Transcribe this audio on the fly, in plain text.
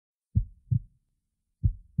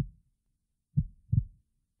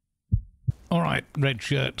All right, red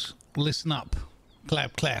shirt, listen up.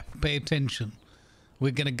 Clap, clap, pay attention.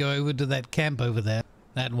 We're going to go over to that camp over there,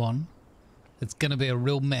 that one. It's going to be a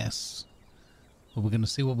real mess. But we're going to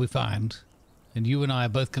see what we find. And you and I are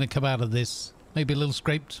both going to come out of this maybe a little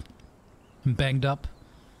scraped and banged up.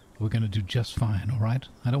 We're going to do just fine, all right?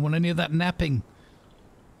 I don't want any of that napping.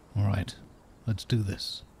 All right, let's do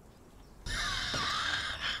this.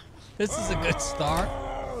 This is a good start.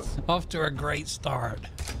 Off to a great start.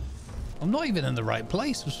 I'm not even in the right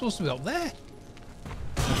place. We're supposed to be up there.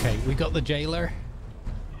 Okay, we got the jailer,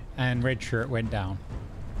 and red shirt went down.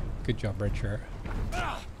 Good job, red shirt.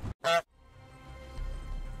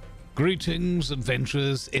 Greetings,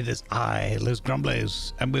 adventurers. It is I, Les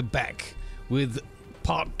Grumbles, and we're back with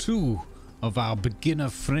part 2 of our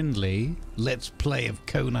beginner-friendly Let's Play of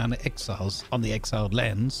Conan Exiles on the Exiled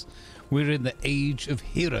Lands. We're in the Age of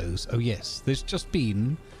Heroes. Oh yes, there's just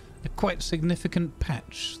been a quite significant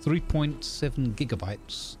patch, 3.7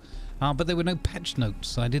 gigabytes. But there were no patch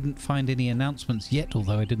notes. I didn't find any announcements yet,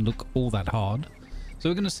 although I didn't look all that hard. So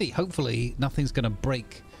we're going to see. Hopefully nothing's going to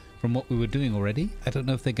break from what we were doing already. I don't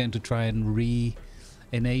know if they're going to try and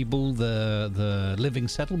re-enable the living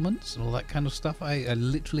settlements and all that kind of stuff. I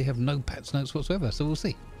literally have no patch notes whatsoever, so we'll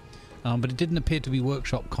see. But it didn't appear to be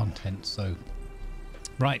workshop content, so...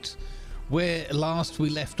 Right. Where last we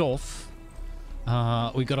left off,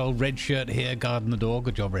 we got old red shirt here guarding the door.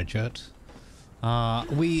 Good job, red shirt.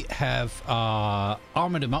 We have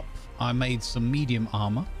armored him up. I made some medium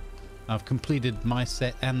armor. I've completed my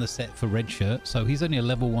set and the set for red shirt, so he's only a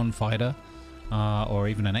level 1 fighter, or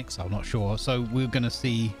even an exile, not sure. So we're going to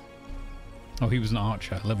see... Oh, he was an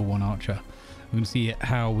archer, level 1 archer. We're going to see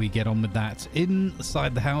how we get on with that.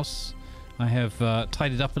 Inside the house, I have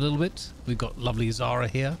tidied up a little bit. We've got lovely Zara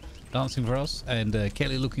here dancing for us, and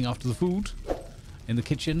Kelly looking after the food. In the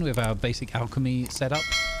kitchen, we have our basic alchemy set up.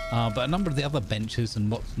 But a number of the other benches and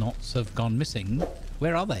whatnots have gone missing.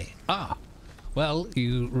 Where are they? Ah, well,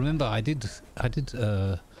 you remember I did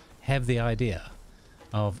have the idea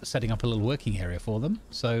of setting up a little working area for them.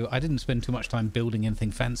 So I didn't spend too much time building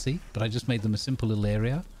anything fancy, but I just made them a simple little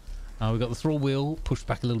area. We've got the Thrall wheel pushed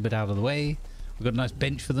back a little bit out of the way. We've got a nice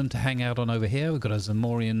bench for them to hang out on over here. We've got a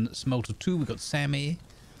Zamorian smelter too. We've got Sammy.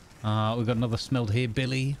 We've got another smelter here,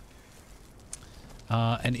 Billy.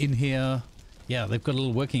 And in here... Yeah, they've got a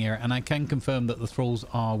little working area, and I can confirm that the Thralls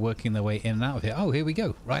are working their way in and out of here. Oh, here we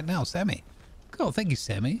go. Right now, Sammy. Oh, thank you,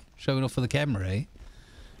 Sammy. Showing off for the camera, eh?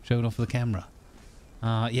 Showing off for the camera.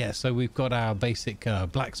 Yeah, so we've got our basic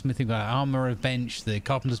blacksmithing, we've got our armorer bench, the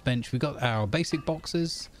carpenter's bench. We've got our basic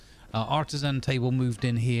boxes, our artisan table moved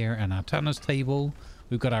in here, and our tanner's table.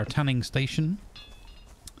 We've got our tanning station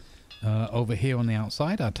over here on the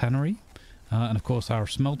outside, our tannery, and of course our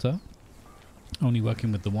smelter. Only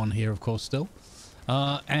working with the one here, of course, still.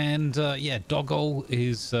 Yeah, Doggo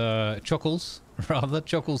is... Chuckles, rather.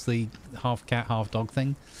 Chuckles, the half cat, half dog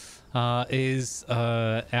thing, is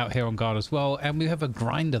out here on guard as well. And we have a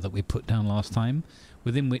grinder that we put down last time,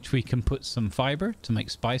 within which we can put some fiber to make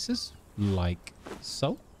spices, like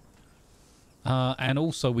so. And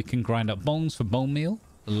also we can grind up bones for bone meal,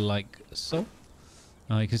 like so.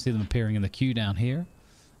 You can see them appearing in the queue down here.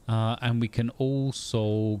 And we can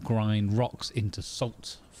also grind rocks into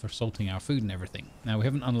salt for salting our food and everything. Now, we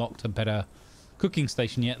haven't unlocked a better cooking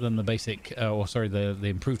station yet than the basic, the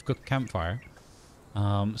improved campfire.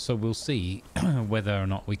 So we'll see whether or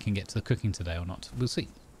not we can get to the cooking today or not. We'll see.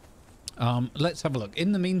 Let's have a look.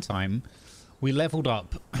 In the meantime, we leveled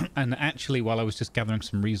up, and actually, while I was just gathering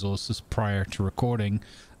some resources prior to recording,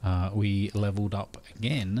 we leveled up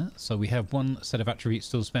again. So we have one set of attributes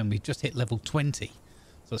still to spend. We just hit level 20.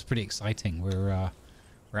 So that's pretty exciting. We're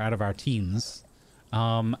out of our teens,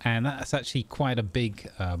 and that's actually quite a big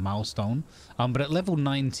milestone. But at level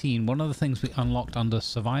 19, one of the things we unlocked under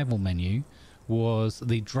survival menu was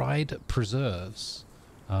the dried preserves,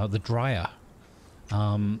 the dryer,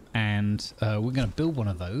 and we're going to build one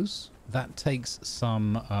of those. That takes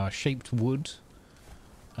some shaped wood,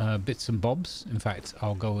 bits and bobs. In fact,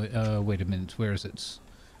 I'll go. Wait a minute, where is it?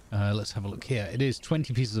 Let's have a look here. It is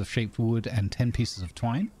 20 pieces of shaped wood and 10 pieces of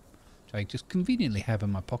twine, which I just conveniently have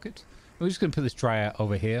in my pocket. We're just going to put this dryer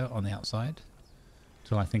over here on the outside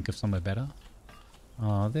until I think of somewhere better.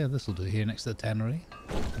 There, this will do here next to the tannery.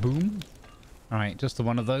 Boom. All right, just the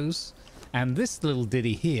one of those. And this little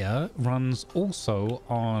ditty here runs also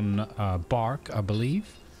on bark, I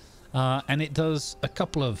believe. And it does a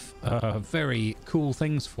couple of very cool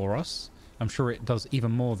things for us. I'm sure it does even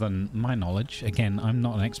more than my knowledge. Again, I'm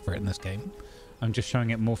not an expert in this game. I'm just showing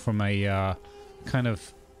it more from a kind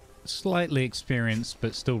of slightly experienced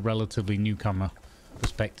but still relatively newcomer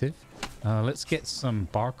perspective. Let's get some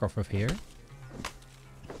bark off of here.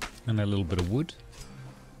 And a little bit of wood.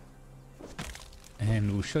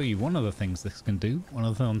 And we'll show you one of the things this can do. One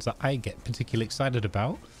of the ones that I get particularly excited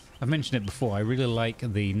about. I've mentioned it before. I really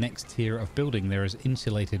like the next tier of building. There is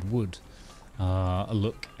insulated wood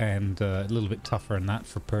look, and a little bit tougher than that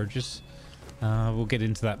for purges. We'll get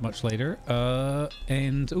into that much later.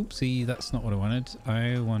 And oopsie, that's not what I wanted.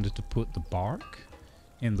 I wanted to put the bark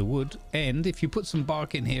in the wood. And if you put some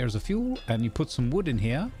bark in here as a fuel and you put some wood in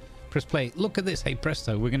here, press play. Look at this. Hey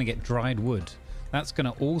presto, we're going to get dried wood. That's going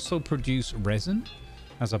to also produce resin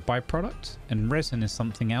as a byproduct. And resin is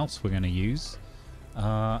something else we're going to use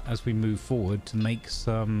as we move forward to make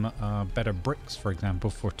some better bricks, for example,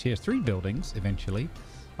 for tier 3 buildings eventually,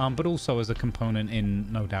 but also as a component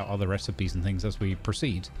in no doubt other recipes and things as we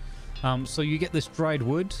proceed. So you get this dried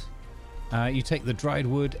wood, you take the dried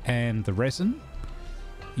wood and the resin,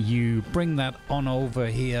 you bring that on over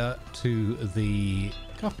here to the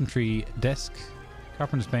carpentry desk,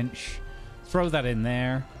 carpenter's bench, throw that in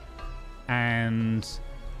there, and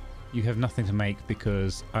you have nothing to make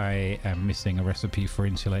because I am missing a recipe for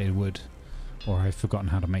insulated wood, or I've forgotten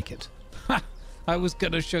how to make it. I was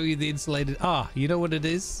going to show you the insulated... you know what it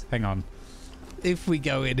is? Hang on. If we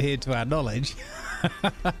go in here to our knowledge,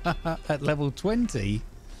 at level 20,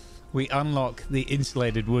 we unlock the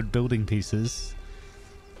insulated wood building pieces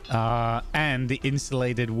and the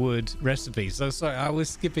insulated wood recipe. So sorry, I was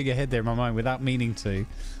skipping ahead there in my mind without meaning to.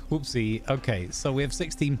 Whoopsie. Okay, so we have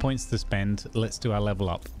 16 points to spend. Let's do our level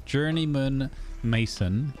up. Journeyman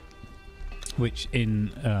Mason, which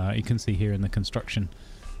in you can see here in the construction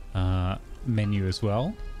menu as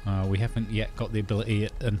well. We haven't yet got the ability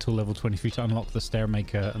until level 23 to unlock the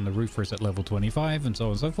stairmaker, and the roofer is at level 25, and so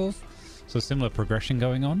on and so forth. So similar progression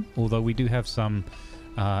going on, although we do have some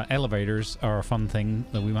elevators are a fun thing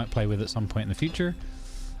that we might play with at some point in the future.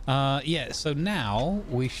 Yeah, so now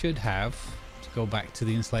we should have to go back to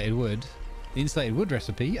the insulated wood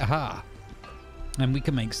recipe. Aha! And we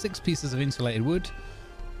can make 6 pieces of insulated wood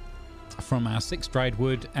from our 6 dried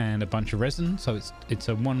wood and a bunch of resin. So it's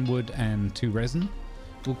a 1 wood and 2 resin.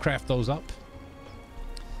 We'll craft those up,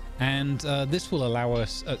 and this will allow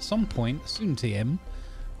us at some point soon, TM,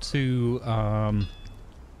 to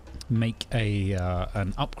make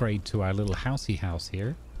an upgrade to our little housey house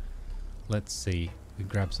here. Let's see. We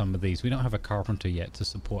grab some of these. We don't have a carpenter yet to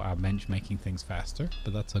support our bench making things faster,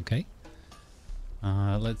 but that's okay.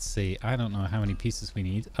 Let's see. I don't know how many pieces we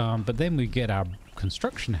need, but then we get our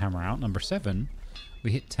construction hammer out, number 7.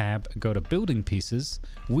 We hit tab, go to building pieces.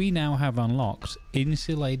 We now have unlocked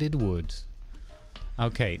insulated wood.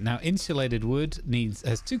 Okay, now insulated wood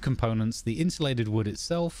has 2 components: the insulated wood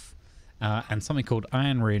itself and something called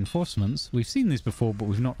iron reinforcements. We've seen these before, but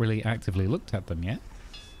we've not really actively looked at them yet.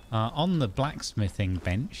 On the blacksmithing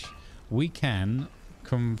bench, we can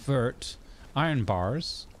convert iron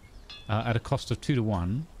bars at a cost of 2 to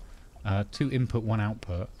 1, 2 input, 1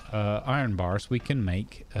 output. Iron bars, we can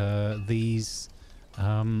make these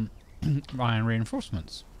iron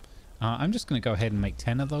reinforcements. I'm just going to go ahead and make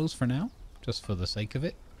 10 of those for now, just for the sake of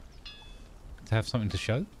it, to have something to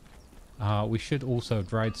show. We should also have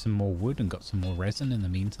dried some more wood and got some more resin in the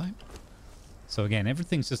meantime. So again,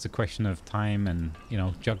 everything's just a question of time and, you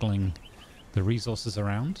know, juggling the resources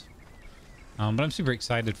around. But I'm super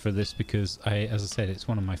excited for this because, as I said, it's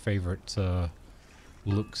one of my favorite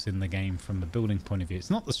looks in the game from the building point of view. It's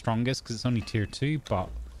not the strongest because it's only tier 2, but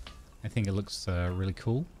I think it looks really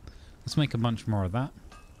cool. Let's make a bunch more of that.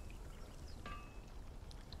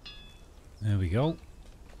 There we go.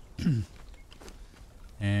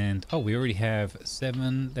 And, oh, we already have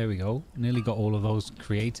 7. There we go. Nearly got all of those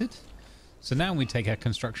created. So now we take our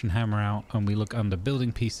construction hammer out and we look under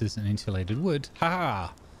building pieces and insulated wood.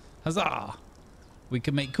 Ha-ha! Huzzah! We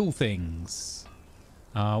can make cool things.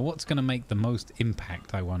 What's going to make the most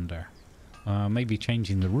impact, I wonder? Maybe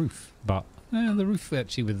changing the roof, but the roof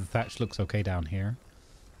actually with the thatch looks okay down here.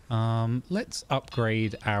 Let's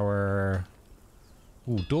upgrade our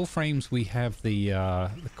door frames. We have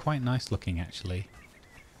they're quite nice looking actually.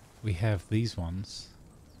 We have these ones,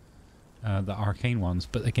 the arcane ones,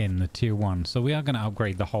 but again the tier 1. So we are going to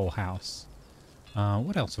upgrade the whole house.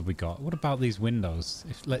 What else have we got? What about these windows?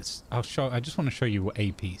 I just want to show you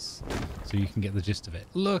a piece so you can get the gist of it.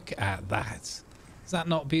 Look at that. Is that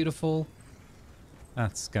not beautiful?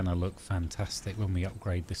 That's gonna look fantastic when we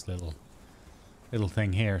upgrade this little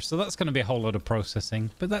thing here. So that's going to be a whole lot of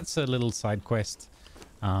processing, but that's a little side quest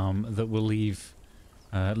that we'll leave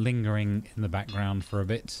lingering in the background for a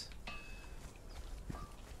bit.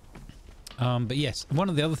 But yes, one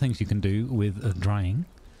of the other things you can do with drying,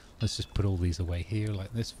 let's just put all these away here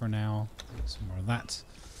like this for now, some more of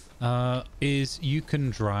that, is you can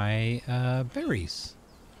dry berries.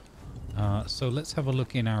 So let's have a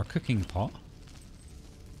look in our cooking pot.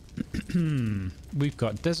 We've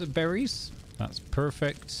got desert berries. That's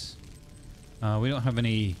perfect. We don't have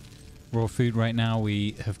any raw food right now.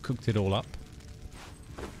 We have cooked it all up.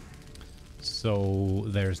 So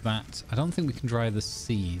there's that. I don't think we can dry the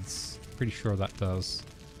seeds. Pretty sure that does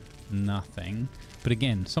nothing. But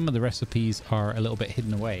again, some of the recipes are a little bit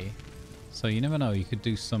hidden away. So you never know. You could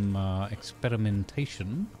do some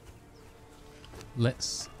experimentation.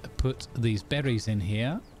 Let's put these berries in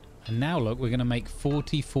here. And now look, we're going to make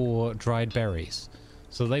 44 dried berries.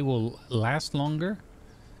 So they will last longer.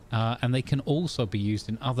 And they can also be used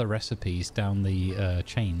in other recipes down the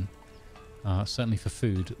chain. Certainly for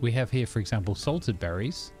food. We have here, for example, salted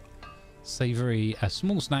berries. Savory, a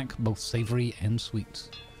small snack, both savory and sweet.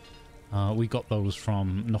 We got those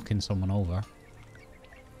from knocking someone over.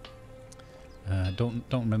 Don't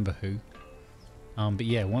remember who. But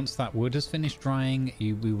yeah, once that wood has finished drying,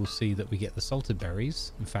 we will see that we get the salted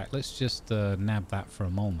berries. In fact, let's just nab that for a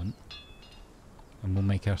moment. And we'll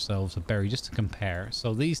make ourselves a berry just to compare.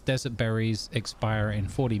 So these desert berries expire in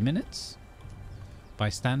 40 minutes by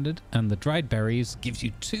standard. And the dried berries gives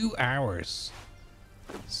you 2 hours.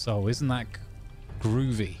 So isn't that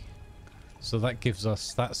groovy? So that gives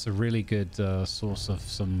us, that's a really good source of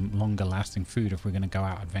some longer lasting food if we're going to go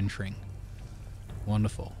out adventuring.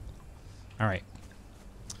 Wonderful. All right.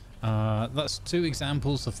 That's 2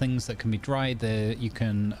 examples of things that can be dried. There you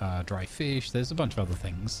can dry fish. There's a bunch of other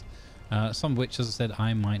things. Some of which, as I said,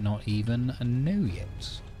 I might not even know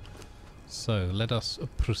yet. So let us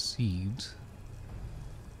proceed.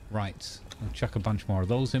 Right. We'll chuck a bunch more of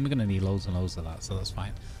those in. We're going to need loads and loads of that, so that's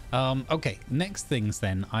fine. Okay, next things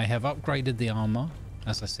then. I have upgraded the armor,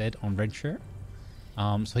 as I said, on Redshirt.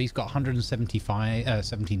 So he's got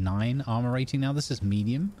 79 armor rating now. This is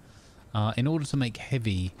medium. In order to make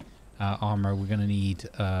heavy armor, we're going to need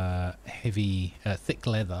heavy, thick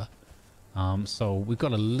leather. So we've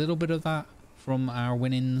got a little bit of that from our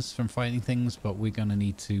winnings from fighting things, but we're going to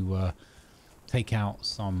need to take out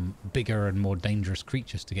some bigger and more dangerous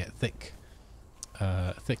creatures to get thick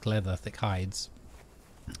leather, thick hides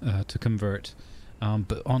to convert.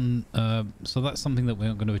 But on so that's something that we're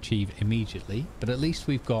not going to achieve immediately, but at least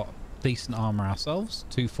we've got decent armor ourselves.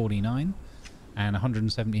 249 and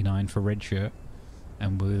 179 for Redshirt,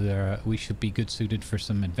 and we should be good suited for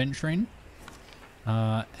some adventuring.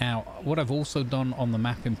 Now what I've also done on the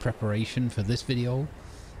map in preparation for this video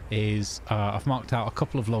is I've marked out a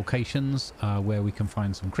couple of locations where we can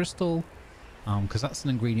find some crystal, because that's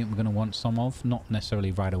an ingredient we're going to want some of, not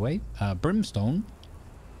necessarily right away. Brimstone,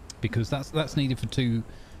 because that's needed for 2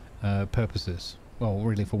 purposes. Well,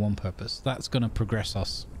 really for 1 purpose. That's going to progress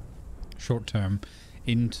us short term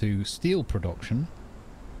into steel production.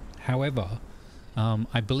 However,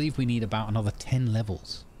 I believe we need about another 10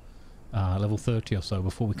 levels, level 30 or so,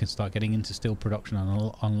 before we can start getting into steel production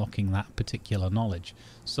and unlocking that particular knowledge.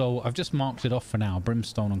 So I've just marked it off for now.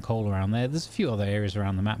 Brimstone and coal around there. There's a few other areas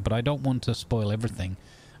around the map, but I don't want to spoil everything.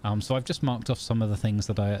 So I've just marked off some of the things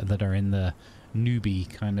that are in the newbie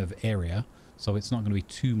kind of area, so it's not going to be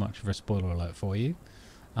too much of a spoiler alert for you.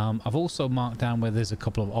 I've also marked down where there's a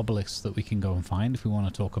couple of obelisks that we can go and find if we want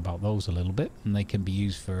to talk about those a little bit, and they can be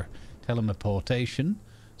used for teleportation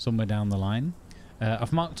somewhere down the line.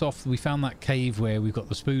 I've marked off, we found that cave where we've got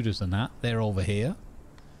the spooders and that, they're over here.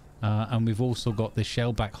 And we've also got this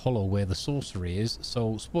shellback hollow where the sorcery is.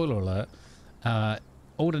 So, spoiler alert,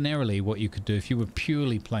 ordinarily what you could do if you were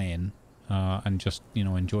purely playing and just, you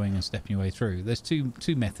know, enjoying and stepping your way through, there's two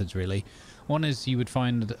methods really. One is you would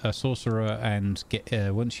find a sorcerer and get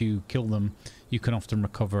once you kill them, you can often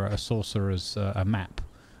recover a sorcerer's a map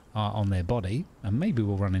on their body, and maybe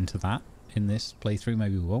we'll run into that in this playthrough,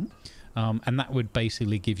 maybe we won't. And that would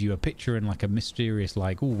basically give you a picture in like a mysterious,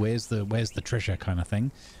 like, oh, where's the treasure kind of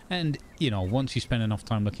thing. And you know, once you spend enough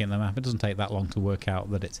time looking at the map, it doesn't take that long to work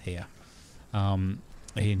out that it's here in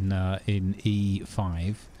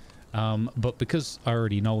E5. But because I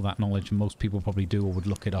already know that knowledge, and most people probably do or would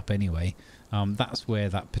look it up anyway, that's where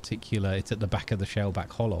that particular, it's at the back of the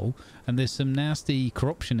shellback hollow, and there's some nasty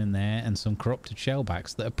corruption in there and some corrupted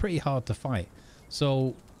shellbacks that are pretty hard to fight.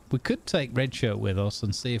 So we could take Redshirt with us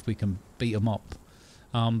and see if we can beat them up.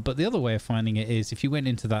 But the other way of finding it is if you went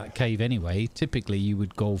into that cave anyway, typically you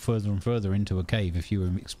would go further and further into a cave if you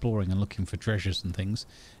were exploring and looking for treasures and things,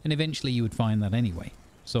 and eventually you would find that anyway.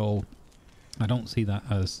 So I don't see that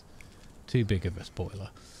as too big of a spoiler.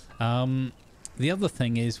 The other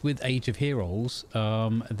thing is with Age of Heroes,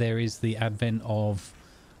 there is the advent of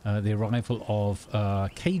the arrival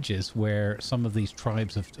of cages where some of these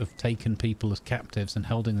tribes have taken people as captives and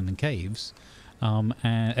holding them in caves.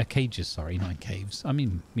 and cages, sorry, not in caves. I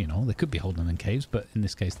mean, you know, they could be holding them in caves, but in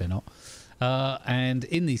this case they're not. And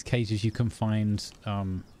in these cages you can find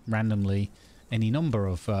randomly any number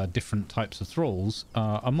of different types of thralls.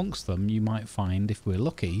 Amongst them you might find, if we're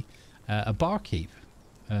lucky, a barkeep,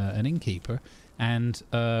 an innkeeper, and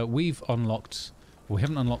we haven't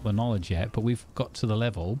unlocked the knowledge yet, but we've got to the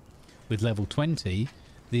level with level 20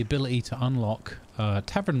 the ability to unlock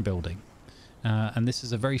tavern building, and this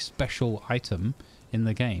is a very special item in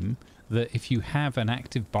the game that if you have an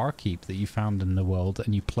active barkeep that you found in the world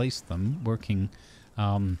and you place them working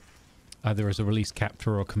either as a release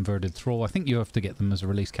captor or converted thrall. I think you have to get them as a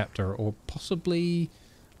release captor or possibly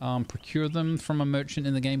procure them from a merchant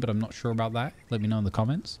in the game, but I'm not sure about that. Let me know in the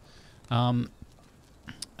comments.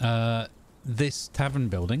 This tavern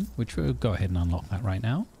building, which we'll go ahead and unlock that right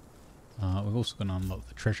now. We're also going to unlock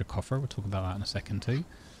the treasure coffer. We'll talk about that in a second too.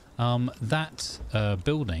 That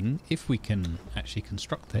building, if we can actually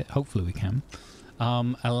construct it, hopefully we can,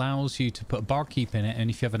 allows you to put a barkeep in it,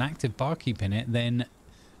 and if you have an active barkeep in it, then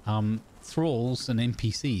thralls and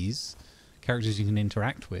NPCs, characters you can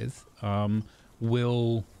interact with,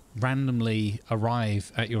 will randomly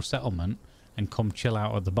arrive at your settlement and come chill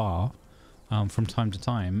out at the bar from time to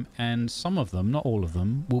time, and some of them, not all of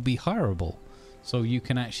them, will be hireable. So you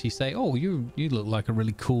can actually say, oh, you look like a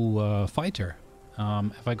really cool fighter.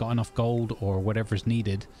 Have I got enough gold or whatever's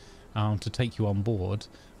needed to take you on board?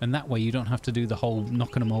 And that way you don't have to do the whole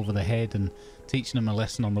knocking them over the head and teaching them a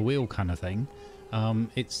lesson on the wheel kind of thing.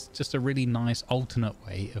 It's just a really nice alternate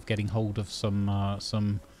way of getting hold of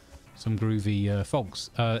some groovy folks.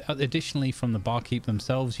 Additionally, from the barkeep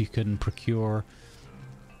themselves, you can procure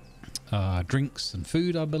drinks and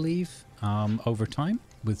food, I believe, over time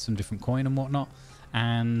with some different coin and whatnot.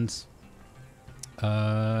 And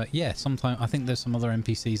yeah, sometimes I think there's some other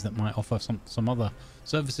NPCs that might offer some other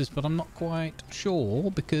services, but I'm not quite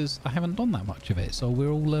sure because I haven't done that much of it, so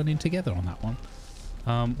we're all learning together on that one.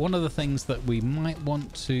 One of the things that we might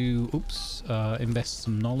want to invest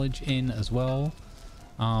some knowledge in as well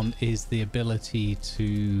is the ability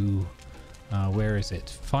to where is it?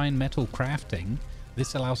 Fine metal crafting.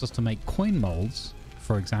 This allows us to make coin molds,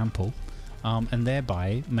 for example, and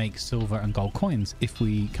thereby make silver and gold coins if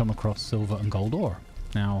we come across silver and gold ore.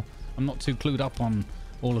 Now, I'm not too clued up on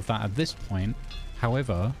all of that at this point.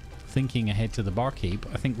 However, thinking ahead to the barkeep,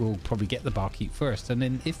 I think we'll probably get the barkeep first, and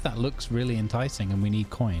then if that looks really enticing and we need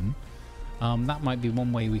coin, that might be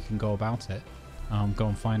one way we can go about it. Go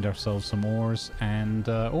and find ourselves some ores and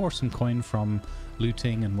or some coin from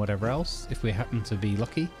looting and whatever else if we happen to be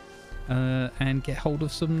lucky, and get hold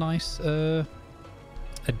of some nice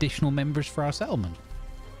additional members for our settlement.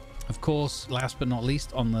 Of course, last but not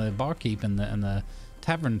least, on the barkeep and the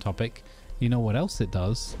tavern topic, you know what else it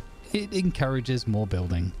does? It encourages more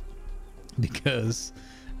building. Because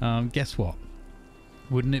guess what?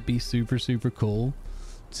 Wouldn't it be super cool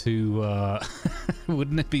to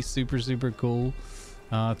wouldn't it be super cool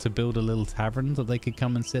to build a little tavern that they could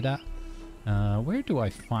come and sit at? Where do I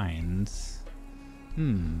find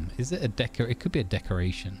is it a it could be a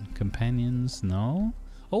decoration. Companions? No.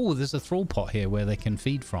 Oh, there's a thrall pot here where they can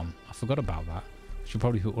feed from. I forgot about that. Should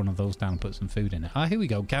probably put one of those down and put some food in it. Ah, here we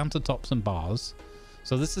go. Countertops and bars.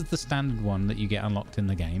 So this is the standard one that you get unlocked in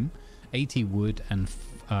the game. 80 wood and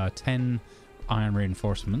 10 iron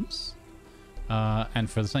reinforcements. And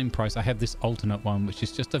for the same price, I have this alternate one, which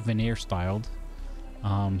is just a veneer styled.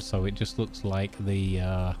 So it just looks like the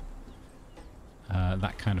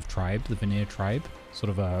that kind of tribe, the veneer tribe, sort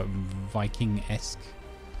of a Viking-esque,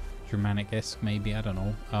 Germanic-esque, maybe, I don't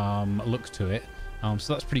know, look to it.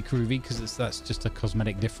 So that's pretty groovy because that's just a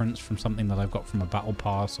cosmetic difference from something that I've got from a battle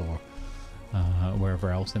pass or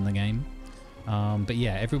wherever else in the game. But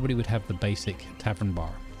yeah, everybody would have the basic tavern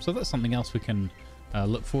bar. So that's something else we can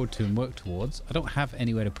look forward to and work towards. I don't have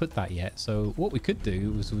anywhere to put that yet, so what we could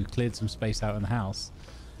do is we've cleared some space out in the house,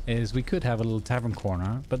 is we could have a little tavern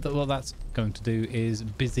corner, but what that's going to do is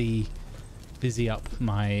busy up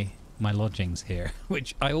my lodgings here,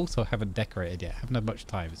 which I also haven't decorated yet. I haven't had much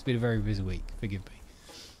time. It's been a very busy week, forgive me.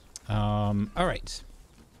 All right,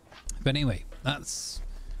 but anyway, that's,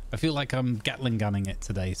 I feel like I'm Gatling gunning it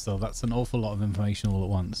today, so that's an awful lot of information all at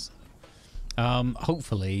once.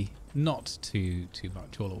 Hopefully not too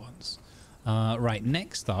much all at once. Right,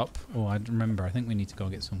 next up, I remember, I think we need to go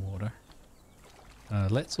get some water.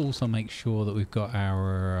 Let's also make sure that we've got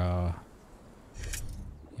our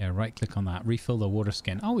yeah, right click on that, refill the water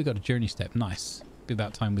skin. Oh, we got a journey step. Nice. Be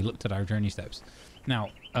about time we looked at our journey steps. Now,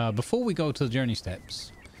 before we go to the journey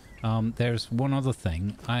steps, there's one other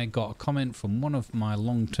thing. I got a comment from one of my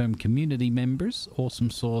long-term community members, Awesome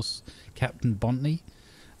Sauce Captain Bontney,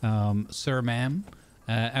 Sir Ma'am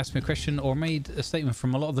asked me a question or made a statement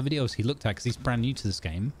from a lot of the videos he looked at because he's brand new to this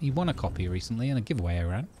game. He won a copy recently in a giveaway I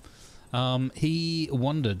ran. He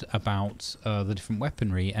wondered about the different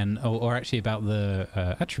weaponry and or actually about the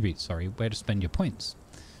attributes, sorry, where to spend your points.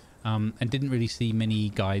 And didn't really see many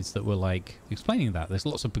guides that were like explaining that. There's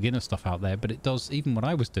lots of beginner stuff out there, but it does, even what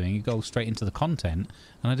I was doing, you go straight into the content,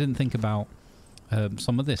 and I didn't think about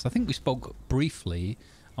some of this. I think we spoke briefly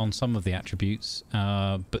on some of the attributes,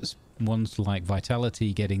 but ones like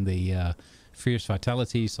vitality, getting the fierce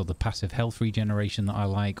vitality, so the passive health regeneration that I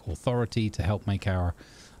like, authority to help make our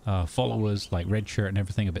followers like red shirt and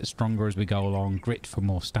everything a bit stronger as we go along, grit for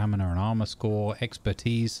more stamina and armor score,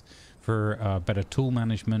 expertise for better tool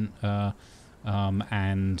management,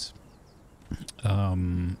 and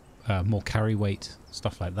more carry weight,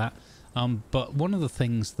 stuff like that. But one of the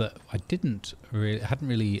things that I hadn't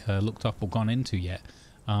really looked up or gone into yet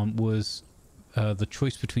was the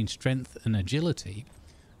choice between strength and agility,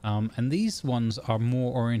 and these ones are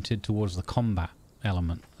more oriented towards the combat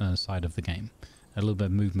element side of the game, a little bit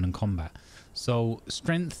of movement and combat. So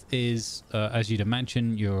strength is, as you'd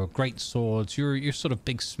imagine, your great swords, your sort of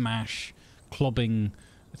big smash, clubbing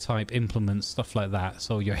type implements, stuff like that.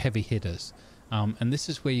 So your heavy hitters. And this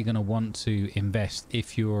is where you're going to want to invest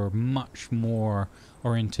if you're much more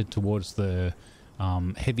oriented towards the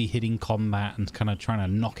heavy hitting combat and kind of trying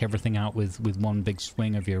to knock everything out with one big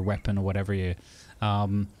swing of your weapon or whatever you...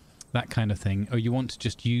 that kind of thing. Or you want to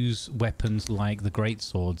just use weapons like the great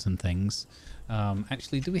swords and things.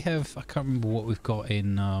 Actually, do we have... I can't remember what we've got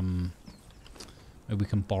in... maybe we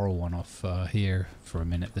can borrow one off here for a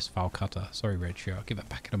minute, this file cutter. Sorry, Red Shirt, I'll give it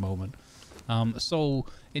back in a moment. So,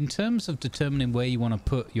 in terms of determining where you want to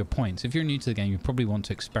put your points, if you're new to the game, you probably want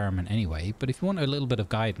to experiment anyway. But if you want a little bit of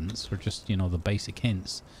guidance, or just, you know, the basic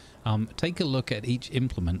hints, take a look at each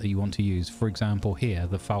implement that you want to use. For example, here,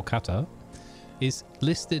 the file cutter is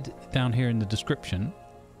listed down here in the description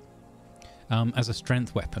as a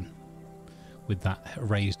strength weapon with that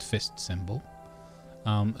raised fist symbol.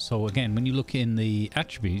 So again, when you look in the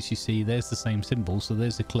attributes, you see there's the same symbol, so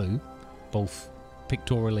there's a clue, both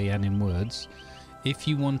pictorially and in words. If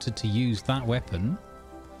you wanted to use that weapon,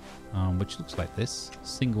 which looks like this,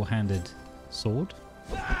 single-handed sword.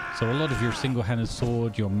 So a lot of your single-handed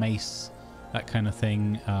sword, your mace, that kind of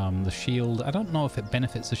thing, the shield. I don't know if it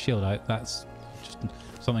benefits the shield. That's just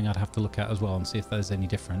something I'd have to look at as well and see if there's any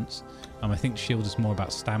difference. I think shield is more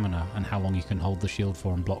about stamina and how long you can hold the shield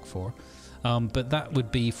for and block for. But that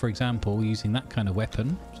would be, for example, using that kind of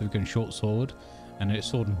weapon. So we're going short sword and a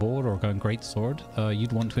sword and board, or going great sword.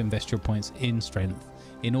 You'd want to invest your points in strength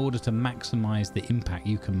in order to maximize the impact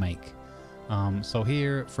you can make. So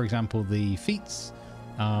here, for example, the feats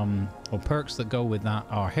or perks that go with that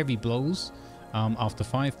are heavy blows. After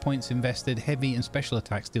 5 points invested, heavy and special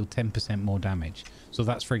attacks deal 10% more damage. So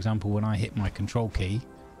that's, for example, when I hit my control key,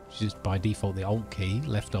 which is by default the alt key,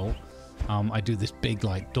 left alt, I do this big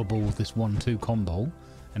like double, this 1-2 combo,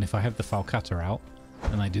 and if I have the file cutter out,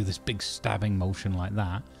 then I do this big stabbing motion like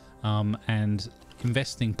that, and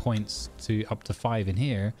investing points to up to 5 in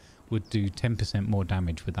here would do 10% more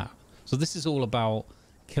damage with that. So this is all about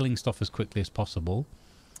killing stuff as quickly as possible,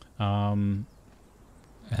 and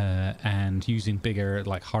using bigger,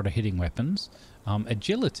 like harder hitting weapons.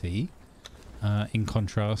 Agility, in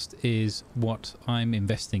contrast, is what I'm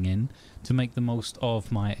investing in to make the most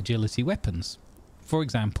of my agility weapons. For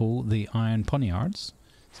example, the iron poniards,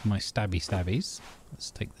 so my stabbies. Let's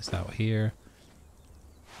take this out here,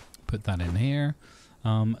 put that in here.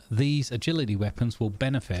 These agility weapons will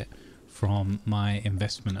benefit from my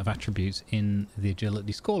investment of attributes in the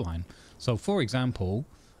agility scoreline. So for example,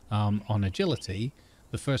 on agility,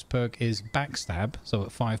 the first perk is backstab, so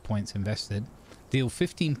at 5 points invested, deal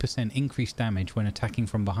 15% increased damage when attacking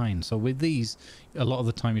from behind. So with these, a lot of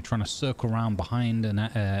the time you're trying to circle around behind an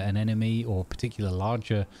enemy or a particular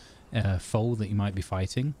larger foe that you might be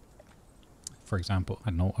fighting. For example,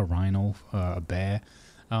 I don't know, a rhino, a bear.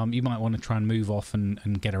 You might want to try and move off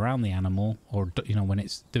and get around the animal, or, you know, when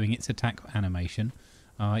it's doing its attack animation,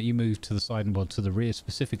 you move to the side and, well, to the rear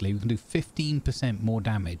specifically. We can do 15% more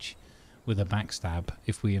damage with a backstab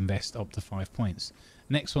if we invest up to 5 points.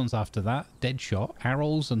 Next one's after that, Deadshot.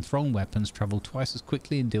 Arrows and thrown weapons travel twice as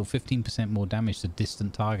quickly and deal 15% more damage to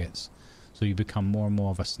distant targets. So you become more and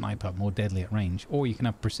more of a sniper, more deadly at range. Or you can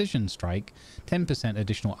have Precision Strike, 10%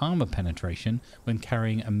 additional armor penetration when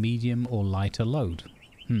carrying a medium or lighter load.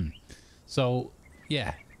 So,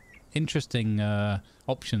 yeah, interesting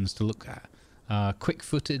options to look at.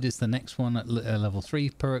 Quick-footed is the next one at level 3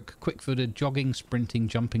 perk. Quick-footed, jogging, sprinting,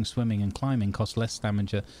 jumping, swimming, and climbing cost less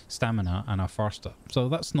stamina and are faster. So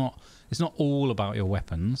that's not, it's not all about your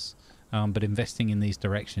weapons, but investing in these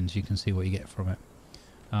directions, you can see what you get from it.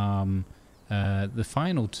 The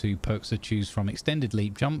final 2 perks to choose from: extended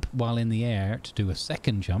leap, jump while in the air to do a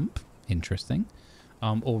second jump. Interesting.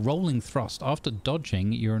 Or rolling thrust. After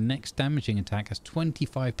dodging, your next damaging attack has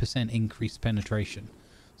 25% increased penetration.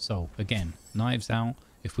 So again, knives out.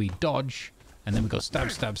 If we dodge and then we go stab,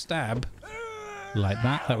 stab, stab like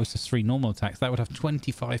that, that was just 3 normal attacks. That would have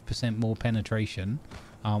 25% more penetration.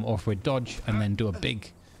 Or if we dodge and then do a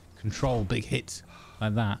big control, big hit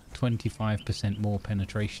like that, 25% more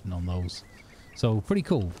penetration on those. So pretty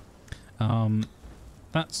cool.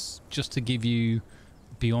 That's just to give you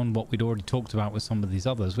beyond what we'd already talked about with some of these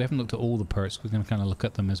others. We haven't looked at all the perks. We're going to kind of look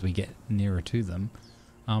at them as we get nearer to them.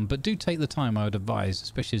 But do take the time, I would advise,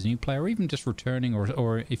 especially as a new player, or even just returning,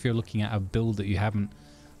 or if you're looking at a build that you haven't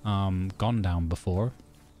gone down before.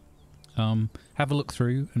 Have a look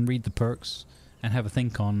through and read the perks and have a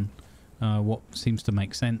think on what seems to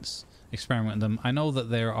make sense. Experiment with them. I know that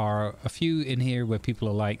there are a few in here where people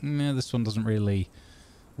are like, nah, this one doesn't really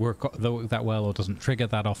work that well or doesn't trigger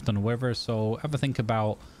that often or whatever. So have a think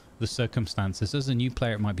about the circumstances. As a new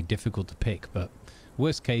player, it might be difficult to pick, but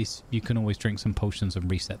worst case, you can always drink some potions and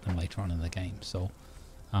reset them later on in the game. So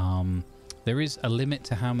there is a limit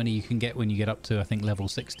to how many you can get when you get up to, I think, level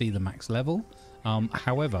 60, the max level.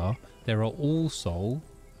 However, there are also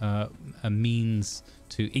a means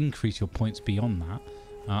to increase your points beyond that.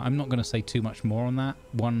 I'm not going to say too much more on that.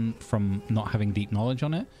 One, from not having deep knowledge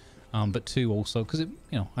on it, but 2, also because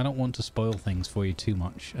I don't want to spoil things for you too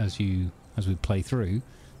much as we play through.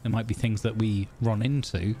 There might be things that we run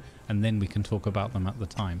into, and then we can talk about them at the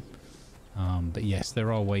time. But yes,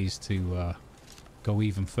 there are ways to go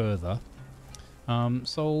even further.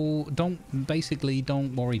 So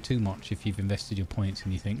don't worry too much if you've invested your points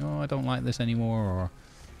and you think, oh, I don't like this anymore, or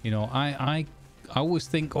I always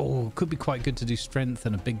think, oh, it could be quite good to do strength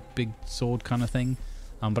and a big sword kind of thing.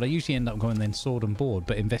 But I usually end up going then sword and board,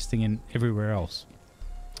 but investing in everywhere else.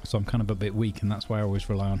 So I'm kind of a bit weak, and that's why I always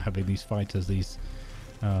rely on having these fighters, these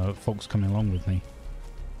folks coming along with me.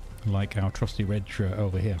 Like our trusty red shirt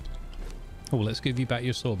over here. Oh, let's give you back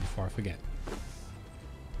your sword before I forget.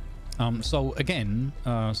 So again,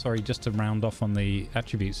 sorry, just to round off on the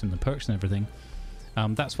attributes and the perks and everything.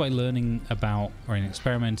 That's why learning about, or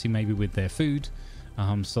experimenting maybe with their food,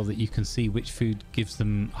 so that you can see which food gives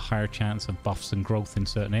them a higher chance of buffs and growth in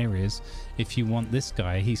certain areas. If you want this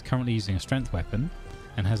guy, he's currently using a strength weapon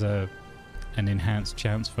and has an enhanced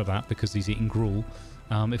chance for that because he's eating gruel.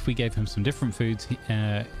 If we gave him some different foods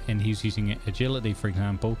and he's using agility, for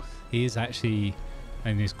example, he is actually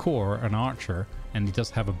in his core an archer, and he does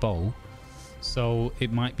have a bow. So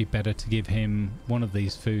it might be better to give him one of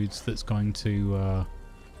these foods that's going to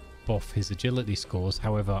buff his agility scores.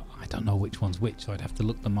 However, I don't know which one's which, so I'd have to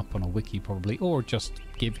look them up on a wiki probably, or just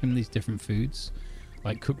give him these different foods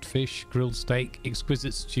like cooked fish, grilled steak,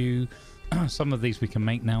 exquisite stew. Some of these we can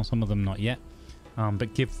make now, some of them not yet.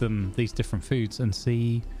 But give them these different foods and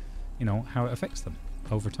see, how it affects them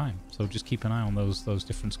over time. So just keep an eye on those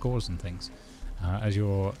different scores and things as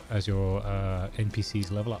your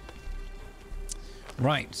NPCs level up.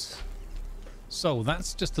 Right. So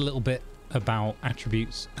that's just a little bit about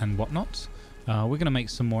attributes and whatnot. We're going to make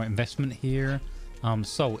some more investment here.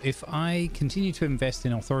 So if I continue to invest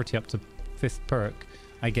in authority up to 5th perk,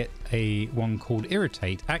 I get a one called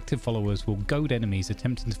Irritate. Active followers will goad enemies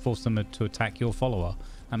attempting to force them to attack your follower.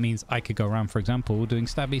 That means I could go around, for example, doing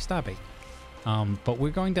stabby stabby. But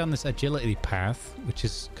we're going down this agility path, which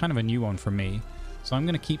is kind of a new one for me. So I'm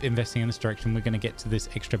going to keep investing in this direction. We're going to get to this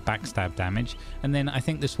extra backstab damage. And then I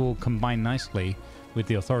think this will combine nicely with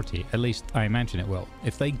the authority. At least I imagine it will.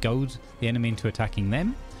 If they goad the enemy into attacking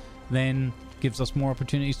them, then gives us more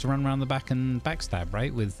opportunities to run around the back and backstab,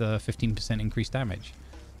 right? With 15% increased damage.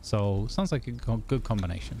 So sounds like a good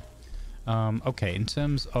combination. Okay, in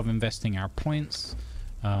terms of investing our points,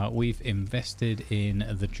 we've invested in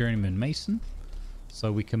the Journeyman Mason.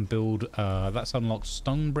 So we can build, that's unlocked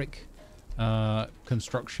stone brick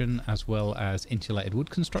construction as well as insulated wood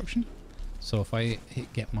construction. So if I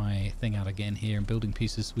get my thing out again here in building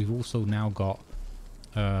pieces, we've also now got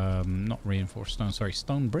not reinforced stone, sorry,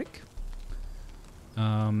 stone brick.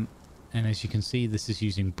 And as you can see, this is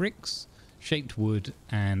using bricks, shaped wood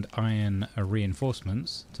and iron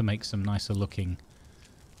reinforcements to make some nicer looking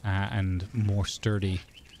and more sturdy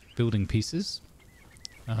building pieces.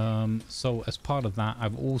 So as part of that,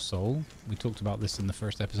 I've also, we talked about this in the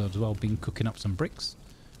first episode as well, been cooking up some bricks.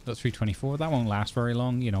 That's 324. That won't last very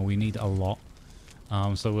long. We need a lot.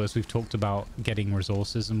 So as we've talked about getting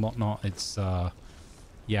resources and whatnot, it's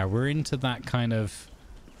yeah, we're into that kind of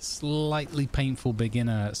slightly painful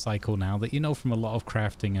beginner cycle now that you know from a lot of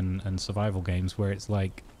crafting and survival games, where it's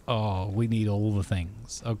like, oh, we need all the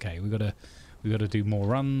things. Okay, we gotta do more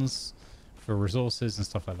runs for resources and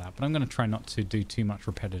stuff like that. But I'm gonna try not to do too much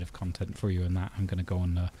repetitive content for you in that. I'm gonna go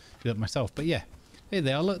and do that myself. But yeah, here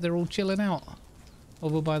they are. Look, they're all chilling out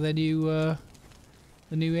over by their new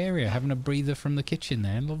the new area, having a breather from the kitchen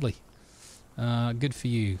there. Lovely. Good for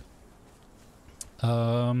you.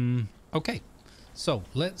 Okay, so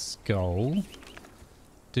let's go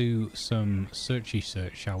do some searchy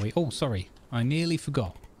search, shall we? Oh, sorry, I nearly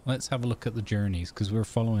forgot. Let's have a look at the journeys, because we're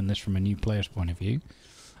following this from a new player's point of view.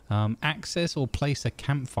 Access or place a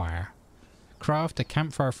campfire. Craft a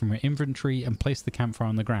campfire from your inventory and place the campfire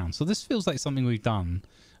on the ground. So this feels like something we've done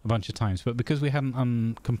a bunch of times, but because we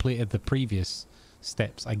hadn't completed the previous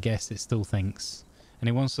steps, I guess it still thinks, and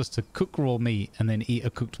it wants us to cook raw meat and then eat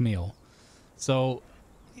a cooked meal. So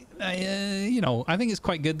you know, I think it's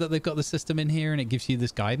quite good that they've got the system in here and it gives you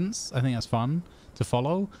this guidance. I think that's fun to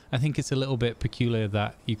follow. I think it's a little bit peculiar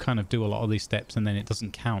that you kind of do a lot of these steps and then it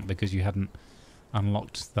doesn't count because you hadn't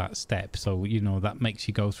unlocked that step. So, you know, that makes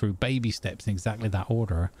you go through baby steps in exactly that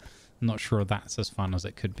order. I'm not sure that's as fun as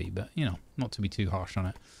it could be, but, you know, not to be too harsh on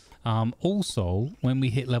it. Also, when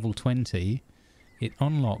we hit level 20, it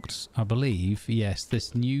unlocked, I believe, yes,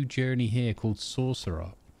 this new journey here called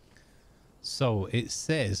Sorcerer. So it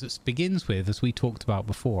says, it begins with, as we talked about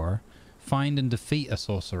before, find and defeat a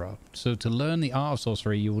sorcerer. So to learn the art of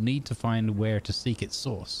sorcery, you will need to find where to seek its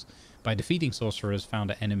source. By defeating sorcerers found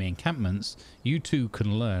at enemy encampments, you too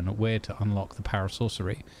can learn where to unlock the power of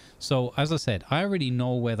sorcery. So as I said, I already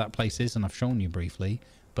know where that place is and I've shown you briefly,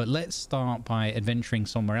 but let's start by adventuring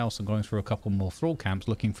somewhere else and going through a couple more thrall camps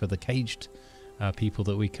looking for the caged people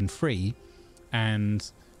that we can free,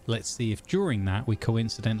 and let's see if during that we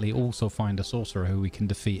coincidentally also find a sorcerer who we can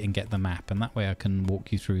defeat and get the map, and that way I can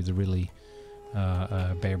walk you through the really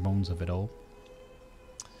bare bones of it all.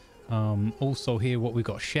 Also here what we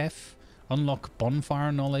got, chef, unlock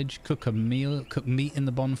bonfire knowledge, cook a meal, cook meat in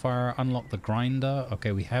the bonfire, unlock the grinder.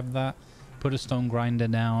 Okay, we have that. Put a stone grinder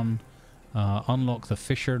down, unlock the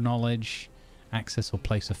fisher knowledge, access or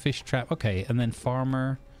place a fish trap. Okay, and then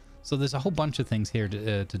farmer. So there's a whole bunch of things here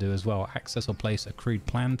to do as well. Access or place a crude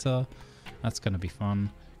planter. That's going to be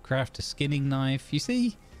fun. Craft a skinning knife. You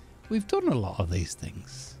see, we've done a lot of these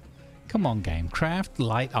things. Come on, game. Craft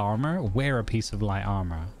light armor. Wear a piece of light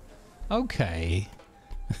armor. Okay.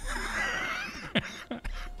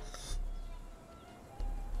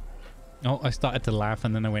 Oh, I started to laugh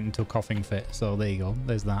and then I went into a coughing fit. So there you go.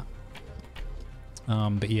 There's that.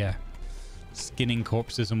 But yeah. Skinning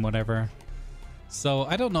corpses and whatever. So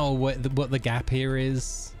I don't know what the gap here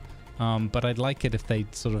is, but I'd like it if they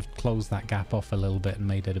sort of closed that gap off a little bit and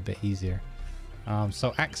made it a bit easier.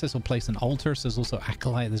 So access or place an altar. So there's also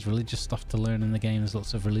acolyte. There's religious stuff to learn in the game. There's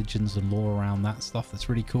lots of religions and lore around that stuff. That's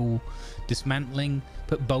really cool. Dismantling.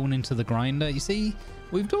 Put bone into the grinder. You see,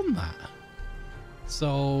 we've done that.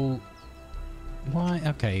 So why?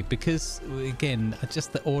 Okay, because again,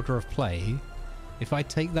 just the order of play. If I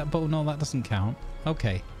take that bone, no, that doesn't count.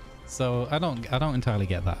 Okay. So I don't entirely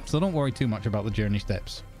get that. So don't worry too much about the journey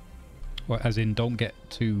steps. Well, as in, don't get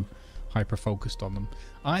too hyper focused on them.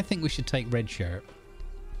 I think we should take red shirt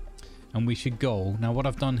and we should go. Now what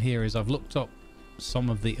I've done here is I've looked up some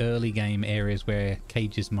of the early game areas where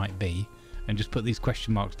cages might be and just put these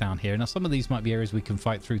question marks down here. Now some of these might be areas we can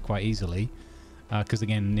fight through quite easily because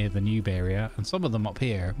again, near the noob area, and some of them up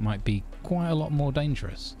here might be quite a lot more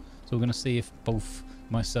dangerous. So we're going to see if both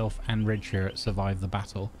myself and red shirt survive the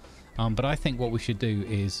battle. But I think what we should do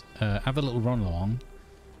is have a little run along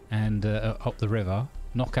and up the river,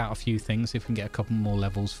 knock out a few things, see if we can get a couple more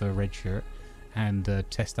levels for red shirt, and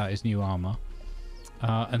test out his new armor,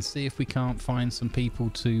 and see if we can't find some people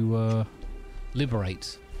to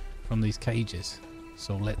liberate from these cages.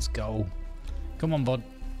 So let's go. Come on, bud.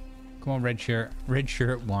 Come on, red shirt. Red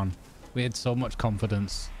shirt won. We had so much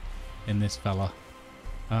confidence in this fella.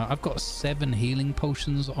 I've got 7 healing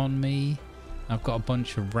potions on me. I've got a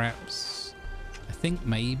bunch of wraps. I think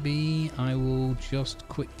maybe I will just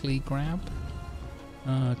quickly grab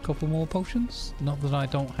a couple more potions. Not that I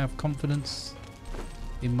don't have confidence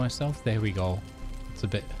in myself. There we go. It's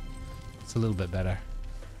a little bit better.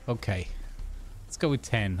 Okay. Let's go with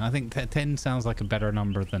 10. I think 10 sounds like a better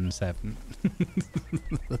number than 7.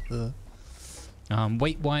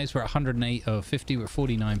 Weight-wise, we're at 108 of 50. We're at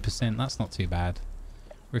 49%. That's not too bad.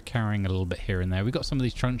 We're carrying a little bit here and there. We've got some of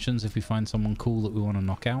these truncheons if we find someone cool that we want to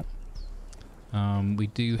knock out. We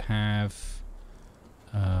do have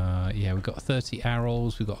Yeah, we've got 30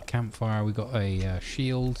 arrows, we've got a campfire, we've got a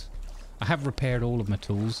shield. I have repaired all of my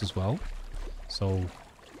tools as well. So,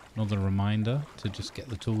 another reminder to just get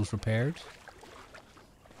the tools repaired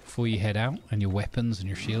before you head out, and your weapons and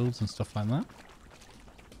your shields and stuff like that.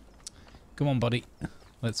 Come on, buddy.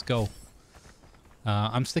 Let's go.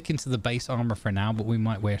 I'm sticking to the base armor for now, but we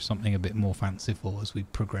might wear something a bit more fanciful as we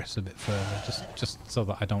progress a bit further, just so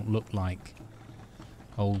that I don't look like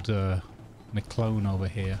old McClone over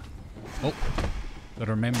here. Oh,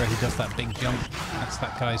 gotta remember he does that big jump. That's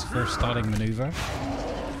that guy's first starting maneuver.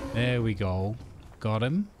 There we go. Got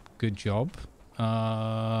him. Good job.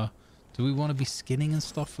 Do we want to be skinning and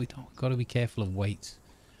stuff? We don't. Got to be careful of weight.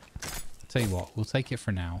 Tell you what, we'll take it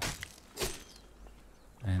for now.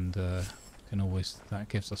 And can always, that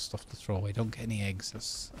gives us stuff to throw away. Don't get any eggs.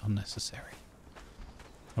 That's unnecessary.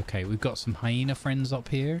 Okay, we've got some hyena friends up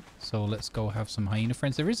here, so let's go have some hyena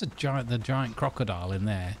friends. There is the giant crocodile in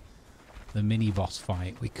there, the mini boss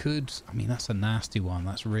fight. We could, I mean, that's a nasty one.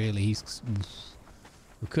 That's really,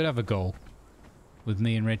 we could have a go with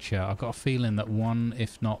me and Red Shirt. I've got a feeling that one,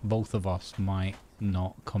 if not both of us, might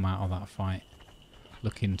not come out of that fight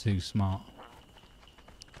looking too smart.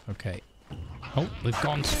 Okay. Oh, they've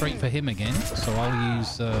gone straight for him again, so I'll use,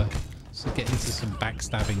 so get into some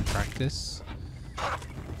backstabbing practice.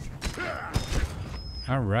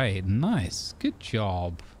 Alright, nice. Good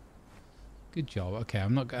job. Good job. Okay,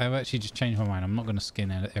 I've actually just changed my mind. I'm not going to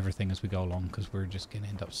skin everything as we go along, because we're just going to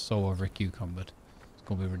end up so over-cucumbered. It's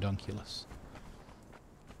going to be redunculous.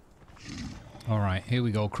 Alright, here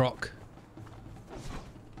we go, Croc.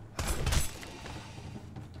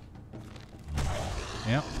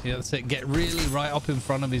 Yeah, that's it. Get really right up in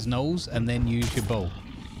front of his nose and then use your bow.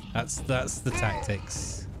 That's the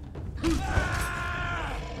tactics.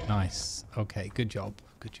 Nice. Okay, good job.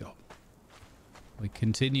 Good job. We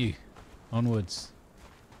continue onwards.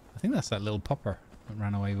 I think that's that little popper that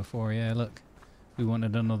ran away before. Yeah, look. We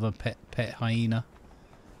wanted another pet hyena.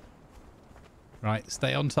 Right,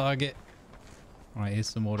 stay on target. Right, here's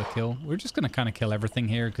some more to kill. We're just going to kind of kill everything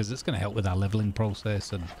here because it's going to help with our leveling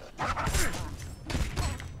process. And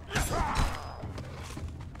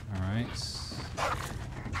alright.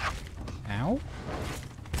 Ow.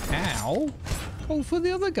 Ow. Oh, for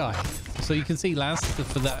the other guy. So you can see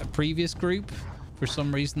for that previous group, for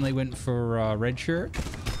some reason they went for Red Shirt.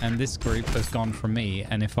 And this group has gone for me.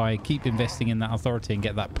 And if I keep investing in that authority and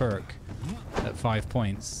get that perk at 5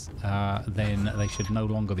 points, then they should no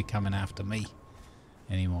longer be coming after me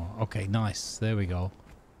anymore. Okay, nice. There we go.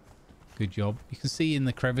 Good job. You can see in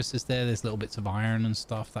the crevices there's little bits of iron and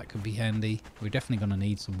stuff. That could be handy. We're definitely going to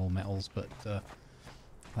need some more metals, but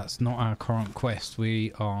that's not our current quest.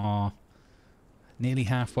 We are nearly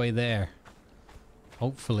halfway there.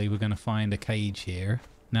 Hopefully we're going to find a cage here.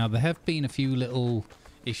 Now, there have been a few little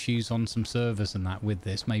issues on some servers and that with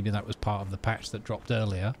this. Maybe that was part of the patch that dropped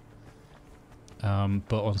earlier.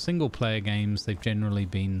 But on single player games, they've generally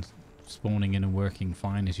been spawning in and working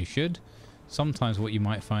fine as you should. Sometimes what you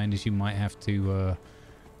might find is you might have to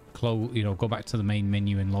go back to the main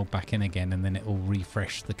menu and log back in again, and then it will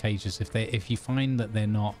refresh the cages. If you find that they're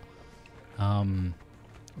not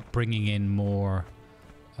bringing in more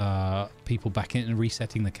people back in and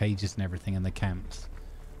resetting the cages and everything in the camps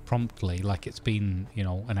promptly, like it's been,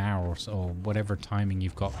 an hour or so, whatever timing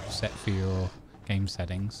you've got set for your game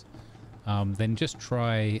settings, then just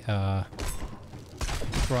try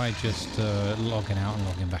logging out and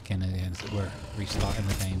logging back in again, so we're restarting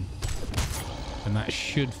the game, and that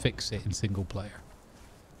should fix it in single player.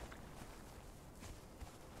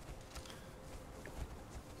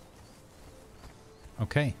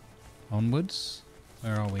 Okay, onwards.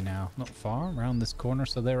 Where are we now? Not far, around this corner,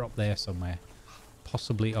 so they're up there somewhere,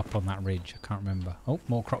 possibly up on that ridge. I can't remember. Oh,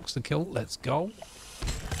 more crocs to kill. Let's go.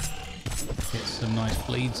 Get some nice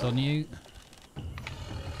bleeds on you.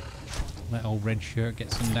 Let old Red Shirt get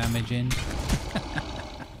some damage in.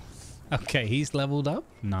 Okay, he's leveled up.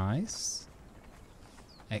 Nice.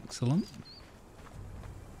 Excellent.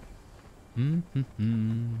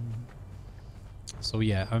 So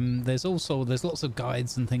yeah, there's lots of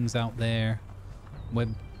guides and things out there,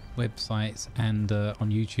 websites, and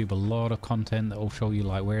on YouTube, a lot of content that will show you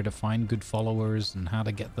like where to find good followers and how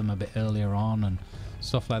to get them a bit earlier on and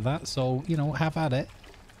stuff like that. So have at it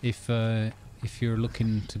if you're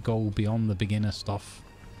looking to go beyond the beginner stuff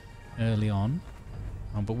early on.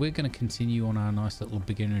 But we're going to continue on our nice little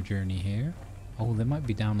beginner journey here. Oh, they might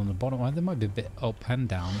be down on the bottom. Oh, they might be a bit up and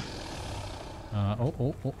down.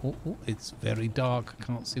 Oh, it's very dark. I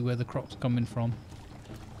can't see where the crop's coming from.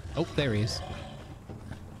 Oh, there he is.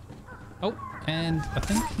 Oh, and I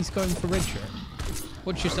think he's going for Red Shirt.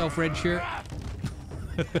 Watch yourself, Red Shirt.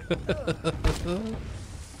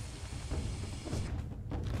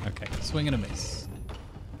 Okay, swing and a miss.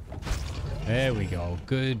 There we go.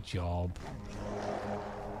 Good job.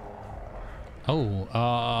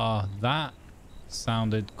 Oh, that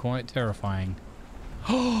sounded quite terrifying.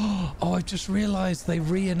 Oh, I've just realized they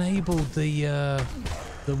re-enabled the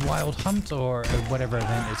Wild Hunt or whatever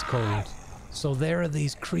event it's called. So there are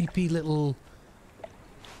these creepy little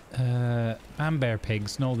man-bear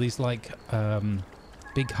pigs. No, these like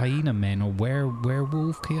big hyena men or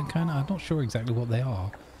werewolf kind of. I'm not sure exactly what they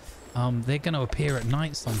are. They're going to appear at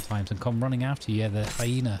night sometimes and come running after you. Yeah, the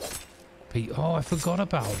hyena. Oh, I forgot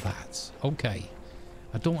about that. Okay.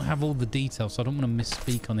 I don't have all the details, so I don't want to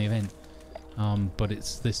misspeak on the event. But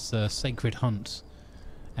it's this sacred hunt.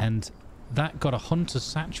 And that got a hunter's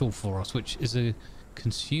satchel for us, which is a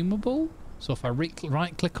consumable. So if I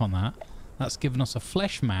right-click on that, that's given us a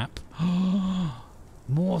flesh map.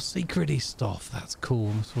 More secrety stuff. That's cool.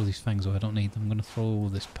 I'm going to throw these fangs away. I don't need them. I'm going to throw all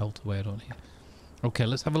this pelt away. I don't need it. Okay,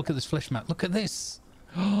 let's have a look at this flesh map. Look at this.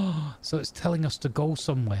 So it's telling us to go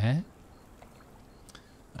somewhere.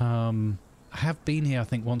 I have been here, I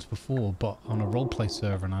think, once before, but on a roleplay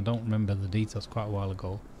server, and I don't remember the details quite a while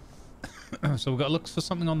ago. So we've got to look for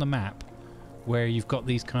something on the map where you've got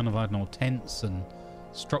these kind of, I don't know, tents and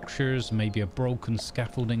structures, maybe a broken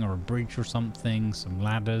scaffolding or a bridge or something, some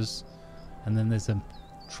ladders, and then there's a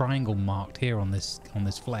triangle marked here on this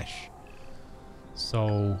flesh.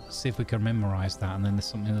 So see if we can memorize that. And then there's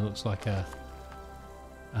something that looks like a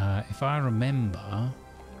if I remember,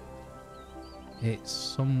 it's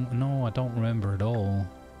some, no, I don't remember at all.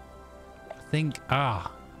 I think,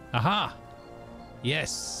 aha,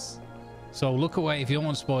 yes. So look away if you don't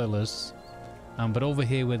want spoilers. But over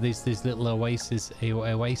here where there's this little oasis, the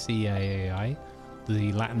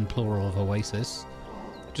Latin plural of oasis,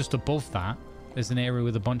 just above that, there's an area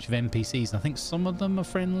with a bunch of NPCs. I think some of them are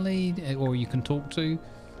friendly, or you can talk to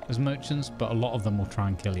as merchants, but a lot of them will try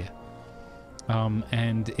and kill you.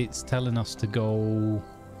 And it's telling us to go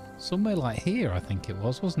somewhere like here, I think it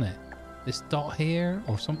was, wasn't it? This dot here,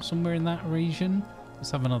 or somewhere in that region. Let's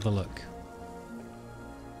have another look.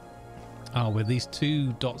 Oh, where these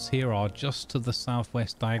two dots here are, just to the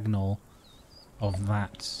southwest diagonal of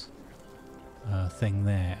that thing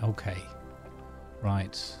there. Okay,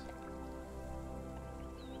 right.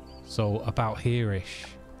 So about here-ish.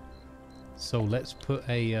 So let's put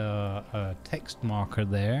a text marker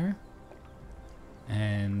there,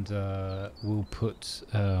 and we'll put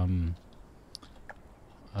we'll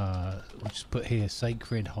just put here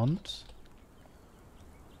Sacred Hunt,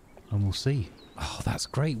 and we'll see. Oh, that's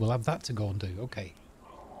great. We'll have that to go and do. Okay.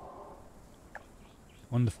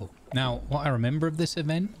 Wonderful. Now, what I remember of this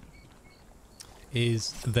event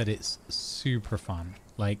is that it's super fun.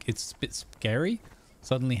 Like, it's a bit scary,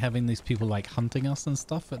 suddenly having these people, like, hunting us and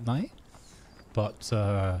stuff at night. But,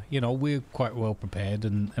 you know, we're quite well prepared,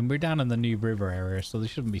 and we're down in the New River area, so they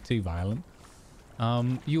shouldn't be too violent.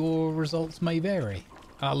 Your results may vary.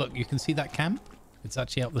 Ah, look, you can see that camp? It's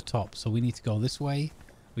actually up the top, so we need to go this way.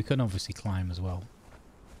 We can obviously climb as well.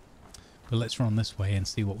 But let's run this way and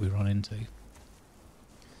see what we run into.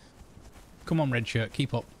 Come on, red shirt,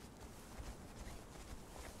 keep up.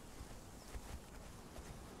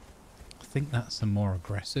 I think that's a more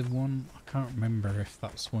aggressive one. I can't remember if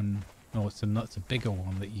that's one. No, it's a bigger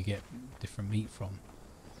one that you get different meat from.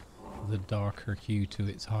 The darker hue to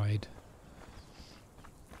its hide.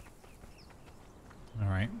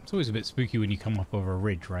 Alright, it's always a bit spooky when you come up over a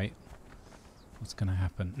ridge, right? What's going to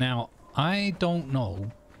happen? Now, I don't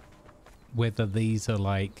know whether these are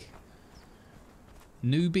like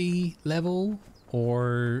newbie level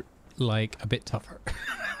or like a bit tougher.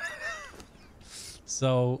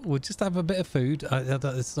 So we'll just have a bit of food.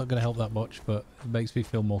 It's not going to help that much, but it makes me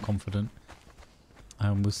feel more confident.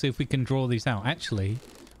 And we'll see if we can draw these out. Actually,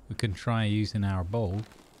 we can try using our bow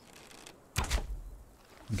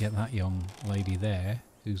and get that young lady there,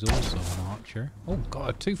 who's also an archer. Oh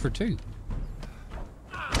god, 2 for 2.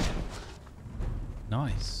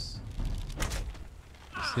 Nice.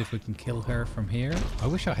 Let's see if we can kill her from here. I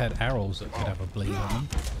wish I had arrows that could have a bleed on them.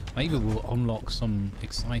 Maybe we'll unlock some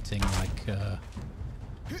exciting, like,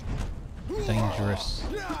 dangerous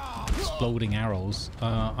exploding arrows.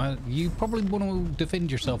 You probably want to defend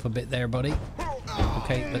yourself a bit there, buddy.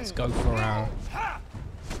 Okay, let's go for our...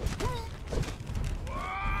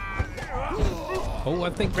 Oh, I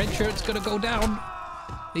think red shirt's gonna go down.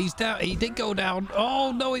 He's down. He did go down.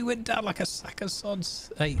 Oh no, he went down like a sack of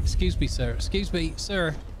sods. Hey, excuse me, sir. Excuse me,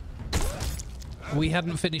 sir. We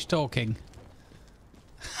hadn't finished talking.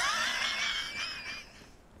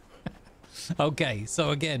 Okay,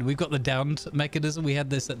 so again, we've got the downed mechanism. We had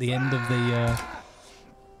this at the end of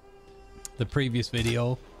the previous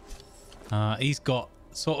video. He's got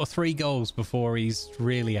sort of 3 goals before he's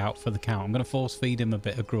really out for the count. I'm going to force feed him a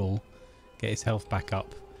bit of gruel, get his health back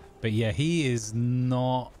up. But yeah, he is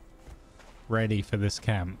not ready for this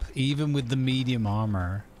camp, even with the medium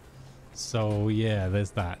armor. So yeah,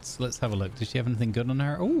 there's that. So let's have a look. Does she have anything good on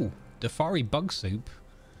her? Oh, Defari bug soup.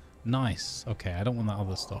 Nice. Okay, I don't want that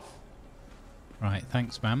other stuff. Right,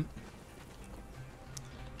 thanks, ma'am.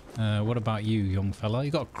 What about you, young fella?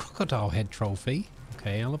 You got a crocodile head trophy.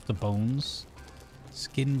 Okay, I love the bones.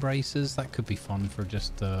 Skin braces. That could be fun for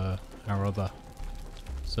just our other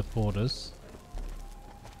supporters.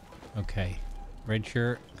 Okay, red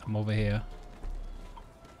shirt, come over here.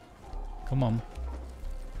 Come on.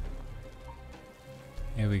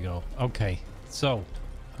 Here we go. Okay, so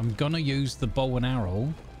I'm gonna use the bow and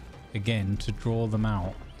arrow again to draw them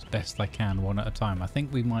out as best I can, one at a time. I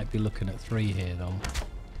think we might be looking at 3 here though.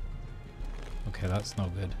 Okay, that's no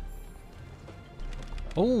good.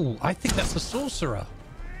 Oh, I think that's a sorcerer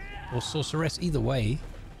or sorceress, either way,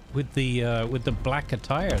 with the black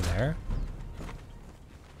attire there.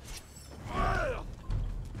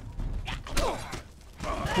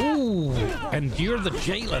 Ooh, and you're the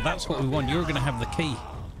jailer. That's what we want. You're going to have the key.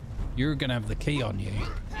 You're going to have the key on you.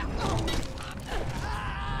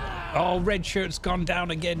 Oh, red shirt's gone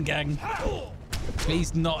down again, gang.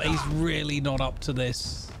 He's really not up to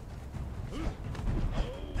this.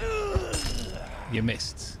 You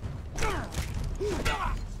missed.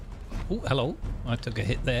 Oh, hello. I took a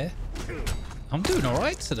hit there. I'm doing all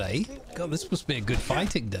right today. God, this must be a good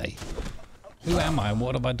fighting day. Who am I and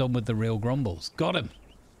what have I done with the real grumbles? Got him.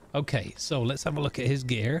 Okay, so let's have a look at his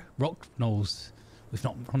gear. Rock nose. We've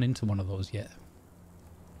not run into one of those yet.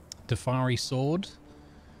 Defari sword.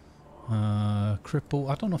 Cripple.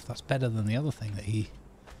 I don't know if that's better than the other thing that he...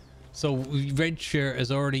 So red shirt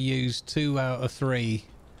has already used 2 out of 3.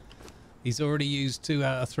 He's already used 2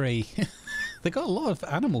 out of 3. They got a lot of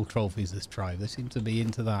animal trophies, this tribe. They seem to be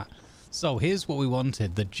into that. So here's what we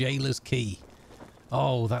wanted. The jailer's key.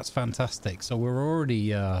 Oh, that's fantastic. So we're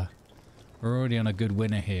already on a good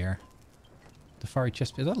winner here. The fiery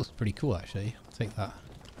chest piece. That looks pretty cool, actually. I'll take that.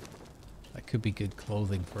 That could be good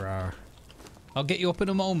clothing for our... I'll get you up in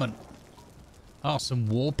a moment. Oh, some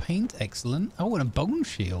war paint. Excellent. Oh, and a bone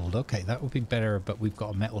shield. Okay, that would be better, but we've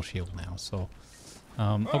got a metal shield now, so...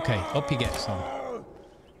 okay, up you get some.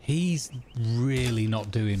 He's really not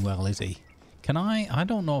doing well, is he? Can I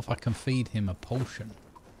don't know if I can feed him a potion.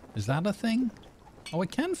 Is that a thing? Oh, I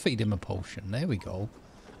can feed him a potion. There we go.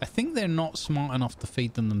 I think they're not smart enough to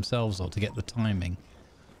feed them themselves, though, to get the timing.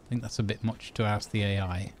 I think that's a bit much to ask the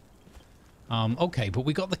AI. Okay, but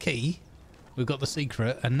we got the key. We've got the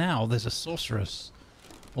secret. And now there's a sorceress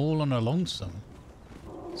all on her lonesome.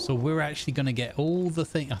 So we're actually going to get all the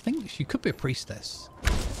things. I think she could be a priestess.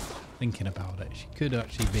 Thinking about it. She could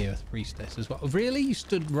actually be a priestess as well. Really? You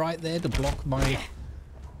stood right there to block my...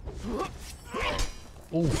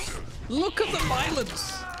 Oh, look at the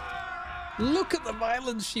violence. Look at the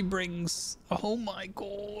violence she brings. Oh my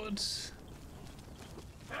god.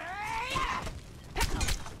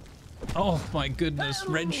 Oh my goodness.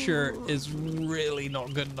 Red shirt is really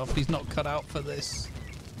not good enough. He's not cut out for this.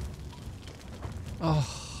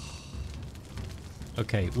 Oh.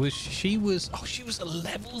 Okay, she was a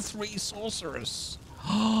level 3 sorceress.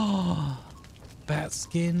 Oh, bat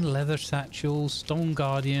skin, leather satchel, stone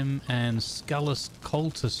guardian, and Scalus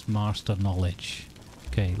cultist master knowledge.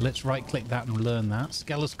 Okay, let's right click that and learn that.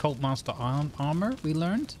 Scalus cult master armor we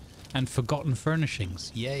learned, and forgotten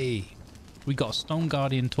furnishings. Yay! We got a stone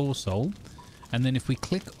guardian torso, and then if we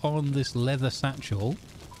click on this leather satchel,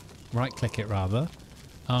 right click it rather.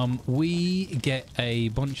 We get a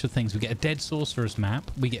bunch of things. We get a dead sorcerer's map.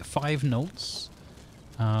 We get 5 notes.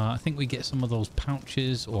 I think we get some of those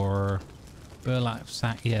pouches or burlap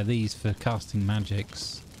sack. Yeah, these for casting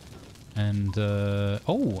magics. And,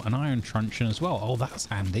 oh, an iron truncheon as well. Oh, that's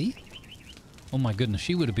handy. Oh my goodness,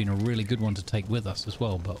 she would have been a really good one to take with us as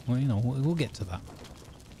well. But, well, you know, we'll get to that.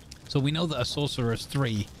 So we know that a sorceress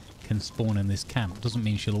 3 can spawn in this camp. Doesn't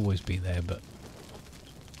mean she'll always be there, but...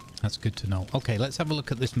 that's good to know. Okay, let's have a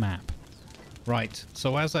look at this map. Right,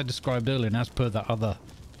 so as I described earlier, and as per that other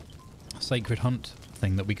Sacred Hunt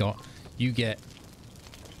thing that we got, you get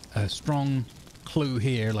a strong clue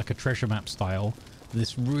here, like a treasure map style.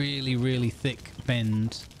 This really, really thick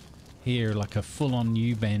bend here, like a full-on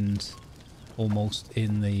U-bend, almost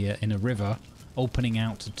in a river, opening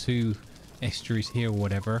out to 2 estuaries here or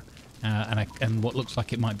whatever, and what looks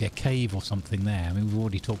like it might be a cave or something there. I mean, we've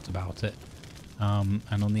already talked about it.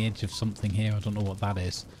 And on the edge of something here, I don't know what that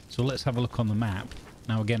is. So let's have a look on the map.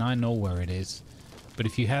 Now again, I know where it is, But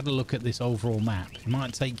if you had a look at this overall map, it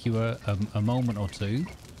might take you a moment or two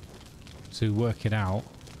to work it out.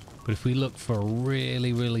 But if we look for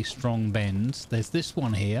really, really strong bends, there's this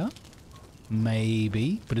one here.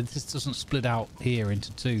 Maybe. But this doesn't split out here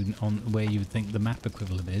into two on where you would think the map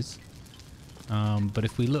equivalent is. But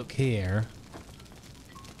if we look here,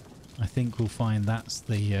 I think we'll find that's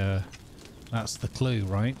the clue,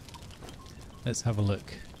 right? Let's have a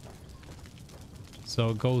look. So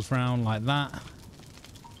it goes round like that.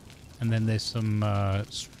 And then there's some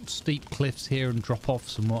steep cliffs here and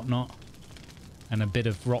drop-offs and whatnot. And a bit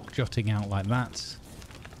of rock jutting out like that.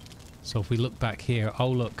 So if we look back here, oh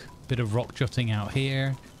look, bit of rock jutting out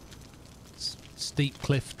here. Steep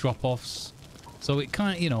cliff drop-offs. So it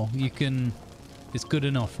kind of, you know, you can... It's good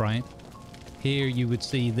enough, right? Here you would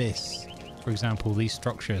see this, for example, these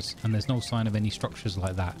structures. And there's no sign of any structures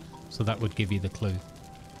like that. So that would give you the clue.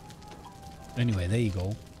 Anyway, there you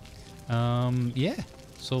go. Yeah.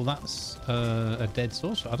 So that's a dead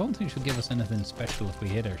sorcerer. I don't think she'll give us anything special if we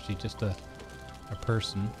hit her. She's just a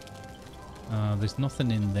person. There's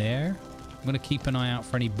nothing in there. I'm going to keep an eye out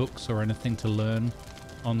for any books or anything to learn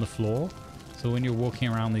on the floor. So when you're walking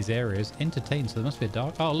around these areas, entertain. So there must be a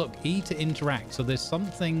dark... Oh, look, E to interact. So there's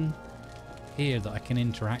something here that I can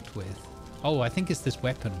interact with. Oh, I think it's this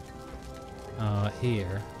weapon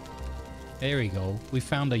here. There we go. We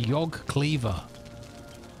found a Yogg Cleaver.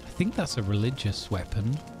 I think that's a religious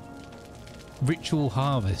weapon. Ritual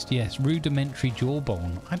Harvest. Yes, rudimentary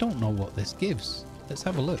jawbone. I don't know what this gives. Let's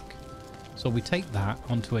have a look. So we take that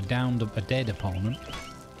onto a dead opponent.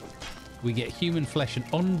 We get human flesh and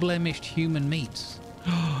unblemished human meat.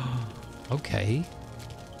 Okay.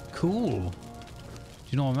 Cool. Do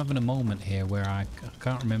you know, I'm having a moment here where I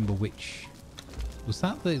can't remember which... Was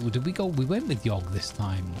that the... Did we go... We went with Yogg this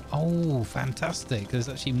time. Oh, fantastic. There's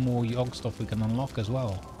actually more Yogg stuff we can unlock as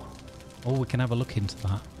well. Oh, we can have a look into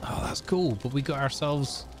that. Oh, that's cool. But we got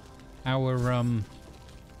ourselves our Yogg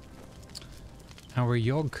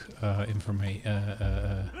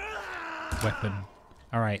weapon.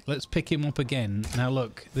 All right, let's pick him up again. Now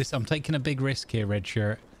look, I'm taking a big risk here, red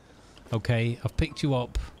shirt. Okay, I've picked you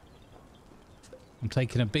up. I'm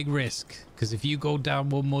taking a big risk because if you go down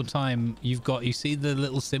one more time, you see the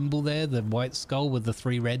little symbol there, the white skull with the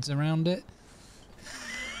 3 reds around it?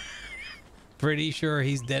 Pretty sure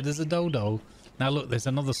he's dead as a dodo. Now look, there's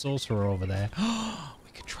another sorcerer over there.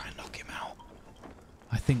 We could try and knock him out.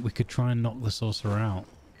 I think we could try and knock the sorcerer out.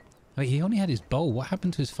 Wait, he only had his bow. What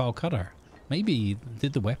happened to his foul cutter? Maybe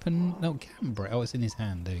did the weapon... No, camber. Oh, it's in his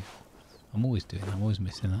hand, dude. I'm always doing that. I'm always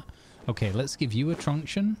missing that. Okay, let's give you a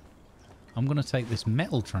truncheon. I'm going to take this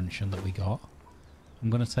metal truncheon that we got.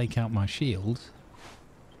 I'm going to take out my shield.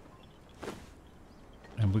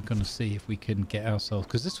 And we're going to see if we can get ourselves...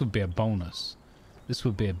 Because this would be a bonus. This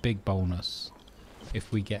would be a big bonus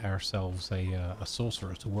if we get ourselves a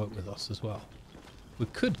sorcerer to work with us as well. We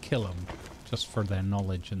could kill them just for their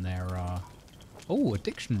knowledge and their... Oh, a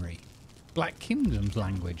dictionary. Black Kingdoms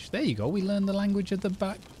language. There you go. We learned the language of the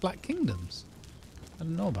Black Kingdoms. I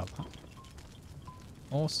didn't know about that.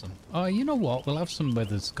 Awesome. Oh, you know what? We'll have some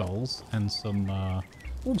weathered skulls and some...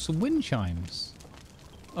 Oh, some wind chimes.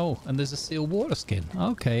 Oh, and there's a seal water skin.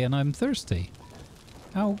 Okay, and I'm thirsty.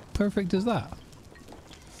 How perfect is that?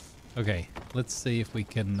 Okay, let's see if we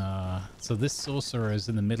can... So this sorcerer is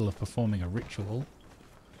in the middle of performing a ritual.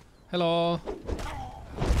 Hello.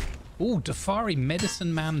 Oh, Dafari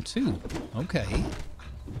Medicine Man 2. Okay.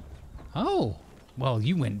 Oh. Well,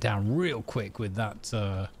 you went down real quick with that,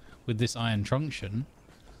 with this iron truncheon.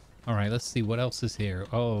 All right, let's see what else is here.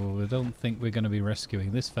 Oh, I don't think we're going to be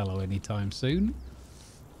rescuing this fellow anytime soon.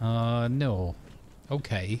 No.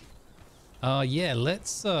 Okay. Yeah,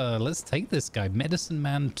 let's take this guy. Medicine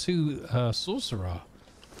Man 2 Sorcerer.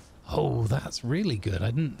 Oh, that's really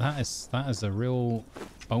good. That is a real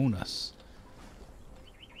bonus.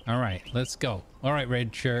 All right, let's go. All right,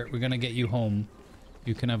 red shirt, we're going to get you home.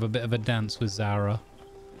 You can have a bit of a dance with Zara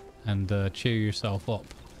and cheer yourself up.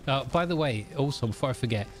 By the way, also, before I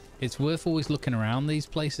forget, it's worth always looking around these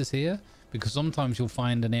places here because sometimes you'll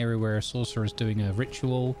find an area where a sorcerer is doing a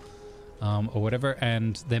ritual or whatever,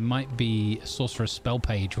 and there might be a sorcerer's spell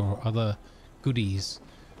page or other goodies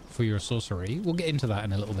for your sorcery. We'll get into that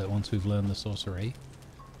in a little bit once we've learned the sorcery.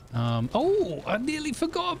 Oh, I nearly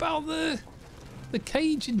forgot about the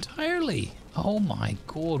cage entirely. Oh my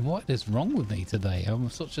god, what is wrong with me today?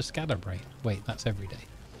 I'm such a scatterbrain. Wait, that's every day.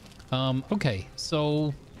 Okay,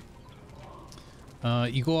 so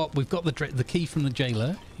you go up. We've got the key from the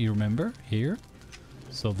jailer, you remember, here.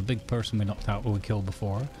 So the big person we knocked out or we killed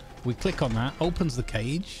before. We click on that, opens the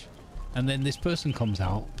cage, and then this person comes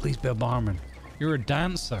out. Please be a barman. You're a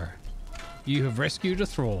dancer. You have rescued a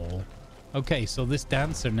thrall. Okay, so this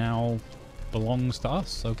dancer now belongs to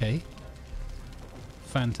us. Okay.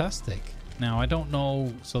 Fantastic. Now, I don't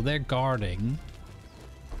know. So they're guarding.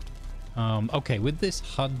 Okay, with this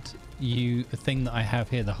HUD thing that I have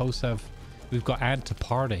here, the hosts have... We've got add to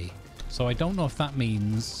party. So I don't know if that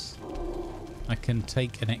means I can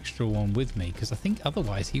take an extra one with me. Because I think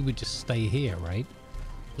otherwise he would just stay here, right?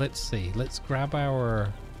 Let's see. Let's grab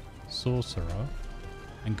our sorcerer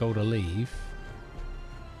and go to leave.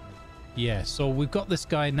 Yeah, so we've got this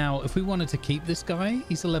guy now. If we wanted to keep this guy,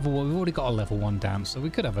 he's a level 1. We've already got a level 1 dancer. We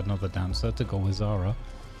could have another dancer to go with Zara.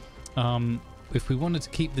 If we wanted to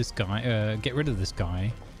keep this guy, get rid of this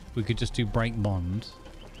guy, we could just do break bond.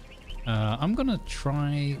 I'm going to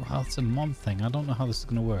try... Well, it's a mod thing. I don't know how this is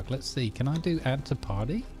going to work. Let's see. Can I do add to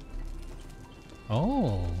party?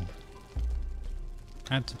 Oh.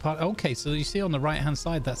 Add to party. Okay, so you see on the right-hand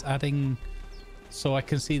side, that's adding... So I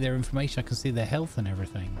can see their information. I can see their health and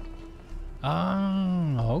everything.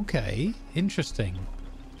 Ah, okay. Interesting.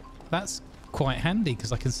 That's quite handy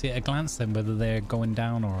because I can see at a glance then whether they're going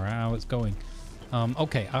down or how it's going.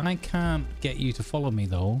 Okay, I can't get you to follow me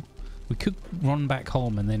though. We could run back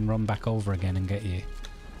home and then run back over again and get you.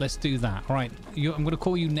 Let's do that. All right, I'm going to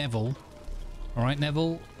call you Neville. All right,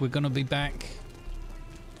 Neville, we're going to be back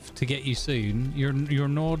to get you soon. You're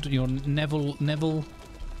Neville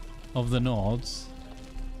of the Nords.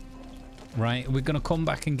 Right, we're going to come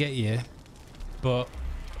back and get you. But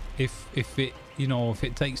if it, you know, if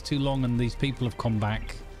it takes too long and these people have come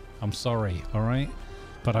back, I'm sorry, all right?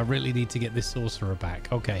 But I really need to get this sorcerer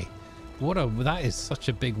back. Okay. That is such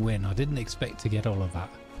a big win. I didn't expect to get all of that.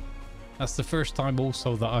 That's the first time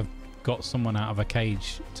also that I've got someone out of a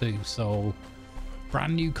cage too. So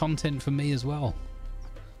brand new content for me as well.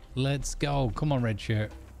 Let's go. Come on, red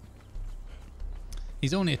shirt.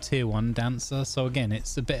 He's only a tier 1 dancer. So again,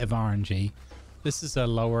 it's a bit of RNG. This is a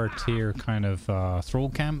lower tier kind of thrall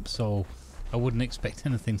camp. So I wouldn't expect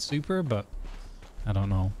anything super, but I don't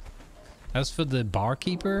know. As for the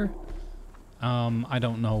barkeeper, I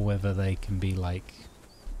don't know whether they can be like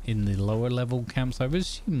in the lower level camps. I would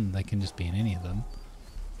assume they can just be in any of them.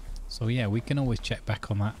 So yeah, we can always check back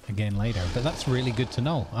on that again later. But that's really good to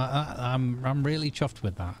know. I'm really chuffed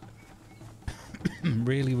with that.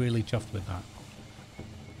 really, really chuffed with that.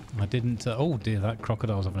 I didn't... oh dear, that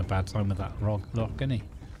crocodile's having a bad time with that rock, isn't he?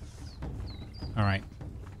 Alright.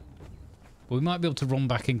 Well, we might be able to run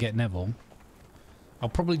back and get Neville. I'll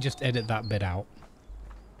probably just edit that bit out.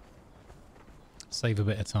 Save a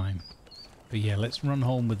bit of time. But yeah, let's run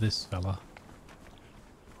home with this fella.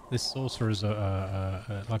 This sorcerer is,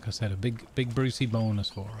 like I said, a big Brucey bonus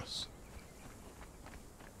for us.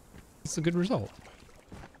 It's a good result.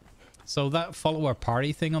 So that follow our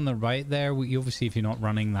party thing on the right there, obviously if you're not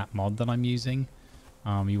running that mod that I'm using,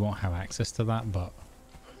 you won't have access to that, but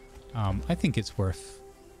I think it's worth...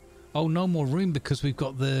 Oh, no more room because we've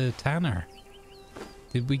got the Tanner.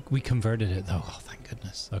 We converted it though. Oh, thank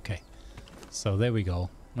goodness. Okay. So there we go.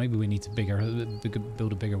 Maybe we need to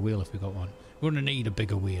build a bigger wheel if we got one. We're going to need a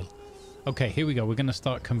bigger wheel. Okay, here we go. We're going to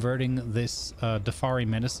start converting this Dafari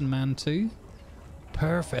Medicine Man too.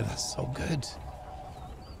 Perfect. That's so good.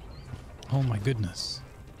 Oh my goodness.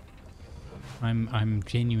 I'm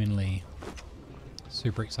genuinely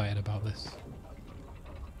super excited about this.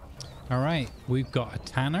 All right, we've got a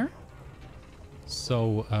Tanner.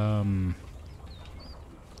 So,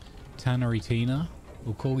 Tannery Tina,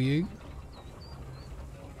 we'll call you.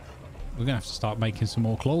 We're gonna have to start making some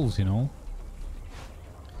more clothes, you know.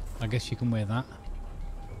 I guess you can wear that.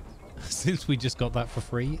 Since we just got that for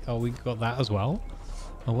free. Oh, we got that as well.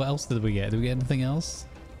 Oh, what else did we get? Did we get anything else?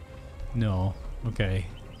 No. Okay.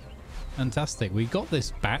 Fantastic. We got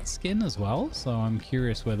this bat skin as well, so I'm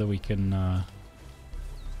curious whether we can...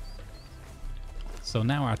 So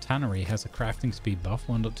now our tannery has a crafting speed buff,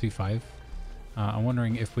 1.25. I'm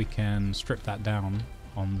wondering if we can strip that down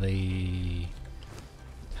on the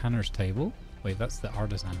tanner's table. Wait, that's the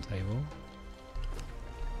artisan table.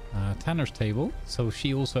 Tanner's table. So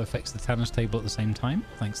she also affects the tanner's table at the same time,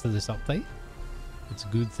 thanks to this update. It's a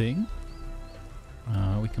good thing.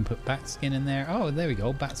 We can put bat skin in there. Oh, there we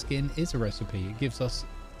go. Bat skin is a recipe. It gives us,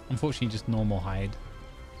 unfortunately, just normal hide.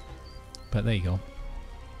 But there you go.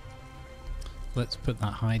 Let's put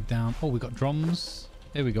that hide down. Oh, we got drums.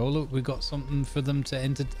 There we go. Look, we got something for them to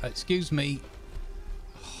enter. Excuse me.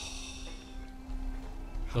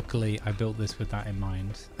 Luckily, I built this with that in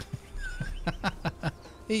mind.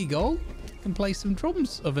 Here you go. You can play some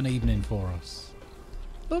drums of an evening for us.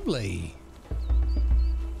 Lovely.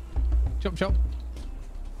 Chop chop.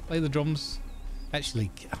 Play the drums. Actually,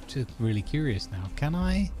 I'm just really curious now. Can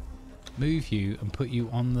I move you and put you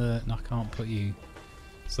on the... No, I can't put you...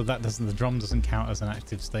 So that doesn't... The drum doesn't count as an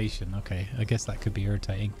active station. Okay, I guess that could be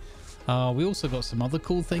irritating. We also got some other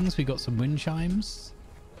cool things. We got some wind chimes.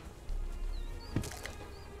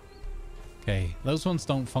 Okay, those ones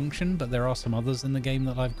don't function, but there are some others in the game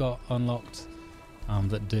that I've got unlocked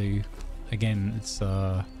that do. Again, it's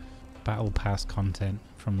battle pass content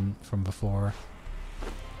from before.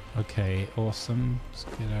 Okay, awesome. Let's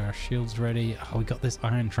get our shields ready. Oh, we got this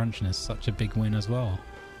iron truncheon is such a big win as well.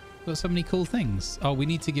 We've got so many cool things. Oh, we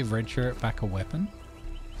need to give Red Shirt back a weapon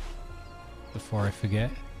before I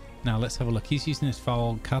forget. Now let's have a look. He's using his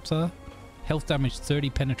foul kata. Health damage 30,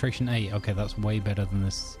 penetration 8. Okay, that's way better than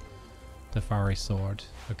this Tefari sword.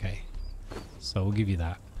 Okay, so we'll give you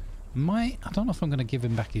that. I don't know if I'm going to give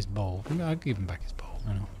him back his bow. I'll give him back his bow.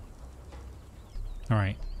 I know. All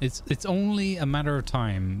right, it's only a matter of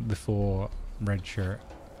time before Red Shirt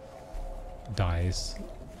dies,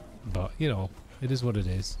 but you know, it is what it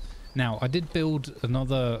is. Now I did build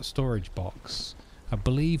another storage box. I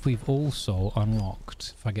believe we've also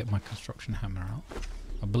unlocked, if I get my construction hammer out,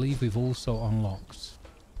 I believe we've also unlocked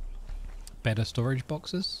better storage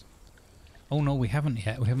boxes. Oh no, we haven't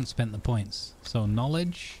yet. We haven't spent the points. So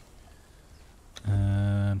knowledge.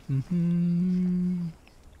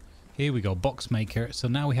 Here we go, box maker. So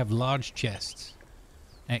now we have large chests.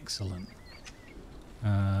 Excellent.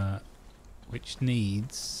 Which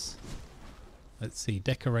needs, let's see,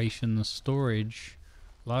 decorations, storage,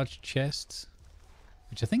 large chests,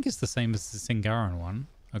 which I think is the same as the Angaar one.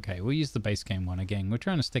 Okay, we'll use the base game one again. We're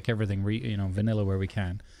trying to stick everything, you know, vanilla where we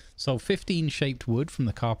can. So 15 shaped wood from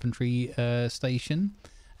the carpentry station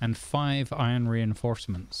and 5 iron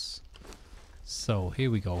reinforcements. So here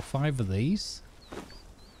we go, 5 of these.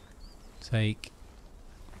 Take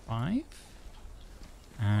 5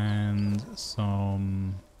 and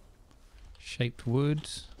some shaped wood.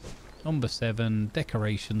 Number 7,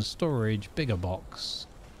 decoration, storage, bigger box,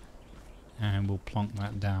 and we'll plonk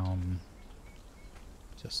that down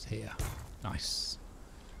just here. Nice.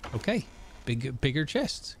 Okay, bigger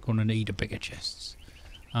chest. Gonna need a bigger chest.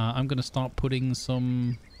 I'm gonna start putting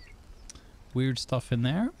some weird stuff in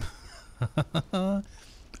there. I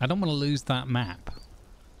don't want to lose that map.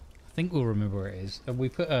 I think we'll remember where it is. We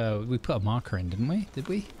put a marker in, didn't we? Did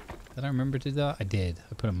we? Did I remember to do that? I did.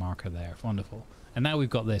 I put a marker there. Wonderful. And now we've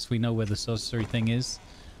got this. We know where the sorcery thing is,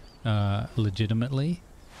 legitimately,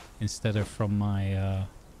 instead of from my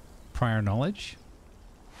prior knowledge.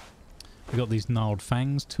 We got these gnarled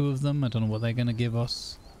fangs, 2 of them. I don't know what they're going to give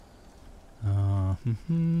us. Is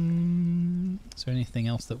there anything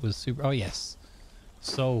else that was super? Oh yes.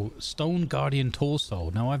 So Stone Guardian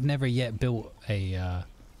torso. Now I've never yet built a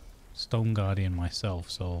Stone Guardian myself,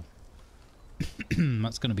 so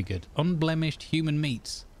that's going to be good. Unblemished human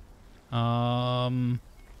meat.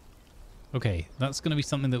 Okay, that's going to be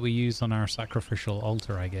something that we use on our sacrificial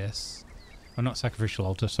altar, I guess. Or not sacrificial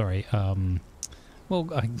altar, sorry. Well,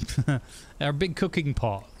 our big cooking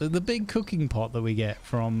pot. The big cooking pot that we get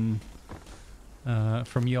from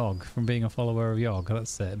Yogg, from being a follower of Yogg.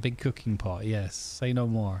 That's it. A big cooking pot, yes. Say no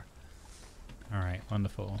more. Alright,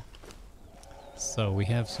 wonderful. So we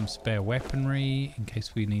have some spare weaponry in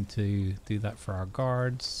case we need to do that for our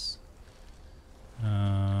guards.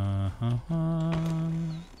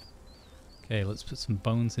 Okay, let's put some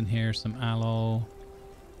bones in here, some aloe.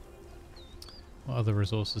 What other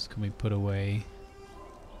resources can we put away?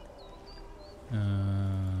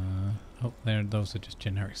 Oh, there. Those are just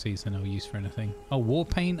generic seeds. They're no use for anything. Oh, war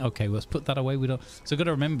paint. Okay, let's put that away. We don't. So, got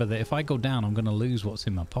to remember that if I go down, I'm going to lose what's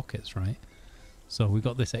in my pockets, right? So we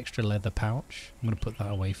got this extra leather pouch. I'm going to put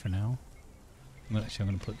that away for now. Actually, I'm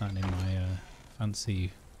going to put that in my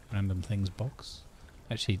fancy random things box.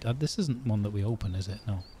 Actually, this isn't one that we open, is it?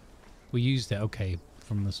 No. We used it. Okay,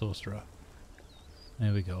 from the sorcerer.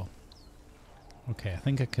 There we go. Okay, I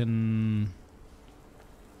think I can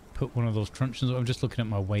put one of those truncheons. I'm just looking at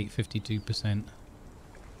my weight, 52%.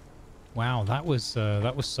 Wow, that was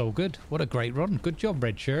so good. What a great run. Good job,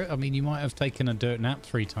 Red Shirt. I mean, you might have taken a dirt nap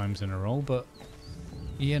 3 times in a row, but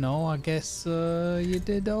you know, I guess you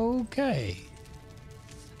did okay.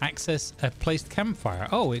 Access a placed campfire.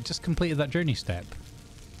 Oh, it just completed that journey step.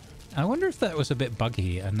 I wonder if that was a bit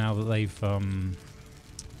buggy, and now that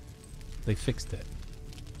they've fixed it.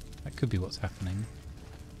 That could be what's happening.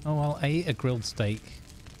 Oh, well, I ate a grilled steak.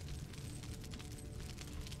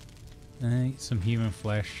 I ate some human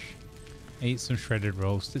flesh. I ate some shredded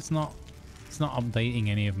roast. It's not updating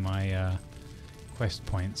any of my quest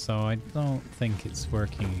points, so I don't think it's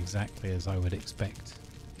working exactly as I would expect.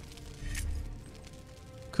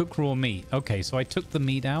 Cook raw meat. Okay, so I took the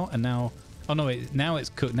meat out, and now, oh no, now it's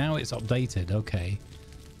cooked. Now it's updated. Okay,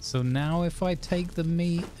 So now if I take the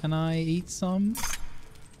meat and I eat some...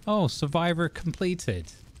 Oh, survivor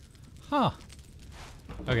completed. Huh.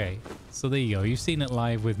 Okay, so there you go. You've seen it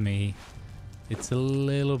live with me. It's a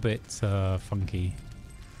little bit funky.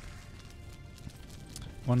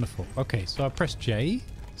 Wonderful. Okay, so I press J,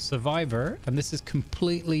 survivor, and this is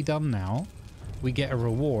completely done now. We get a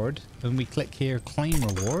reward, and we click here, claim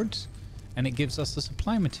rewards, and it gives us the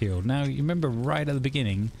supply material. Now, you remember right at the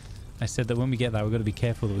beginning, I said that when we get that, we've got to be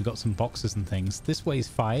careful that we've got some boxes and things. This weighs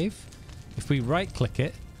 5. If we right-click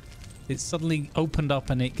it, it suddenly opened up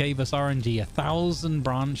and it gave us RNG, 1,000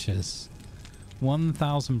 branches.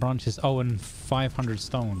 1,000 branches. Oh, and 500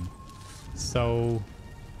 stone. So,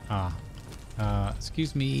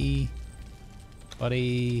 excuse me,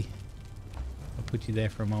 buddy. I'll put you there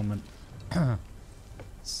for a moment.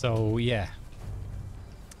 So, yeah.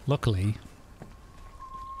 Luckily,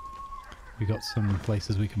 we got some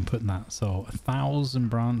places we can put that. So 1,000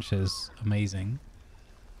 branches, amazing,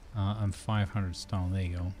 and 500 stone. There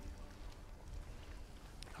you go.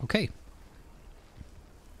 Okay,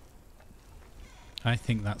 I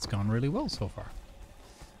think that's gone really well so far.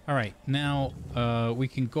 All right, now we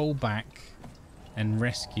can go back and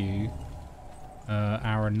rescue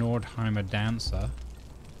our Nordheimer dancer.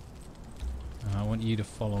 I want you to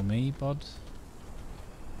follow me, bud.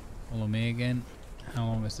 Follow me again. How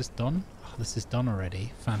long is this done? Oh, this is done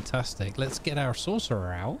already. Fantastic. Let's get our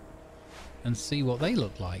sorcerer out and see what they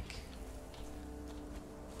look like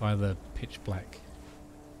by the pitch black.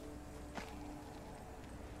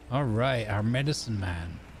 All right, our medicine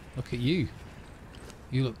man. Look at you.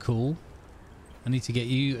 You look cool. I need to get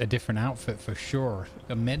you a different outfit for sure.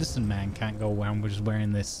 A medicine man can't go around just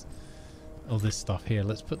wearing this, all this stuff here.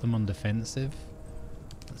 Let's put them on defensive.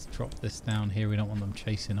 Let's drop this down here. We don't want them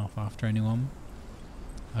chasing off after anyone.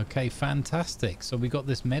 Okay, fantastic. So we got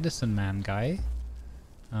this medicine man guy.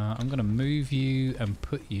 I'm going to move you and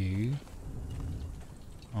put you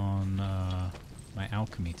on my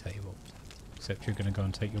alchemy table. Except you're going to go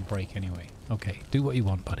and take your break anyway. Okay, do what you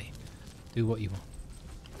want, buddy. Do what you want.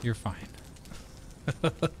 You're fine.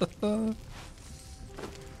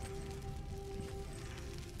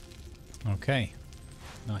 Okay.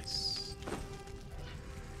 Nice.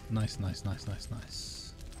 Nice, nice, nice, nice,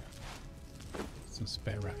 nice. Some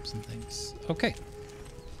spare wraps and things. Okay.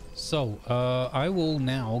 So, I will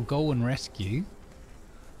now go and rescue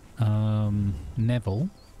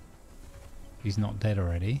Neville. He's not dead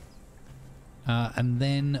already. And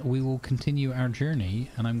then we will continue our journey,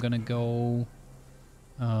 and I'm going to go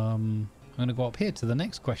up here to the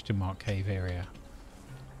next question mark cave area.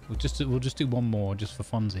 We'll just do one more just for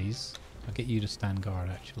funsies. I'll get you to stand guard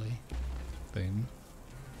actually. Boom.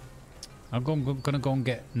 I'm gonna go and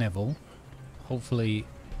get Neville. Hopefully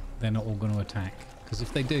they're not all going to attack, because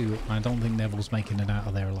if they do, I don't think Neville's making it out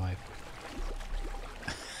of there alive.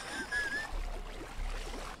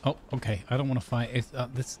 Oh, okay. I don't want to fight. Is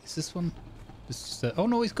this one? This is, oh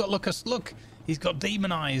no, he's got look. He's got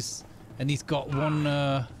demon eyes, and he's got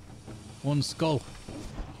one skull.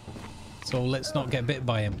 So let's not get bit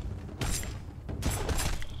by him.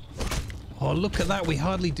 Oh, look at that. We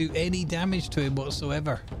hardly do any damage to him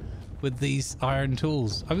whatsoever with these iron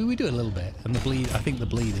tools. I mean, we do a little bit, and the bleed, I think the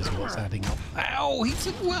bleed is what's adding up. Ow, he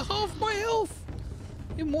took half my health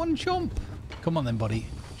in one chomp. Come on then, buddy.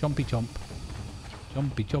 Chompy chomp.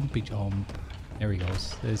 Chompy chompy chomp. There he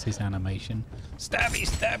goes. There's his animation. Stabby,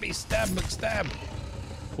 stabby, stab, McStab.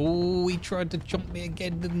 Oh, he tried to chomp me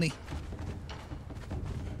again, didn't he?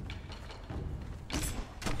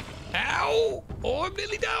 Ow! Oh, I'm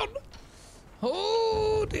nearly down.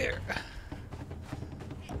 Oh, dear.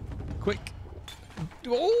 Quick.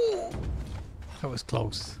 Oh! That was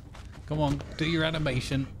close. Come on, do your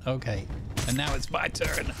animation. Okay. And now it's my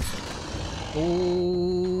turn.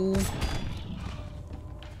 Oh.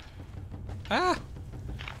 Ah!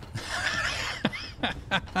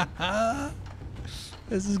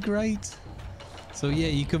 This is great. So yeah,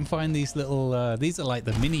 you can find these little these are like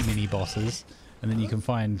the mini bosses, and then you can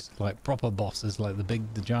find like proper bosses like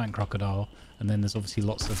the giant crocodile, and then there's obviously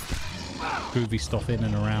lots of groovy stuff in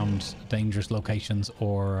and around dangerous locations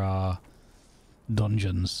or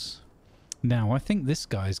dungeons. Now I think this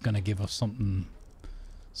guy's going to give us something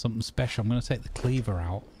special. I'm going to take the cleaver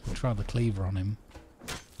out. We'll try the cleaver on him.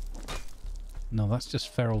 No, that's just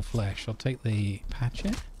feral flesh. I'll take the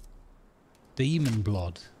hatchet. Demon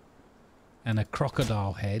blood. And a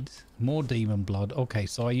crocodile head. More demon blood. Okay,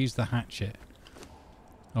 so I use the hatchet.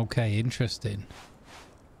 Okay, interesting.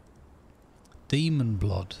 Demon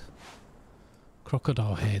blood.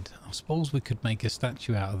 Crocodile head. I suppose we could make a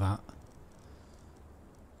statue out of that.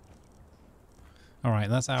 Alright,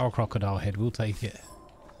 that's our crocodile head. We'll take it.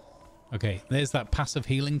 Okay, there's that passive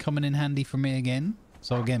healing coming in handy for me again.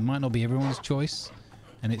 So again, might not be everyone's choice,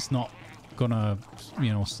 and it's not gonna,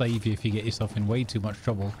 you know, save you if you get yourself in way too much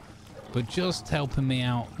trouble, but just helping me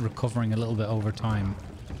out, recovering a little bit over time.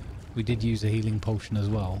 We did use a healing potion as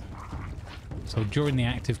well. So during the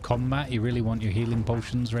active combat, you really want your healing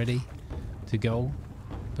potions ready to go.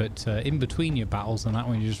 But in between your battles and that,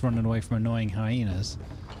 when you're just running away from annoying hyenas,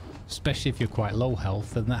 especially if you're quite low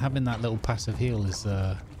health, then having that little passive heal is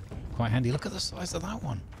quite handy. Look at the size of that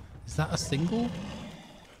one. Is that a single?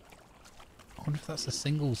 I wonder if that's a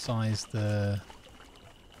single-sized,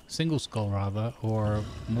 single skull rather, or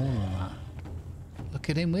more than that. Look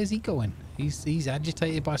at him. Where's he going? He's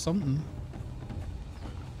agitated by something.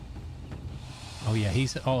 Oh yeah,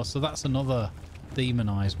 oh, so that's another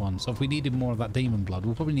demonized one. So if we needed more of that demon blood,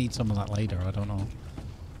 we'll probably need some of that later. I don't know.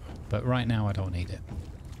 But right now, I don't need it.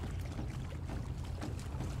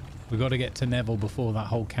 We've got to get to Neville before that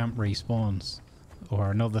whole camp respawns, or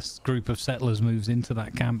another group of settlers moves into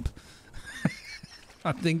that camp.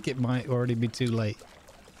 I think it might already be too late.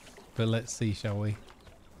 But let's see, shall we?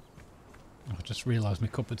 I just realised my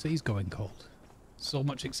cup of tea's going cold. So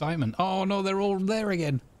much excitement. Oh no, they're all there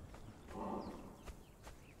again.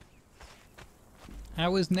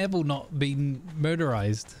 How has Neville not been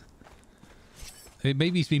murderized?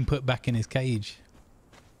 Maybe he's been put back in his cage.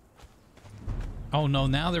 Oh no,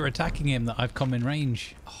 now they're attacking him that I've come in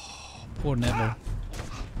range. Oh, poor Neville.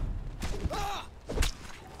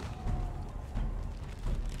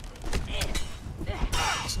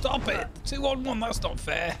 Stop it! 2-on-1, that's not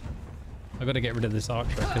fair. I've got to get rid of this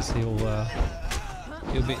archer because he'll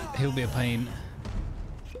be a pain.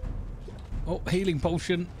 Oh, healing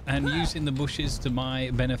potion and using the bushes to my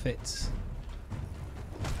benefit.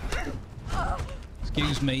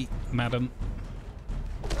 Excuse me, madam.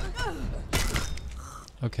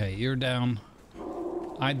 Okay, you're down.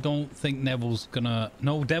 I don't think Neville's gonna...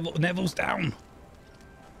 No, Neville's down.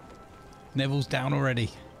 Neville's down already.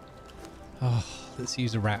 Oh, let's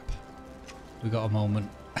use a wrap. We got a moment.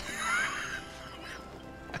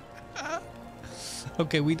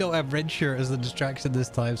 Okay, we don't have red shirt as the distraction this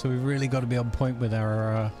time, so we've really got to be on point with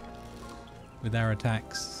our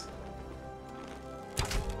attacks.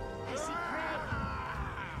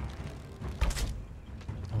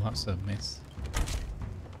 Oh, that's a miss.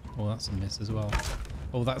 Oh, that's a miss as well.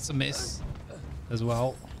 Oh, that's a miss as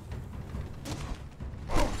well.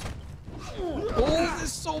 Oh,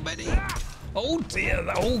 there's so many. Oh dear.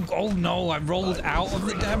 Oh no, I rolled out of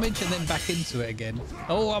the damage and then back into it again.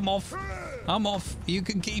 Oh, I'm off. I'm off. You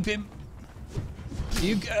can keep him.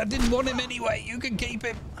 I didn't want him anyway. You can keep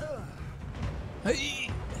him. Hey.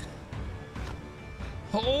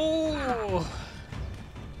 Oh.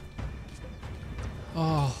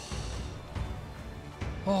 Oh.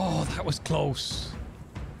 Oh, that was close.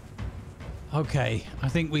 Okay, I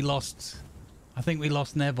think we lost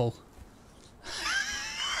Neville.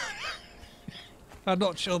 I'm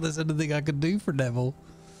not sure there's anything I can do for Neville.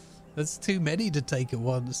 There's too many to take at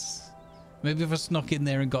once. Maybe if I snuck in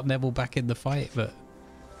there and got Neville back in the fight, but...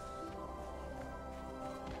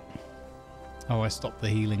 Oh, I stopped the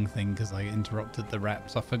healing thing because I interrupted the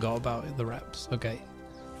wraps. I forgot about the wraps. Okay.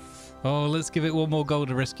 Oh, let's give it one more go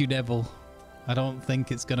to rescue Neville. I don't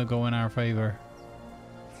think it's going to go in our favor.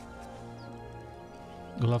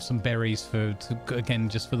 We'll have some berries again,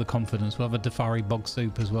 just for the confidence. We'll have a Dafari bog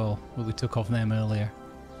soup as well, that we took off them earlier.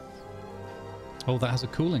 Oh, that has a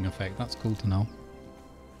cooling effect. That's cool to know.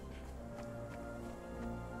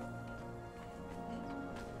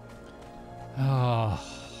 Oh.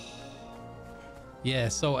 Yeah,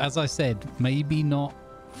 so as I said, maybe not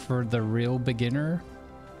for the real beginner,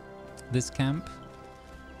 this camp.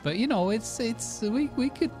 But you know, we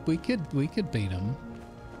could beat them.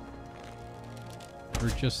 We're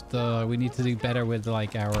just we need to do better with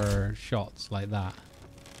like our shots like that.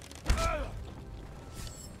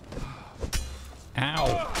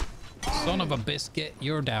 Ow! Son of a biscuit,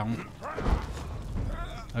 you're down.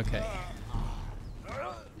 Okay.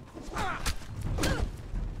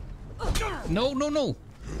 No, no, no!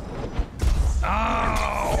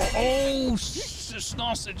 Oh! Oh,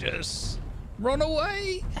 sausages! Run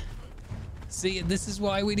away! See, this is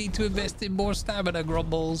why we need to invest in more stamina,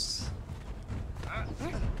 Grumbles.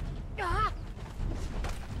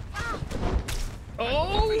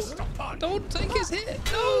 Oh! Don't take his hit!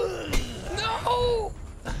 No! No!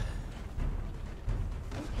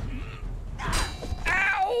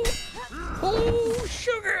 Ow! Oh,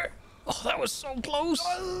 sugar! Oh, that was so close!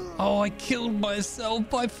 Oh, I killed myself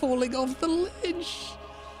by falling off the ledge!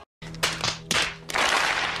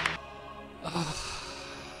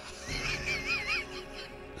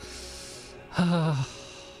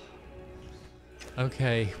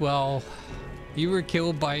 Okay, well, you were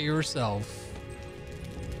killed by yourself.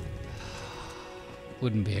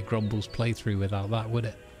 Wouldn't be a Grumbles playthrough without that, would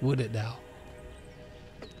it? Would it now?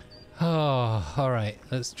 Oh, alright.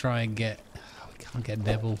 Let's try and get... we can't get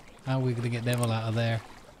Devil. How are we going to get Devil out of there?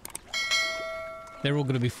 They're all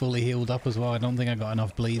going to be fully healed up as well. I don't think I got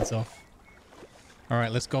enough bleeds off.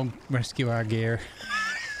 Alright, let's go and rescue our gear.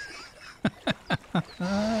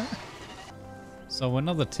 So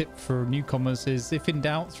another tip for newcomers is, if in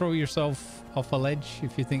doubt, throw yourself off a ledge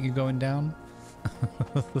if you think you're going down.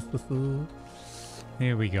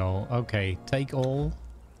 Here we go. Okay, take all.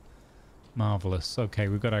 Marvelous. Okay,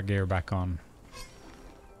 we've got our gear back on.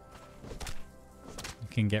 We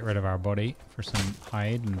can get rid of our body for some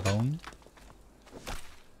hide and bone.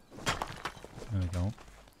 There we go.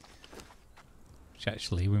 Which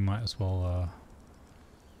actually, we might as well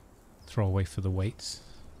throw away for the weights.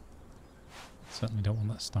 Certainly don't want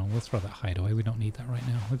that stone. We'll throw that hide away. We don't need that right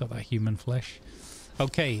now. We've got that human flesh.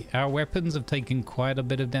 Okay, our weapons have taken quite a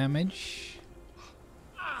bit of damage.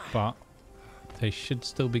 But they should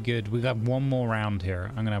still be good. We've got one more round here.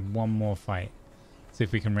 I'm going to have one more fight. See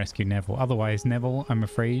if we can rescue Neville. Otherwise, Neville, I'm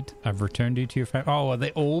afraid I've returned you to your family. Oh, are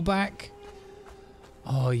they all back?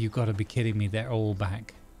 Oh, you've got to be kidding me. They're all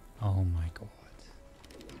back. Oh my god.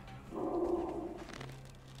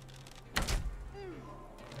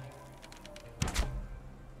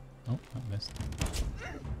 Oh, that missed.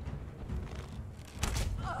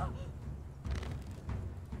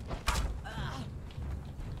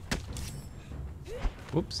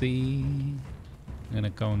 Whoopsie. I'm gonna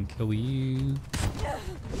go and kill you.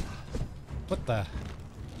 What the?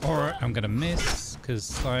 Or I'm gonna miss,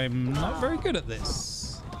 because I'm not very good at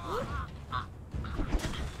this.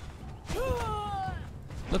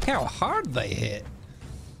 Look how hard they hit.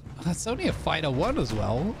 That's only a fight of one as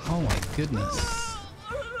well. Oh my goodness.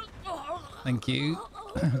 Thank you.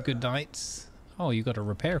 Good night. Oh, you got a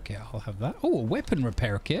repair kit. I'll have that. Oh, a weapon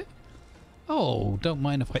repair kit. Oh, don't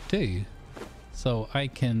mind if I do. So I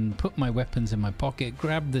can put my weapons in my pocket,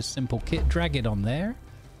 grab this simple kit, drag it on there,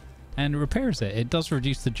 and it repairs it. It does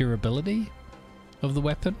reduce the durability of the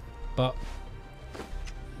weapon, but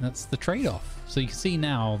that's the trade-off. So you can see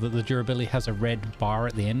now that the durability has a red bar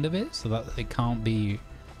at the end of it, so that it can't be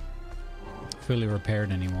fully repaired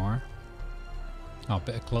anymore. Oh, a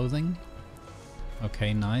bit of clothing.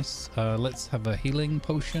 Okay, nice. Let's have a healing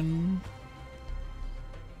potion.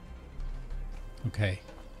 Okay.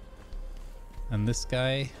 And this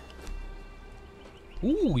guy.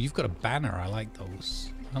 Ooh, you've got a banner. I like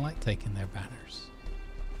those. I like taking their banners.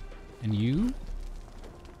 And you?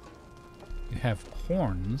 You have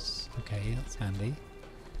horns. Okay, that's handy.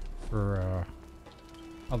 For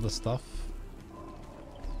other stuff.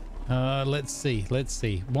 Let's see. Let's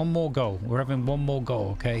see. One more go. We're having one more go,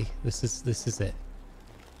 okay? This is it.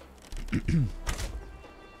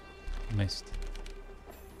 Missed.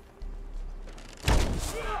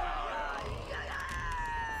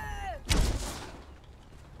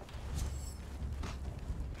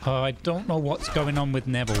 I don't know what's going on with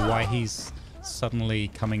Neville, why he's suddenly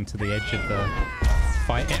coming to the edge of the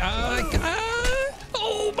fight.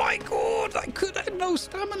 Oh my god, I could have no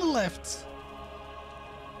stamina left.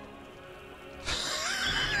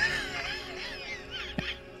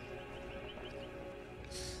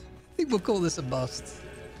 I think we'll call this a bust.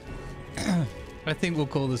 I think we'll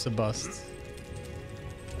call this a bust.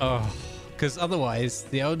 Oh, because otherwise,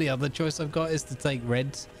 the only other choice I've got is to take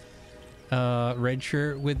red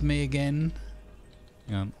shirt with me again.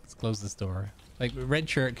 Hang on, let's close this door. Like, red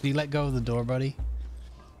shirt, can you let go of the door, buddy?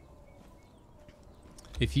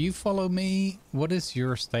 If you follow me, what is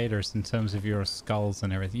your status in terms of your skulls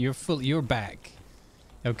and everything? You're back.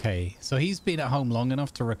 Okay, so he's been at home long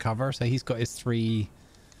enough to recover, so he's got his 3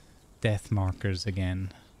 death markers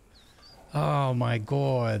again. Oh my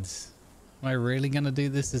god. Am I really gonna do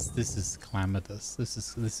this? This is calamitous. This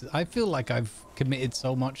is I feel like I've committed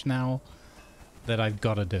so much now that I've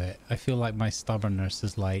got to do it. I feel like my stubbornness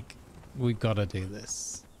is like, we've got to do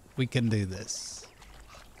this. We can do this.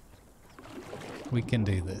 We can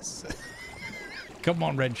do this. Come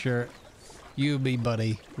on, red shirt. You and me,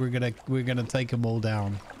 buddy. We're gonna take them all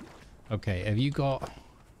down. Okay, you've got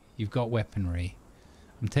weaponry.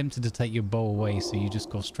 I'm tempted to take your bow away so you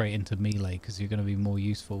just go straight into melee because you're going to be more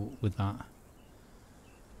useful with that.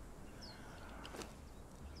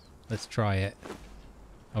 Let's try it.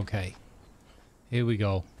 Okay. Here we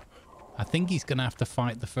go. I think he's going to have to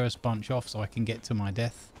fight the first bunch off so I can get to my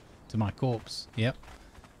death. To my corpse. Yep.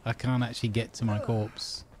 I can't actually get to my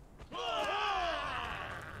corpse.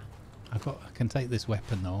 I can take this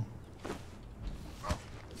weapon though.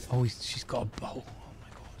 Oh, she's got a bow. Oh my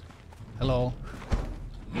god. Hello.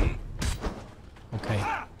 Okay.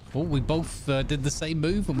 Oh, we both did the same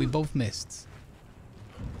move and we both missed.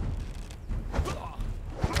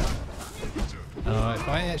 If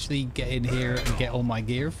I actually get in here and get all my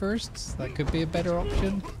gear first, that could be a better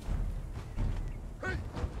option.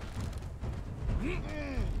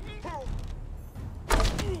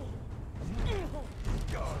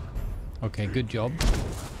 Okay, good job.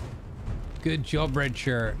 Good job, Red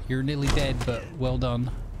Shirt. You're nearly dead, but well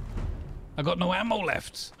done. I got no ammo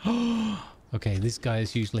left. Okay, these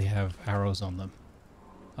guys usually have arrows on them.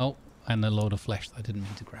 Oh, and a load of flesh that I didn't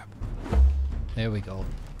mean to grab. There we go.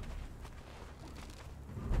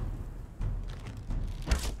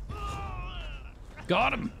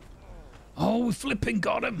 Got him. Oh, we flipping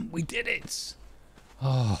got him. We did it.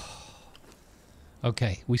 Oh.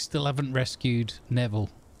 Okay, we still haven't rescued Neville.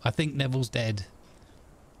 I think Neville's dead.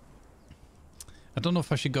 I don't know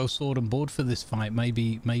if I should go sword and board for this fight.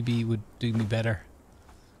 Maybe it would do me better.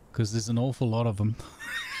 Because there's an awful lot of them.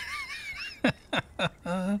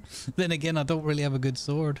 Then again, I don't really have a good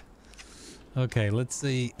sword. Okay, let's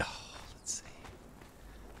see. Oh, let's see.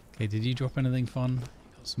 Okay, did you drop anything fun?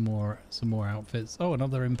 Got some more outfits. Oh,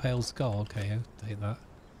 another impaled skull. Okay, I'll take that.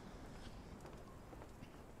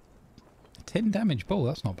 10 damage bow,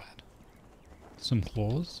 that's not bad. Some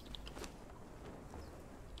claws.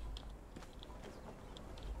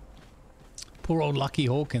 Poor old Lucky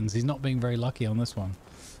Hawkins. He's not being very lucky on this one.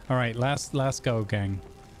 All right, last go, gang.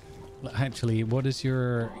 Actually, what is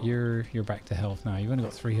you're back to health now. You've only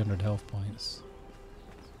got 300 health points.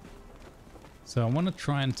 So I want to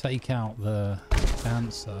try and take out the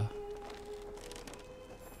dancer.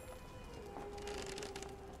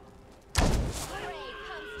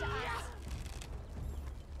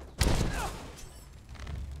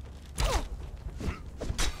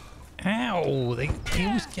 Ow! They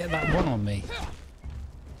always get that one on me.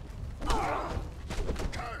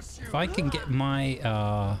 If I can get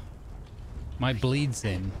my my bleeds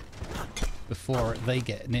in before they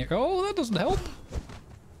get near... Oh, that doesn't help.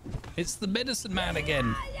 It's the medicine man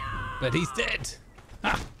again. But he's dead.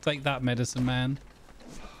 Ah, take that, medicine man.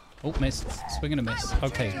 Oh, missed. Swing and a miss.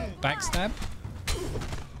 Okay, backstab.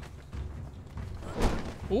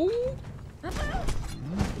 Oh.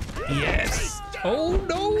 Yes. Oh,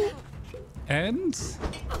 no. And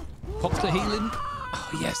pop to healing.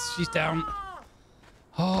 Oh, yes, she's down.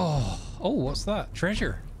 Oh, what's that?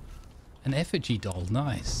 Treasure. An effigy doll.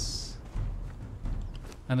 Nice.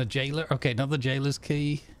 And a jailer. Okay, another jailer's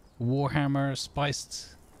key. Warhammer.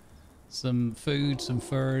 Spiced. Some food. Some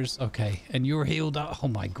furs. Okay, and you're healed up. Oh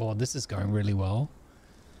my god, this is going really well.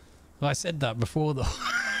 Well, I said that before though.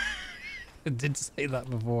 I did say that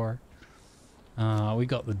before. We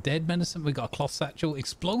got the dead medicine. We got a cloth satchel.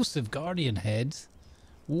 Explosive guardian head.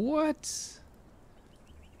 What?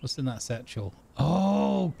 What's in that satchel?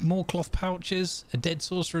 Oh, more cloth pouches. A dead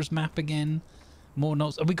sorcerer's map again. More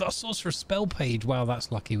notes. Oh, we got a sorcerer's spell page. Wow,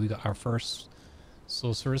 that's lucky. We got our first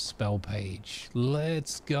sorcerer's spell page.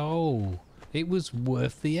 Let's go. It was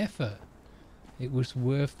worth the effort. It was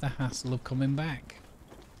worth the hassle of coming back.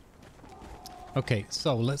 Okay,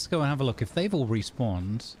 so let's go and have a look. If they've all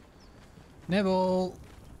respawned... Neville!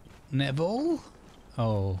 Neville?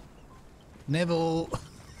 Oh. Neville!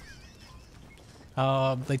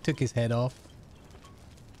 They took his head off.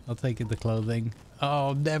 I'll take the clothing.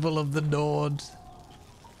 Oh, Neville of the Nord.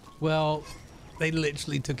 Well, they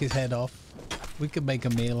literally took his head off. We could make a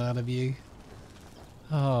meal out of you.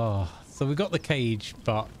 Oh, so we got the cage,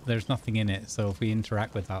 but there's nothing in it. So if we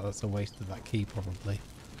interact with that, that's a waste of that key probably.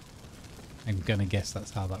 I'm gonna guess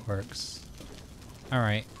that's how that works.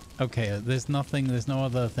 Alright. Okay, there's nothing, there's no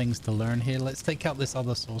other things to learn here. Let's take out this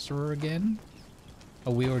other sorcerer again.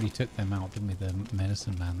 Oh, we already took them out, didn't we? The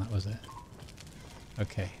medicine man, that was it.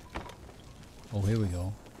 Okay. Oh, here we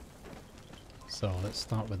go. So, let's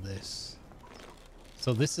start with this.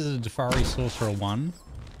 So, this is a Defari Sorcerer 1.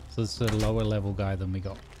 So, this is a lower level guy than we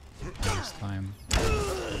got last time.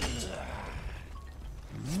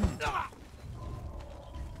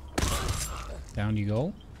 Down you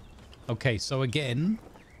go. Okay, so again,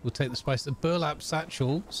 we'll take the spice. The burlap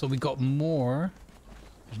satchel. So, we got more.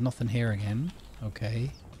 There's nothing here again.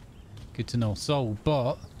 Okay. Good to know. So,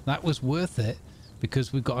 but that was worth it.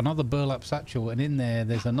 Because we've got another burlap satchel, and in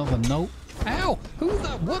there's another note. Ow! Who the?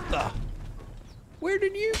 What the? Where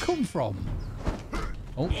did you come from?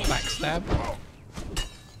 Oh, backstab.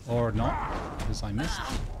 Or not, because I missed.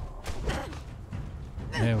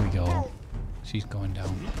 There we go. She's going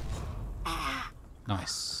down.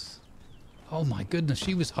 Nice. Oh my goodness,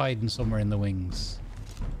 she was hiding somewhere in the wings.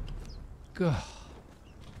 Gah.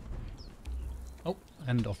 Oh,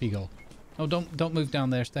 and off you go. Oh, don't move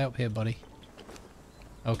down there. Stay up here, buddy.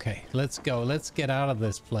 Okay, let's go. Let's get out of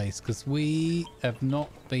this place because we have not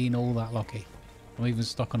been all that lucky. I'm even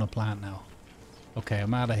stuck on a plant now. Okay,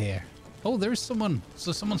 I'm out of here. Oh, there's someone.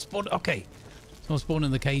 So someone spawned. Okay, someone spawned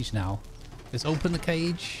in the cage now. Let's open the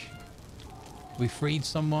cage. We freed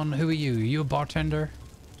someone. Who are you? Are you a bartender?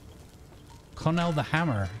 Conan the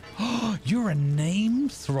Hammer. Oh, you're a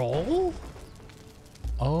named Thrall?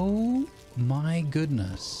 Oh my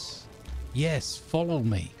goodness. Yes, follow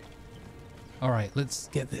me. All right, let's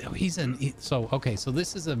get the, oh, he's in. So, okay, so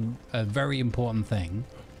this is a very important thing.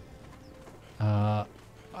 I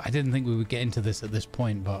didn't think we would get into this at this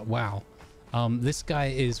point, but wow. This guy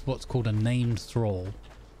is what's called a named Thrall.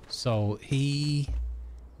 So he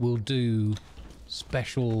will do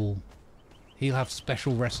special, he'll have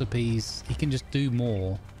special recipes. He can just do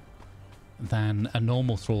more than a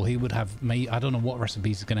normal Thrall. He would have, I don't know what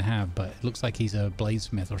recipes he's going to have, but it looks like he's a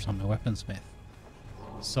bladesmith or something, a weaponsmith.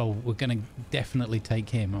 So we're going to definitely take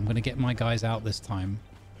him. I'm going to get my guys out this time.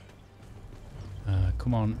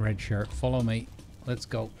 Come on, red shirt. Follow me. Let's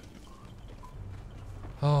go.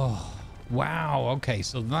 Oh, wow. Okay,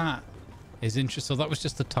 so that is interesting. So that was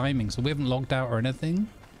just the timing. So we haven't logged out or anything.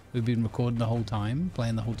 We've been recording the whole time,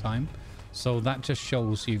 playing the whole time. So that just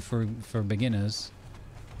shows you for beginners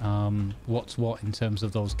what's what in terms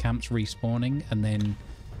of those camps respawning, and then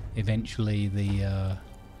eventually the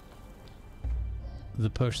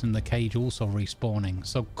person in the cage also respawning.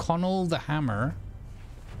 So Conan the Hammer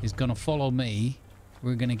is going to follow me.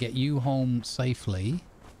 We're going to get you home safely.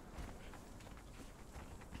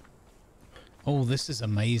 Oh, this is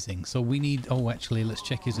amazing. So we need... Oh, actually, let's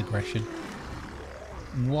check his aggression.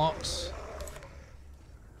 What?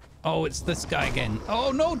 Oh, it's this guy again.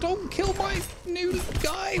 Oh, no, don't kill my new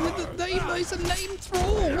guy with the name. He's a named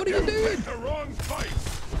Thrall. What are you doing?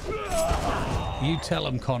 You tell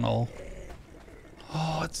him, Conan.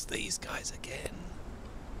 Oh, it's these guys again.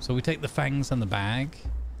 So we take the fangs and the bag.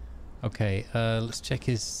 Okay, let's check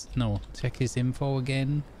his... No, check his info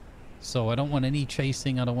again. So I don't want any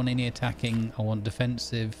chasing. I don't want any attacking. I want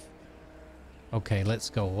defensive. Okay, let's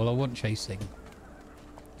go. Well, I want chasing.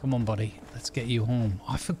 Come on, buddy. Let's get you home.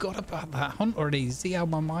 I forgot about that hunt already. See how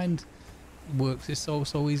my mind works? It's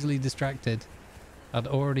so easily distracted. I'd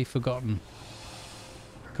already forgotten.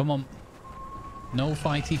 Come on. No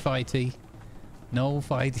fighty. No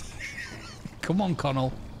fighty. Come on,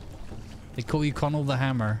 Conan. They call you Conan the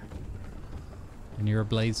Hammer. And you're a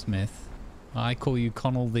bladesmith. I call you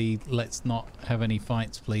Conan the let's not have any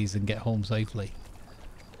fights, please, and get home safely.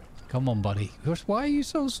 Come on, buddy. Why are you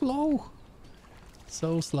so slow?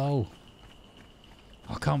 So slow.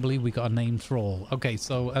 I can't believe we got a named Thrall. Okay,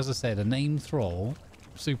 so as I said, a named Thrall.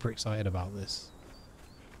 Super excited about this.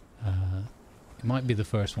 It might be the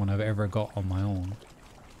first one I've ever got on my own.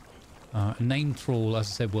 A named Thrall, as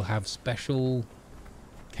I said, will have special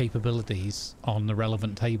capabilities on the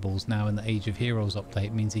relevant tables now in the Age of Heroes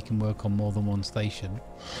update. Means he can work on more than one station.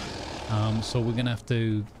 So we're gonna have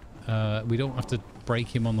to we don't have to break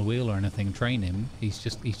him on the wheel or anything, train him. He's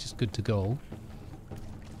just good to go.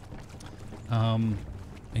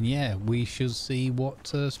 And yeah, we should see what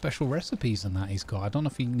special recipes and that he's got. I don't know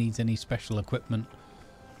if he needs any special equipment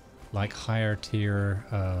like higher tier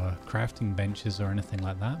crafting benches or anything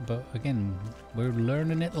like that, but again, we're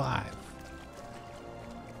learning it live.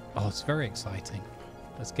 Oh, it's very exciting.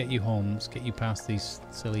 Let's get you home. Let's get you past these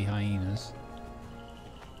silly hyenas.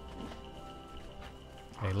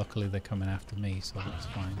 Okay, luckily they're coming after me, so that's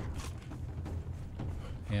fine.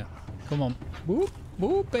 Yeah, come on. Whoop,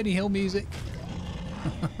 whoop, Benny Hill music.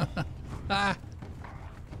 Ah!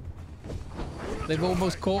 They've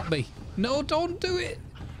almost caught me. No, don't do it!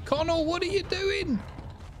 Conan, what are you doing?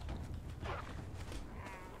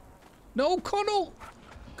 No, Conan!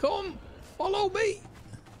 Come, follow me!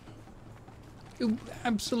 You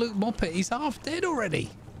absolute muppet, he's half dead already.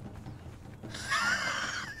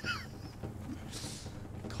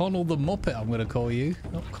 Conan the Muppet, I'm gonna call you,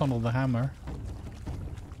 not Conan the Hammer.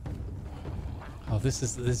 Oh, this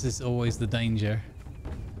is always the danger.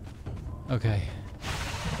 Okay.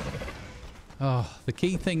 Oh, the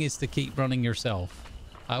key thing is to keep running yourself.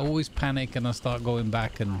 I always panic and I start going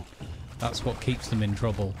back, and that's what keeps them in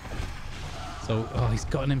trouble. So, oh, he's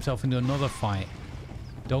gotten himself into another fight.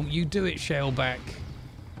 Don't you do it, Shaleback.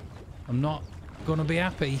 I'm not gonna be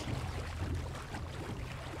happy.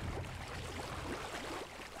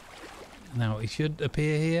 Now, he should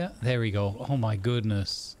appear here. There we go. Oh my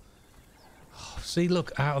goodness. Oh, see,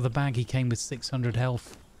 look, out of the bag he came with 600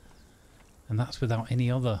 health. And that's without any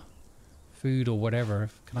other food or whatever.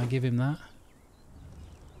 Can I give him that?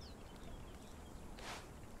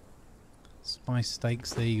 Spice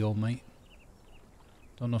steaks, there you go, mate.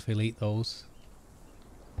 Don't know if he'll eat those.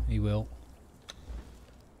 He will.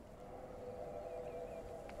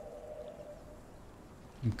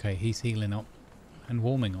 Okay, he's healing up and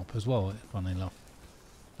warming up as well, funnily enough.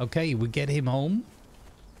 Okay, we get him home.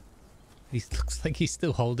 He looks like he's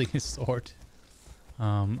still holding his sword.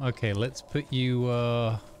 Okay, let's put you,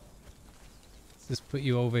 let's just put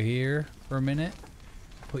you over here for a minute.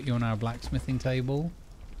 Put you on our blacksmithing table.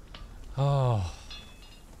 Oh,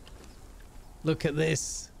 look at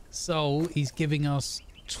this. So he's giving us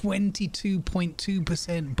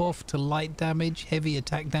 22.2% buff to light damage, heavy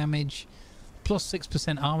attack damage, plus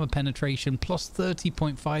 6% armor penetration, plus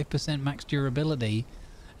 30.5% max durability,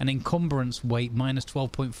 and encumbrance weight minus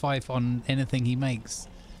 12.5 on anything he makes.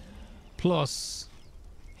 Plus,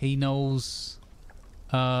 he knows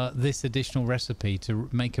this additional recipe to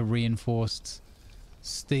make a reinforced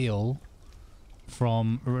steel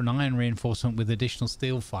from an iron reinforcement with additional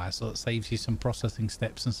steel fire, so it saves you some processing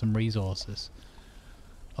steps and some resources.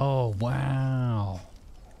 Oh, wow.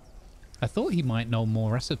 I thought he might know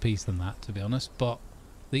more recipes than that, to be honest, but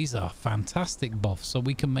these are fantastic buffs, so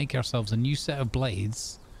we can make ourselves a new set of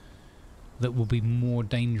blades that will be more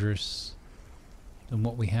dangerous than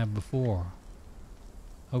what we had before.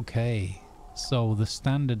 Okay, so the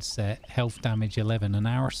standard set, health damage 11, and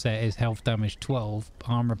our set is health damage 12,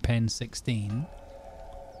 armor pen 16.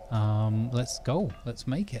 Let's go. Let's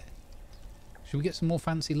make it. Should we get some more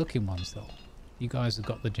fancy looking ones though? You guys have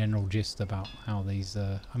got the general gist about how these,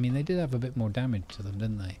 I mean, they did have a bit more damage to them,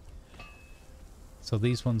 didn't they? So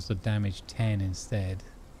these ones are damage 10 instead.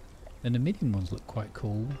 Then the medium ones look quite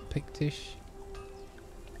cool. Pictish.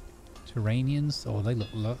 Turanians. Oh, they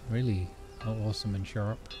look really awesome and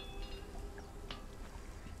sharp.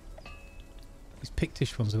 These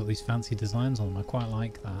Pictish ones have got these fancy designs on them. I quite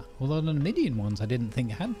like that. Although the Numidian ones I didn't think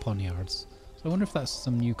had poniards. So I wonder if that's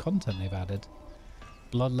some new content they've added.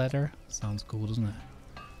 Blood letter. Sounds cool, doesn't it?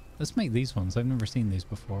 Let's make these ones. I've never seen these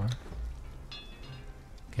before.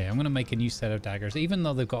 Okay, I'm going to make a new set of daggers. Even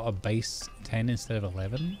though they've got a base 10 instead of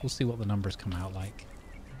 11, we'll see what the numbers come out like.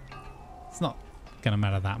 It's not going to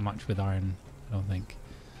matter that much with iron, I don't think.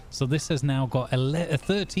 So this has now got a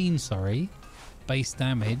 13, sorry, base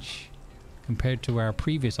damage compared to our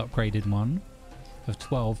previous upgraded one of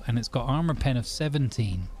 12, and it's got armor pen of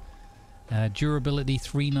 17, durability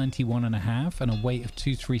 391.5, and a weight of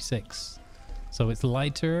 236. So it's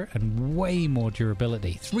lighter and way more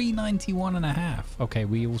durability. 391.5. Okay,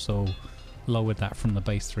 we also lowered that from the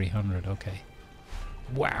base 300. Okay.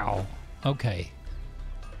 Wow. Okay.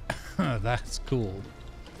 That's cool.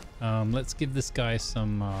 Let's give this guy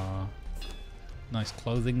some nice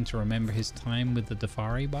clothing to remember his time with the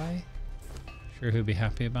Dafari by. Sure he'll be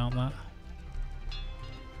happy about that.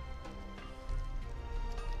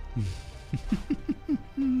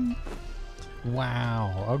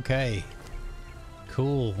 Wow. Okay.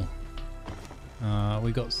 Cool.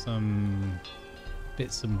 We got some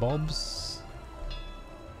bits and bobs.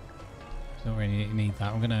 Don't really need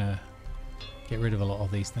that. I'm gonna get rid of a lot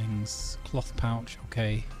of these things. Cloth pouch,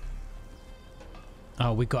 okay.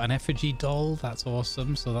 Oh, we got an effigy doll. That's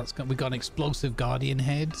awesome. So that's got, we got an explosive guardian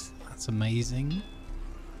head. That's amazing.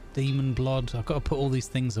 Demon blood. I've got to put all these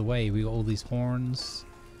things away. We got all these horns.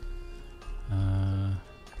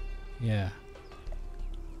 Yeah.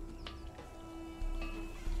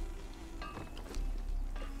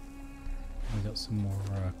 We got some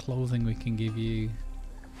more clothing we can give you.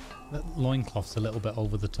 That loincloth's a little bit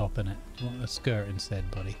over the top in it. You want a skirt instead,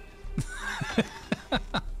 buddy.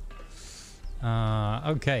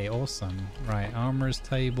 Okay, awesome. Right, armor's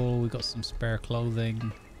table. We got some spare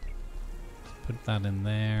clothing. Put that in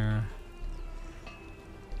there.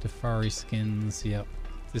 Dafari skins. Yep.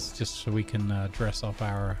 This is just so we can dress up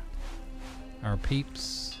our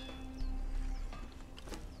peeps.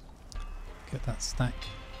 Get that stack.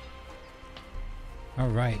 All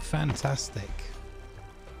right, fantastic.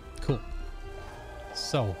 Cool.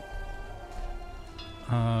 So,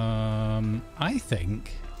 I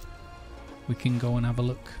think we can go and have a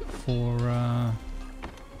look for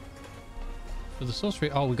the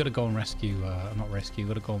sorcery. Oh, we got to go and rescue. Not rescue.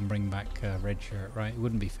 Got to go and bring back Red Shirt. Right? It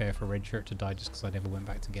wouldn't be fair for Red Shirt to die just because I never went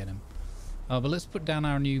back to get him. But let's put down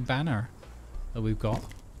our new banner that we've got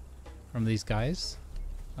from these guys.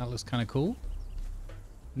 That looks kind of cool.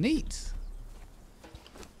 Neat.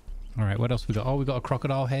 All right, what else we got? Oh, we got a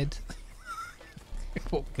crocodile head.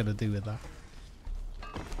 What we're gonna do with that?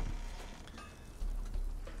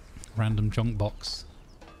 Random junk box.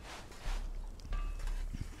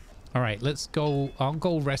 All right, let's go. I'll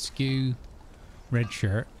go rescue Red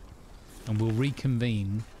Shirt, and we'll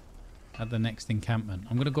reconvene at the next encampment.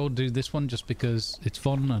 I'm gonna go do this one just because it's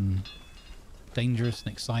fun and dangerous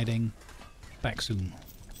and exciting. Back soon.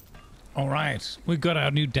 All right, we've got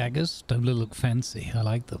our new daggers. Don't they look fancy? I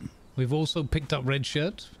like them. We've also picked up Red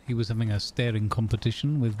Shirt. He was having a staring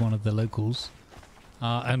competition with one of the locals.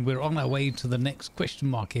 And we're on our way to the next question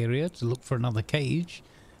mark area to look for another cage.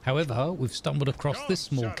 However, we've stumbled across this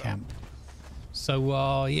small camp.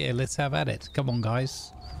 So, yeah, let's have at it. Come on,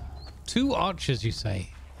 guys. 2 archers, you say?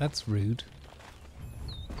 That's rude.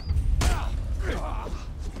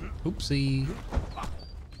 Oopsie.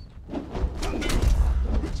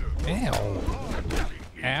 Ow.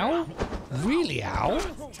 Ow? Really, ow?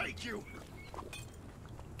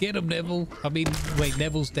 Get him, Neville. I mean, wait,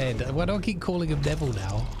 Neville's dead. Why do I keep calling him Neville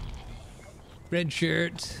now? Red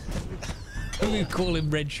Shirt. We call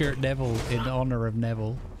him Red Shirt Neville in honor of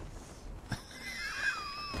Neville.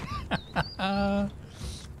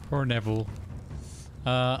 Poor Neville.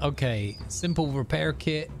 Okay, simple repair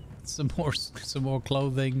kit. Some more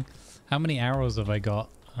clothing. How many arrows have I got?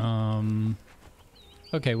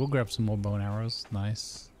 Okay, we'll grab some more bow and arrows.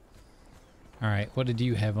 Nice. All right, what did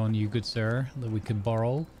you have on you, good sir, that we could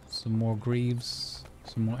borrow? Some more greaves,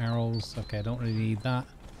 some more arrows. Okay, I don't really need that.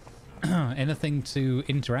 Anything to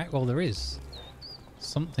interact? Well, there is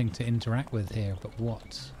something to interact with here, but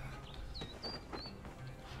what?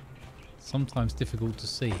 Sometimes difficult to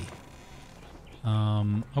see.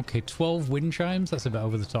 Okay, 12 wind chimes. That's a bit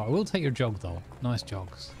over the top. We'll take your jog, though. Nice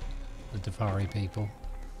jogs. The Dafari people.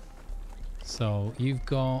 So, you've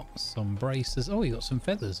got some braces. Oh, you got some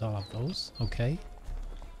feathers. I'll have those. Okay.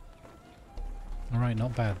 Alright,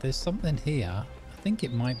 not bad. There's something here. I think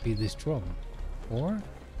it might be this drum. Or?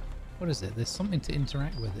 What is it? There's something to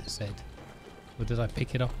interact with, it said. Or did I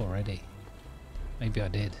pick it up already? Maybe I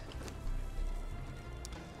did.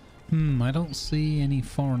 I don't see any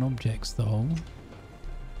foreign objects, though.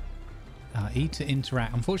 E to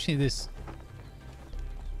interact. Unfortunately, this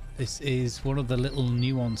is one of the little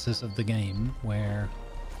nuances of the game where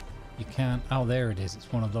you can't... Oh, there it is.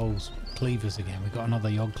 It's one of those cleavers again. We've got another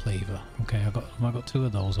Yog cleaver. Okay, I've got 2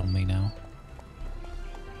 of those on me now.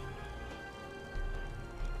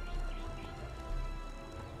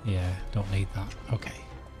 Yeah, don't need that. Okay.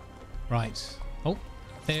 Right. Oh,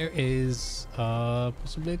 there is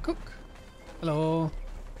possibly a cook. Hello.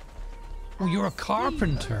 Oh, you're a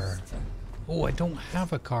carpenter. Oh, I don't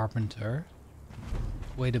have a carpenter.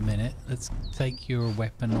 Wait a minute. Let's take your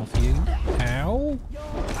weapon off you. Ow.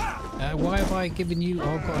 Why have I given you... Oh,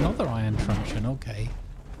 I've got another iron truncheon. Okay.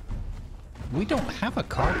 We don't have a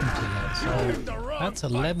carpenter yet, so that's a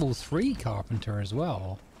level 3 carpenter as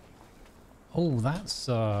well. Oh, that's,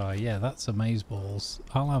 yeah, that's amazeballs.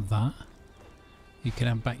 I'll have that. You can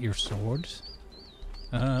have back your sword.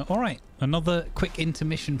 Alright, another quick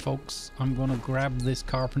intermission, folks. I'm going to grab this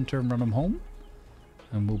carpenter and run him home.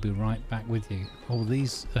 And we'll be right back with you. Oh,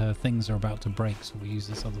 these things are about to break, so we'll use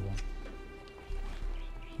this other one.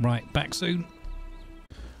 Right, back soon.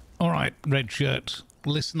 Alright, Red Shirt,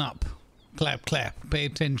 listen up. Clap, clap, pay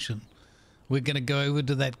attention. We're going to go over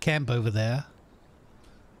to that camp over there.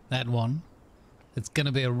 That one. It's going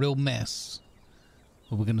to be a real mess.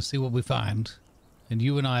 But we're going to see what we find. And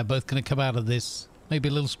you and I are both going to come out of this maybe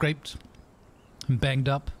a little scraped and banged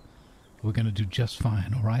up. We're going to do just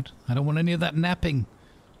fine, all right? I don't want any of that napping.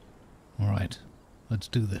 All right, let's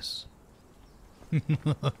do this.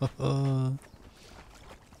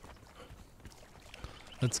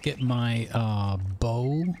 Let's get my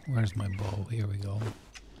bow. Where's my bow? Here we go.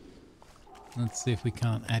 Let's see if we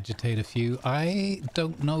can't agitate a few. I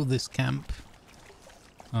don't know this camp.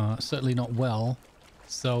 Certainly not well.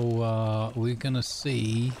 So we're going to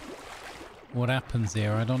see what happens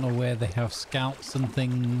there. I don't know where they have scouts and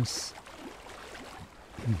things.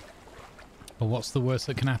 But what's the worst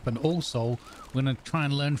that can happen? Also, we're going to try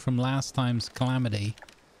and learn from last time's calamity.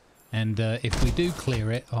 And if we do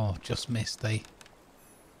clear it... Oh, just missed, eh?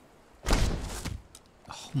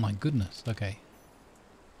 Oh my goodness. Okay.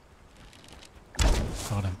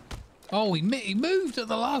 Got him. Oh, he moved at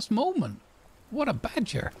the last moment. What a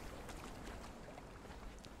badger.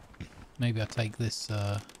 Maybe I'll take this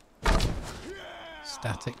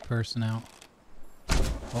static person out.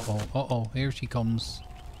 Uh-oh, uh-oh. Here she comes.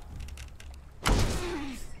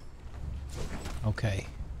 Okay.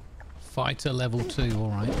 Fighter level 2,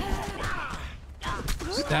 alright.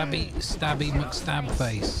 Stabby McStab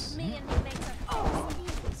face.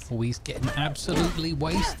 Oh, he's getting absolutely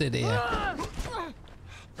wasted here.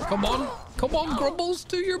 Come on, Grumbles,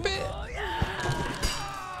 do your bit.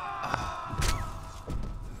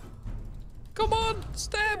 Come on,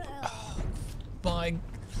 stab. Oh, my.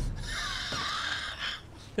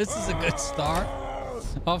 This is a good start.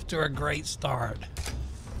 Off to a great start.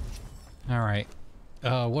 All right.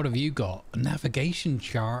 What have you got? A navigation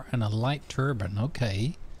chart and a light turban.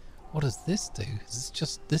 Okay. What does this do? Is this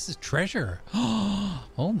just... This is treasure.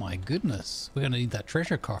 Oh my goodness. We're going to need that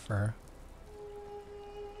treasure coffer.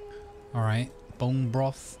 Alright. Bone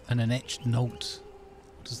broth and an etched note.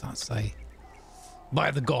 What does that say?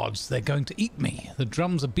 By the gods, they're going to eat me. The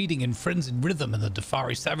drums are beating in frenzied rhythm and the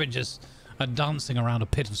Defari savages are dancing around a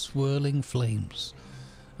pit of swirling flames.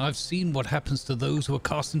 I've seen what happens to those who are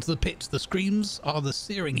cast into the pit. The screams are the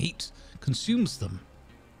searing heat consumes them.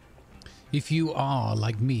 If you are,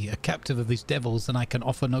 like me, a captive of these devils, then I can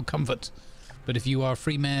offer no comfort. But if you are a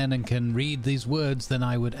free man and can read these words, then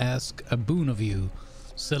I would ask a boon of you.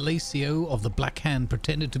 Salacio of the Black Hand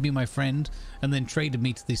pretended to be my friend and then traded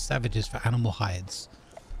me to these savages for animal hides.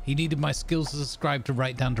 He needed my skills as a scribe to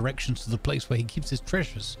write down directions to the place where he keeps his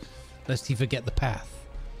treasures, lest he forget the path.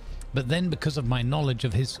 But then, because of my knowledge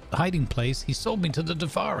of his hiding place, he sold me to the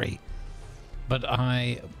Defari. But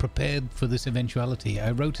I prepared for this eventuality.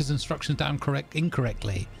 I wrote his instructions down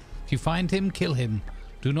incorrectly. If you find him, kill him.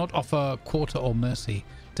 Do not offer quarter or mercy.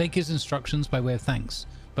 Take his instructions by way of thanks.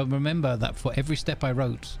 But remember that for every step I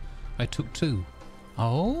wrote, I took 2.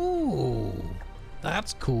 Oh,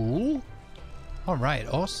 that's cool. All right,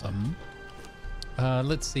 awesome.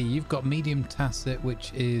 Let's see. You've got medium tacit,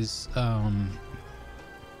 which is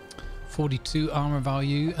 42 armor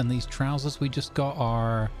value, and these trousers we just got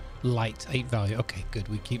are light 8 value. Okay, good.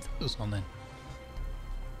 We keep those on then.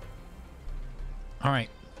 All right,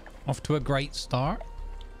 off to a great start,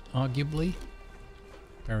 arguably.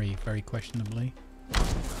 Very, very questionably.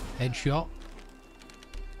 Headshot.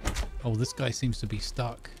 Oh, this guy seems to be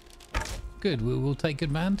stuck. Good, we will take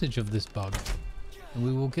advantage of this bug and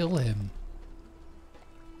we will kill him.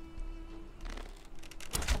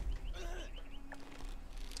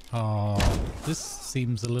 Oh, this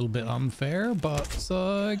seems a little bit unfair, but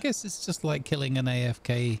I guess it's just like killing an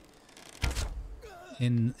AFK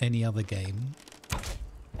in any other game.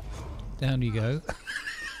 Down you go.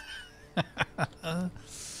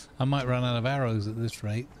 I might run out of arrows at this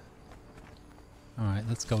rate. Alright,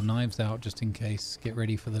 let's go knives out just in case. Get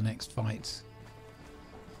ready for the next fight.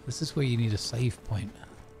 This is where you need a save point.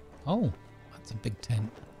 Oh, that's a big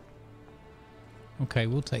tent. Okay,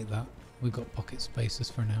 we'll take that. We've got pocket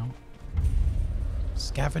spaces for now.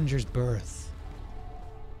 Scavenger's Berth.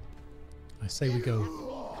 I say we go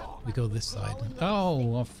this side.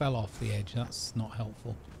 Oh, I fell off the edge. That's not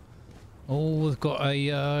helpful. Oh, we've got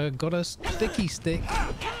a sticky stick.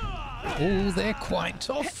 Oh, they're quite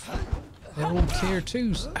tough. They're all tier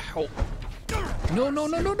 2s. Ow. No, no,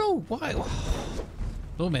 no, no, no. Why?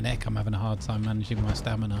 Oh, my neck. I'm having a hard time managing my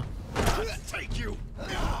stamina. Take you.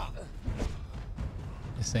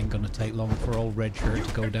 This ain't gonna take long for old red shirt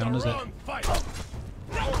to go down, is it?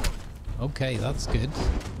 Okay, that's good.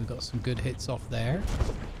 We got some good hits off there.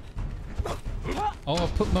 Oh,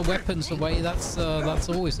 I've put my weapons away. That's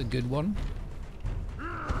always a good one.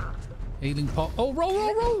 Healing pot. Oh, roll,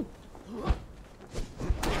 roll, roll!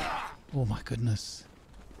 Oh my goodness.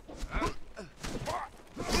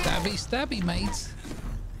 Stabby, stabby, mate.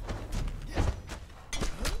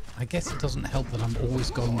 I guess it doesn't help that I'm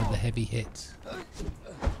always going with the heavy hit.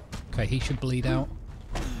 Okay, he should bleed out.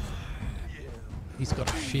 He's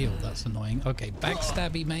got a shield, that's annoying. Okay,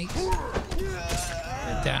 backstabby, mate.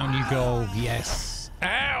 Down you go, yes.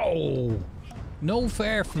 Ow! No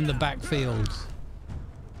fair from the backfield.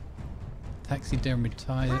 Taxidermy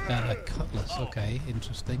cutlass, okay,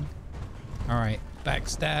 interesting. Alright,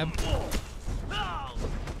 backstab.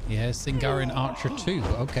 Yes, Angaar Archer 2.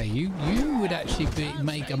 Okay, you would actually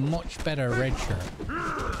make a much better red shirt.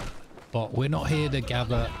 But we're not here to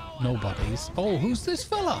gather nobodies. Oh, who's this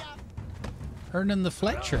fella? Hernan the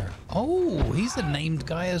Fletcher. Oh, he's a named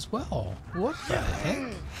guy as well. What the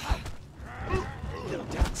heck? You'll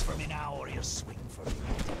dance for me now, or you swing for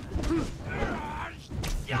me.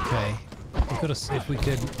 Okay, we've got to see if we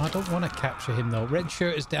can. I don't want to capture him though. Red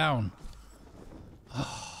shirt is down.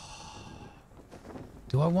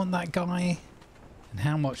 Do I want that guy? And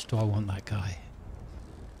how much do I want that guy?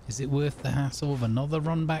 Is it worth the hassle of another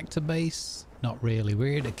run back to base? Not really.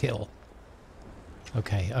 We're here to kill.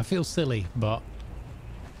 Okay, I feel silly, but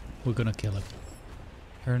we're gonna kill him.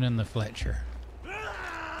 Hernan the Fletcher.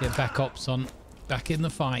 Get back up, son. Back in the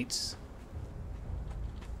fights.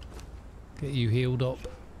 Get you healed up.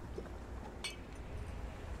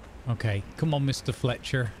 Okay, come on, Mr.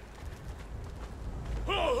 Fletcher.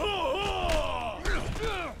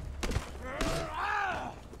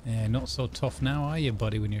 Yeah, not so tough now, are you,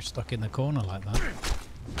 buddy, when you're stuck in the corner like that?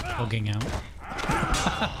 Hugging out.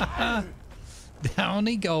 Down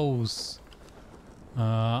he goes.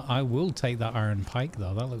 I will take that iron pike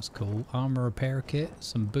though. That looks cool. Armor repair kit,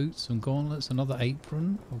 some boots, some gauntlets, another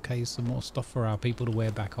apron. Okay, some more stuff for our people to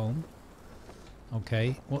wear back home.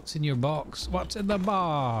 Okay, what's in your box? What's in the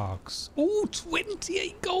box? Oh,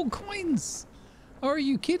 28 gold coins! Are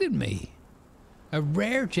you kidding me? A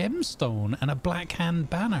rare gemstone and a black hand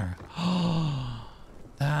banner. Oh,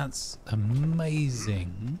 that's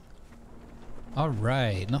amazing.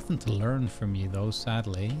 Alright, nothing to learn from you though,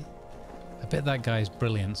 sadly. I bet that guy's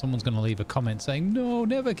brilliant. Someone's going to leave a comment saying, no,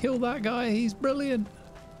 never kill that guy. He's brilliant.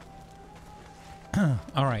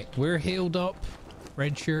 Alright, we're healed up.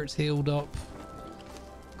 Red shirt's healed up.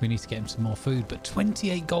 We need to get him some more food. But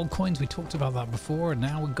 28 gold coins, we talked about that before, and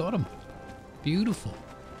now we got them. Beautiful.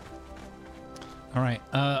 Alright,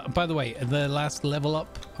 by the way, the last level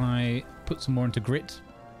up, I put some more into grit.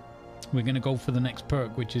 We're going to go for the next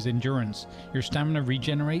perk, which is endurance. Your stamina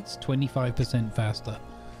regenerates 25% faster.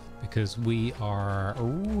 Because we are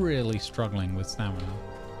really struggling with stamina.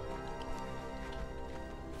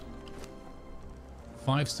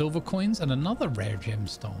 5 silver coins and another rare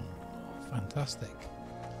gemstone. Oh, fantastic.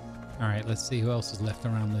 Alright, let's see who else is left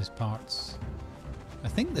around these parts. I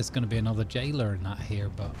think there's going to be another jailer in that here,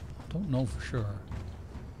 but I don't know for sure.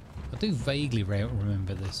 I do vaguely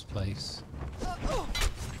remember this place.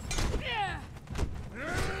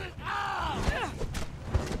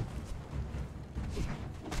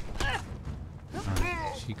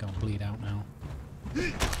 She can't bleed out now.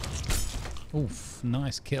 Oof,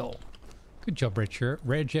 nice kill. Good job, Red Shirt.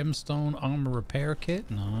 Rare gemstone armor repair kit.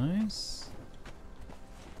 Nice.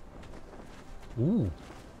 Ooh,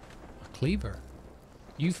 a cleaver.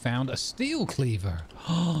 You found a steel cleaver.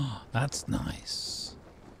 Oh, that's nice.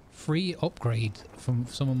 Free upgrade from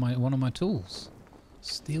one of my tools.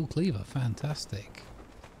 Steel cleaver, fantastic.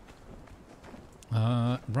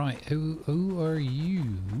 Right, who are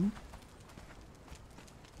you?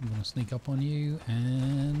 I'm gonna sneak up on you,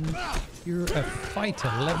 and you're a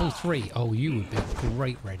fighter, level 3. Oh, you would be a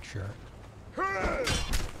great red shirt.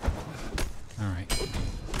 Alright.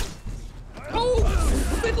 Oh,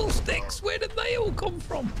 fiddlesticks! Where did they all come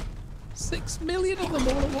from? 6 million of them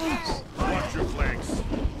all at once. Watch your flanks.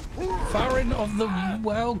 Farron of the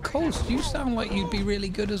Wild Coast, you sound like you'd be really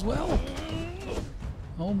good as well.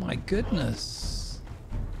 Oh my goodness.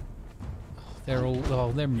 They're all,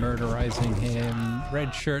 oh, they're murderizing him.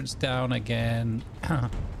 Red shirt's down again.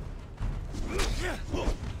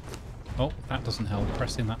 Oh, that doesn't help.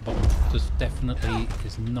 Pressing that button just definitely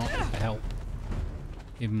is not a help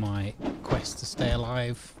in my quest to stay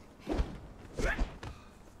alive.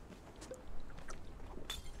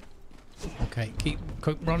 Okay, keep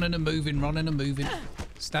running and moving, running and moving.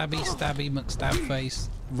 Stabby, stabby, McStab face.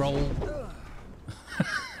 Roll.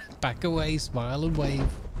 Back away, smile and wave.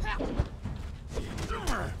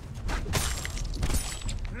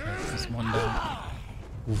 This one down.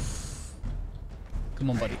 Oof.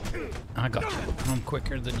 Come on, buddy. I got you. I'm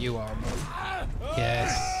quicker than you are.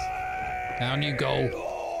 Yes. Down you go.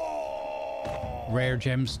 Rare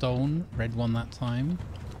gemstone. Red one that time.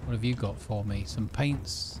 What have you got for me? Some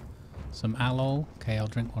paints. Some aloe. Okay, I'll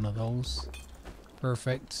drink one of those.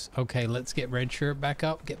 Perfect. Okay, let's get red shirt back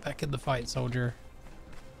up. Get back in the fight, soldier.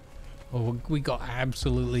 Oh, we got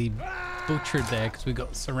absolutely butchered there because we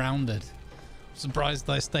got surrounded. I'm surprised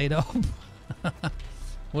I stayed up.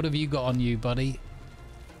 What have you got on you, buddy?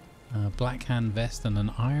 Black hand vest and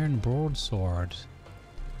an iron broadsword.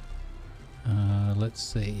 Let's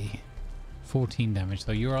see. 14 damage,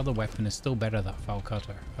 though. Your other weapon is still better, that foul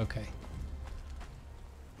cutter. Okay.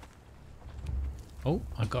 Oh,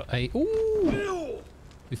 I got a... Ooh!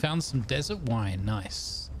 We found some desert wine.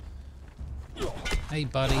 Nice. Hey,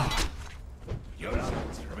 buddy. You'll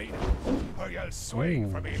answer for me now, or you'll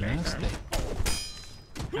swing for me Nasty. later.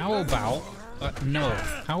 How about... no.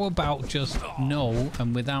 How about just no,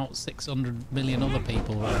 and without 600 million other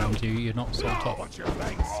people around you, you're not so tough. Watch your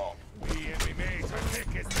flanks. We and me mates are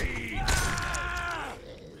thick as thieves.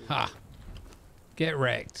 Ha! Get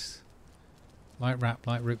wrecked. Light wrap,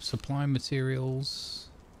 light rip, supply materials.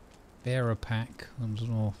 Bearer pack. I'm just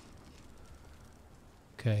gonna...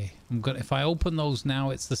 Okay, I'm gonna. If I open those now,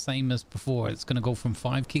 it's the same as before. It's gonna go from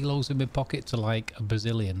 5 kilos in my pocket to like a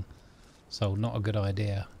bazillion. So not a good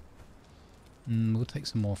idea. We'll take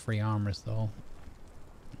some more free armors though.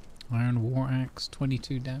 Iron war axe,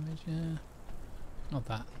 22 damage. Yeah, not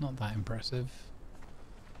that impressive.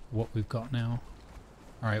 What we've got now.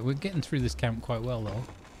 All right, we're getting through this camp quite well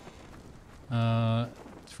though.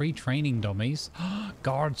 3 training dummies.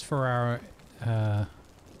 Guards for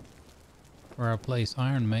our place.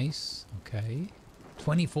 Iron mace. Okay.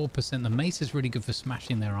 24%. The mace is really good for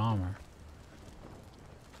smashing their armor.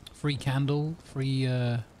 free candle, free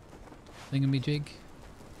thingamajig.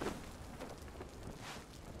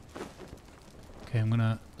 Okay, I'm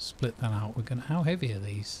gonna split that out. We're gonna. How heavy are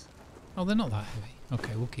these? Oh, they're not that heavy.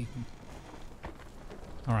 Okay, we'll keep them.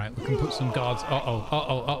 All right, we can put some guards.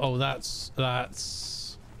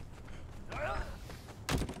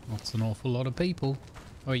 That's an awful lot of people.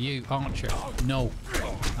 Oh, you archer? No,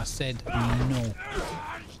 I said no.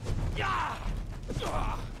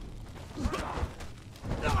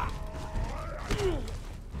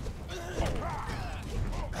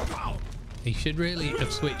 He should really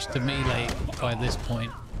have switched to melee by this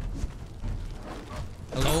point.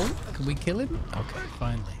 Hello? Can we kill him? Okay,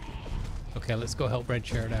 finally. Okay, let's go help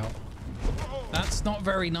Redshirt out. That's not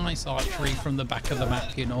very nice archery from the back of the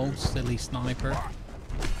map, you know, silly sniper.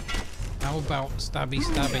 How about stabby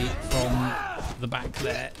stabby from the back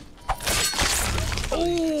there?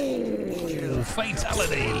 Oh,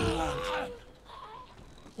 fatality!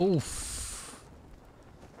 Oof.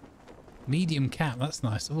 Medium cap, that's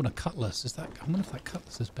nice. Oh, and a cutlass. Is that? I wonder if that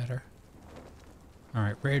cutlass is better. All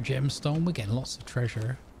right, rare gemstone. We're getting lots of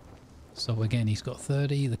treasure. So again, he's got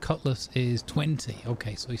 30. The cutlass is 20.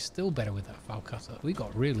 Okay, so he's still better with that foul cutter. We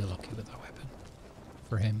got really lucky with that weapon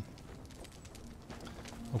for him.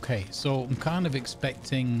 Okay, so I'm kind of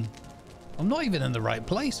expecting... I'm not even in the right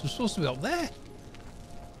place. We're supposed to be up there.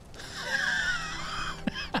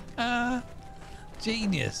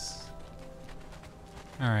 Genius.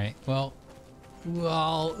 All right, well,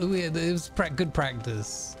 it was good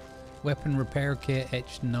practice. Weapon repair kit,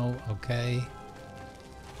 etched note, okay.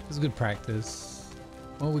 It was good practice.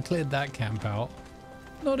 Well, we cleared that camp out.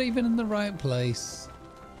 Not even in the right place.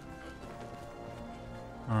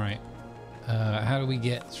 All right. How do we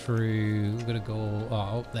get through? We're gonna go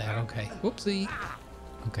up there. Okay. Whoopsie.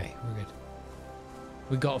 Okay, we're good.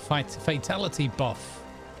 We got a fatality buff.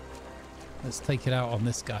 Let's take it out on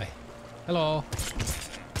this guy. Hello.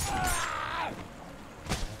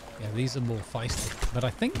 Yeah, these are more feisty. But I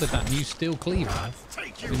think with that new steel cleaver,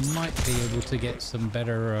 we might be able to get some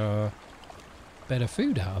better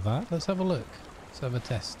food out of that. Let's have a look. Let's have a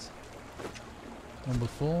test. Number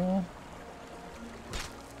 4.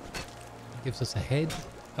 Gives us a head.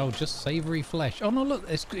 Oh, just savory flesh. Oh no, look,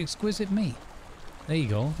 it's exquisite meat. There you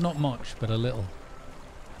go. Not much, but a little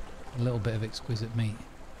bit of exquisite meat.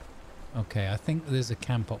 Okay, I think there's a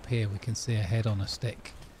camp up here. We can see a head on a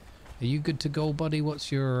stick. Are you good to go, buddy?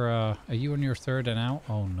 What's your are you on your 3rd and out?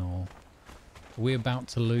 Oh no. Are we about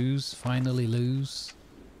to lose? Finally lose?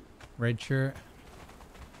 Red shirt.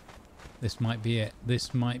 This might be it.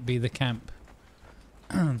 This might be the camp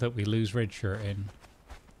that we lose red shirt in.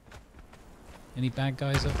 Any bad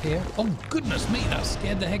guys up here? Oh, goodness me, that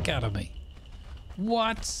scared the heck out of me.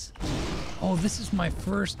 What? Oh, this is my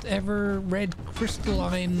first ever red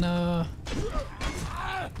crystalline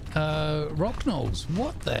rock nose.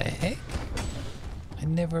 What the heck? We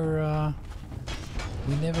never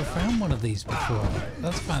found one of these before.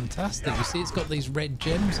 That's fantastic. You see, it's got these red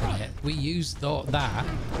gems in it. We used that.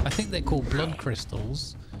 I think they're called blood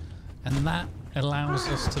crystals. And that allows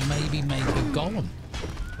us to maybe make a golem.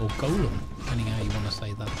 Or golem, depending how you want to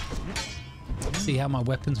say that. See how my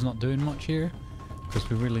weapon's not doing much here? Because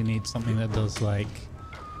we really need something that does like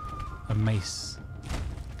a mace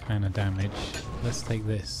kind of damage. Let's take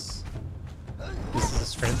this. This is a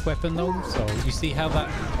strength weapon though, so you see how that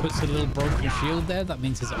puts a little broken shield there? That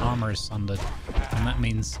means his armor is sundered. And that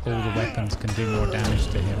means all the weapons can do more damage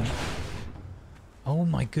to him. Oh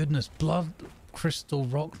my goodness, blood crystal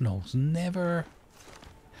rock nose. Never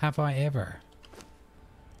have I ever.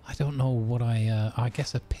 I don't know what I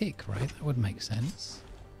guess a pick, right? That would make sense.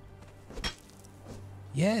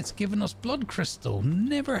 Yeah, it's given us blood crystal.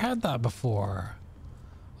 Never had that before.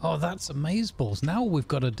 Oh, that's amazeballs. Now all we've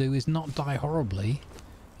got to do is not die horribly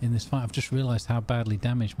in this fight. I've just realized how badly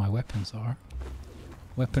damaged my weapons are.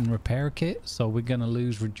 Weapon repair kit. So we're going to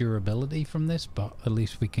lose durability from this, but at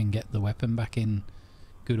least we can get the weapon back in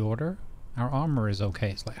good order. Our armor is okay.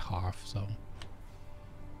 It's like half, so.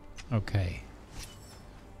 Okay.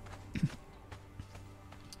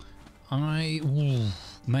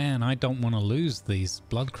 Man, I don't want to lose these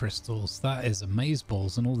blood crystals. That is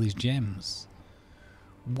amazeballs and all these gems.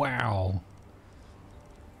 Wow.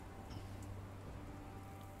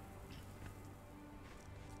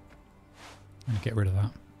 I'm gonna get rid of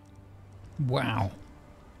that. Wow.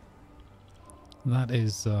 That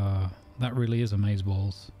is that really is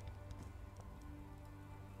amazeballs.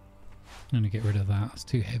 I'm gonna get rid of that. It's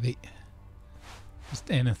too heavy.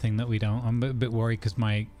 Just anything that we don't. I'm a bit worried because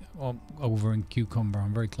my over in cucumber,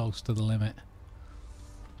 I'm very close to the limit.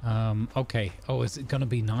 Okay. Oh, is it gonna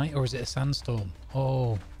be night or is it a sandstorm?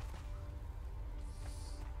 Oh.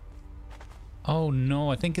 Oh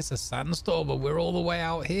no, I think it's a sandstorm, but we're all the way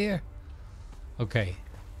out here. Okay.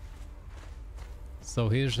 So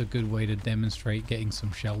here's a good way to demonstrate getting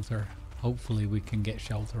some shelter. Hopefully we can get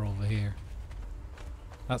shelter over here.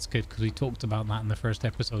 That's good because we talked about that in the first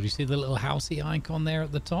episode. You see the little housey icon there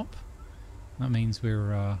at the top? That means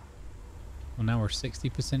we're, well, now we're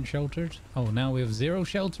 60% sheltered. Oh, now we have 0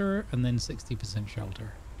 shelter and then 60%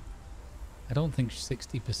 shelter. I don't think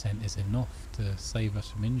 60% is enough to save us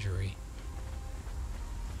from injury.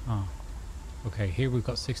 Oh, okay, here we've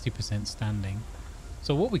got 60% standing.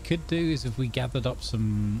 So what we could do is if we gathered up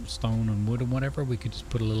some stone and wood and whatever, we could just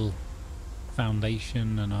put a little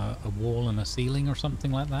foundation and a wall and a ceiling or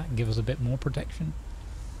something like that and give us a bit more protection.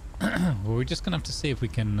 Well, we're just gonna have to see if we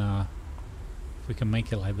can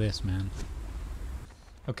make it like this, man.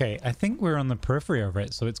 Okay, I think we're on the periphery of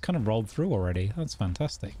it, so it's kind of rolled through already. That's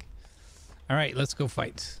fantastic. All right, let's go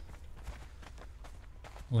fight.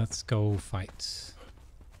 Let's go fight.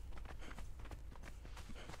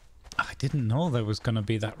 I didn't know there was going to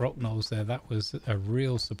be that rock nose there. That was a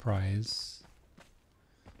real surprise.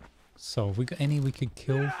 So, have we got any we could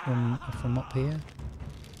kill from up here?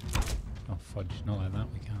 Oh, fudge. Not like that,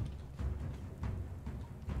 we can't.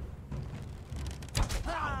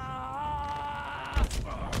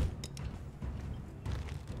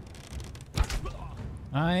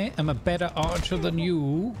 I am a better archer than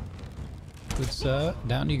you. Good sir.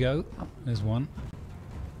 Down you go. There's one.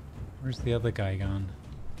 Where's the other guy gone?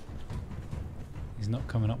 He's not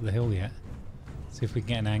coming up the hill yet. See if we can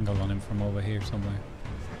get an angle on him from over here somewhere.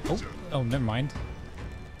 Oh, never mind.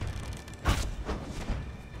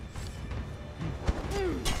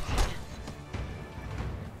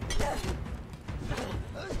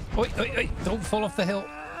 Oi, oi, oi, don't fall off the hill.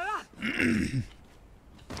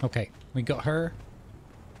 Okay, we got her.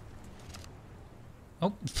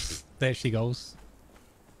 Oh, there she goes.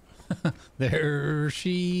 There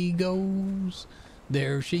she goes.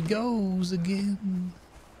 There she goes again.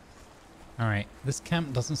 Alright, this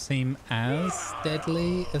camp doesn't seem as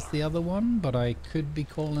deadly as the other one, but I could be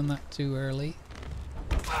calling that too early.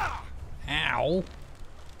 Ow!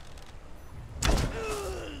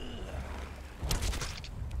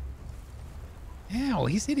 Ow,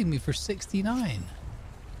 he's hitting me for 69.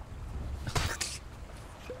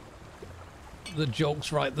 The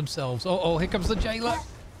jokes write themselves. Oh, here comes the jailer.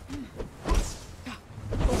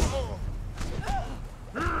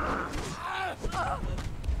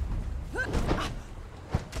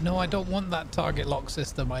 No, I don't want that target lock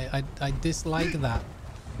system. I dislike that.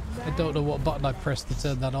 I don't know what button I pressed to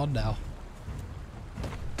turn that on now.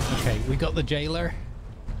 Okay, we got the jailer.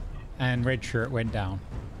 And red shirt went down.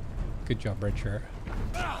 Good job, red shirt.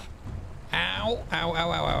 Ow! Ow, ow,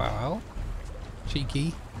 ow, ow, ow, ow.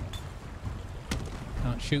 Cheeky.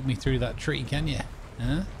 Can't shoot me through that tree, can you?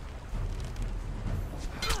 Huh?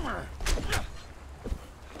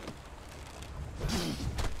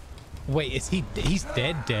 Wait, is he's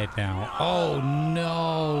dead now? Oh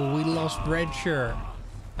no, we lost red shirt.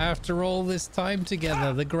 After all this time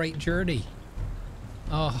together, the great journey.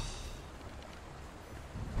 Oh.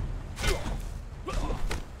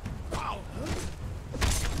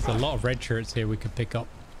 There's a lot of red shirts here we could pick up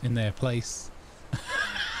in their place.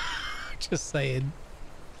 Just saying.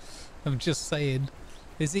 I'm just saying.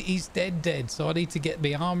 He's dead, so I need to get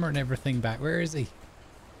my armor and everything back. Where is he?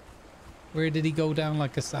 Where did he go down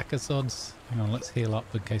like a sack of sods? Hang on, let's heal up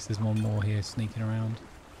in case there's one more here sneaking around.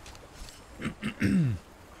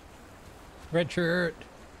 Red shirt.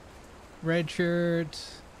 Red shirt.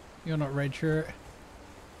 You're not red shirt.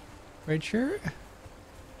 Red shirt?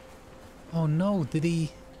 Oh no, did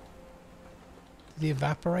he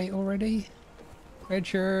evaporate already? Red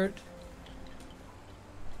shirt.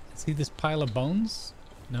 See this pile of bones?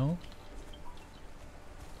 No?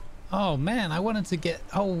 Oh man, I wanted to get...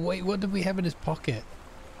 Oh wait, what did we have in his pocket?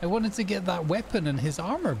 I wanted to get that weapon and his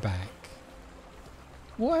armor back.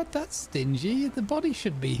 What? That's stingy. The body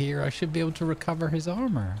should be here. I should be able to recover his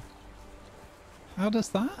armor. How does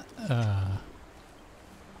that?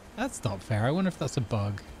 That's not fair. I wonder if that's a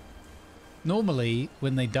bug. Normally,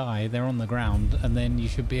 when they die, they're on the ground, and then you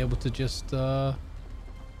should be able to just, you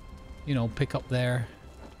know, pick up their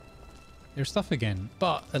stuff again.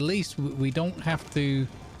 But at least we don't have to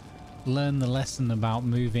learn the lesson about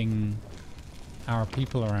moving our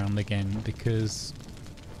people around again, because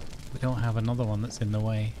we don't have another one that's in the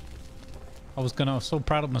way. I was so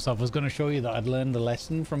proud of myself. I was going to show you that I'd learned the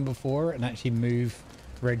lesson from before and actually move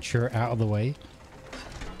red shirt out of the way.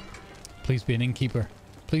 Please be an innkeeper.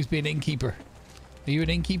 Please be an innkeeper. Are you an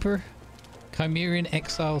innkeeper? Chimerian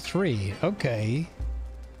Exile 3. Okay.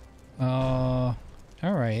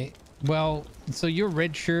 Alright. Well, so you're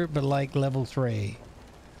red shirt, but like level 3.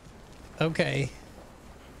 Okay.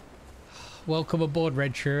 Welcome aboard,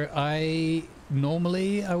 red shirt.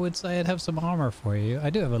 Normally, I would say I'd have some armor for you. I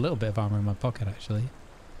do have a little bit of armor in my pocket, actually.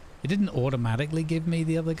 It didn't automatically give me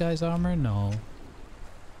the other guy's armor? No.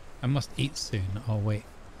 I must eat soon. Oh, wait.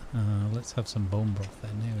 Let's have some bone broth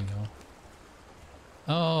then. There we go.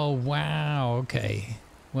 Oh, wow. Okay.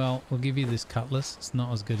 Well, we'll give you this cutlass. It's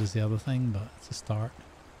not as good as the other thing, but it's a start.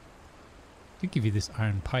 I could give you this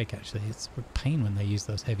iron pike, actually. It's a pain when they use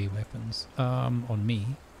those heavy weapons. On me.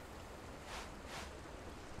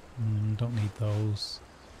 Don't need those.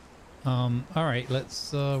 Alright,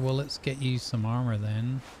 let's get you some armor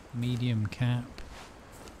then. Medium cap.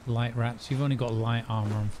 Light wraps. You've only got light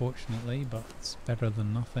armor, unfortunately, but it's better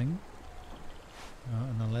than nothing.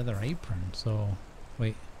 And a leather apron, so...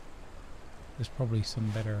 Wait. There's probably some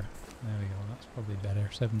better... There we go, that's probably better.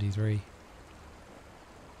 73.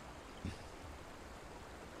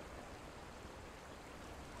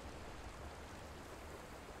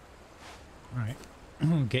 Alright.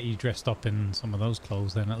 Get you dressed up in some of those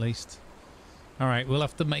clothes then, at least. Alright, we'll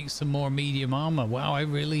have to make some more medium armor. Wow, I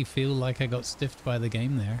really feel like I got stiffed by the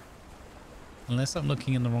game there. Unless I'm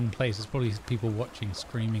looking in the wrong place. There's probably people watching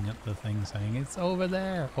screaming at the thing saying, it's over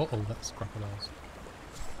there. Uh-oh, that's crocodiles.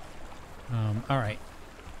 Alright.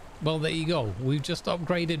 Well, there you go. We've just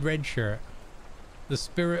upgraded red shirt. The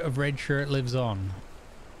spirit of red shirt lives on.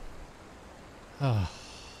 Ah.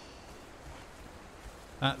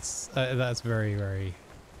 That's very, very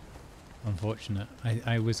unfortunate.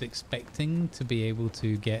 I was expecting to be able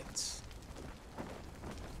to get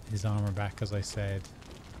his armor back, as I said.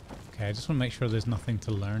 Okay, I just want to make sure there's nothing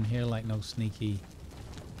to learn here, like no sneaky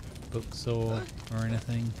books or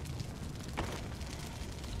anything.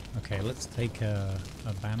 Okay, let's take a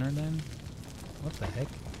banner then. What the heck?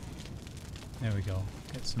 There we go.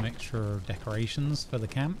 Get some extra decorations for the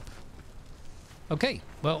camp. Okay,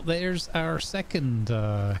 well, there's our second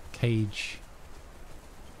cage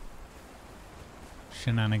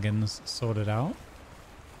shenanigans sorted out.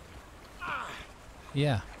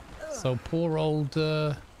 Yeah, so poor old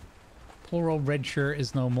red shirt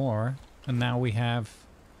is no more, and now we've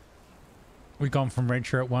gone from red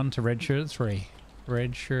shirt 1 to red shirt 3.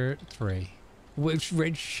 Red shirt 3. Which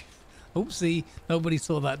oopsie, nobody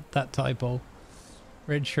saw that typo.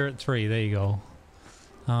 Red shirt 3, there you go.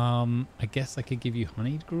 I guess I could give you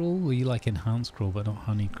honeyed gruel. Or you like enhanced gruel, but not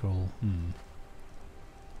honeyed gruel?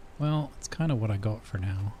 Well, it's kind of what I got for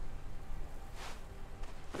now.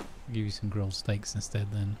 I'll give you some grilled steaks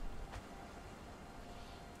instead then.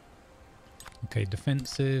 Okay,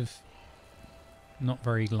 defensive. Not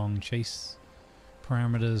very long chase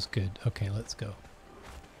parameters. Good. Okay, let's go.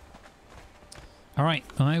 Alright,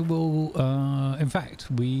 I will... in fact,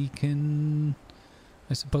 we can,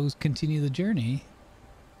 I suppose, continue the journey.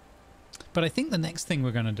 But I think the next thing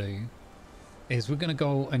we're going to do is we're going to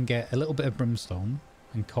go and get a little bit of brimstone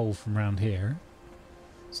and coal from around here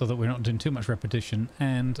so that we're not doing too much repetition.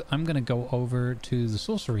 And I'm going to go over to the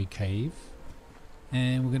sorcery cave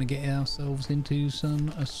and we're going to get ourselves into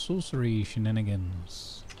some sorcery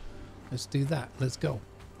shenanigans. Let's do that. Let's go.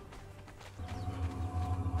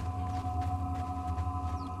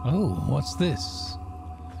 Oh, what's this?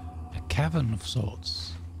 A cavern of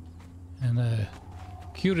sorts. And a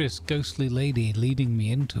curious ghostly lady leading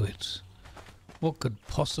me into it. What could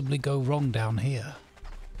possibly go wrong down here?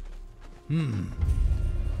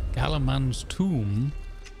 Galaman's tomb?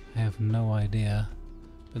 I have no idea.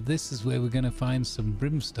 But this is where we're going to find some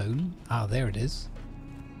brimstone. Ah, there it is.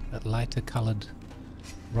 That lighter coloured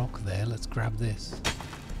rock there. Let's grab this.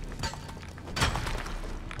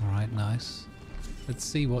 Alright, nice. Let's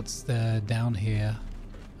see what's down here.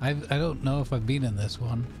 I don't know if I've been in this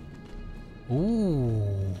one.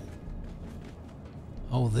 Ooh.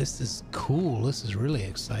 Oh, this is cool. This is really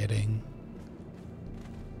exciting.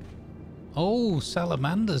 Oh,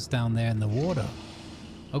 salamanders down there in the water.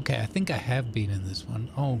 Okay, I think I have been in this one.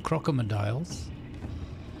 Oh, crocodiles.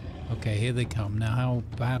 Okay, here they come. Now, how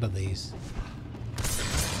bad are these?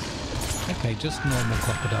 Okay, just normal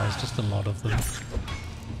crocodiles, just a lot of them.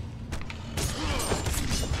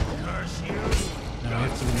 Now, we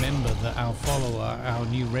have to remember that our follower, our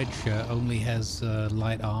new red shirt, only has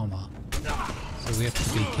light armor. So we have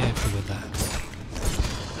to be careful with that.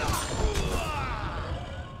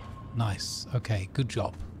 Nice. Okay, good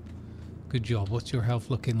job. Good job. What's your health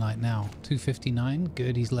looking like now? 259.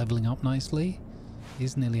 Good, he's leveling up nicely.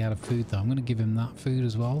 He's nearly out of food though. I'm going to give him that food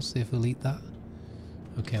as well, see if he'll eat that.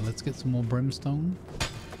 Okay, let's get some more brimstone.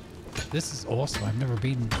 This is awesome. I've never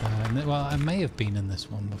been... well, I may have been in this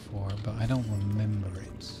one before, but I don't remember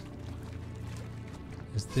it.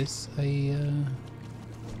 Is this a...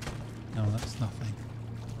 No, that's nothing.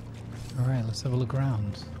 Alright, let's have a look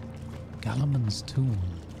around. Galliman's Tomb.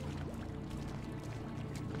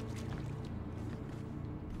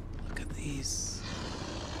 Look at these.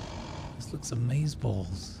 This looks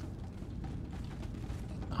amazeballs.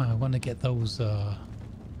 I want to get those, Are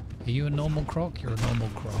you a normal croc? You're a normal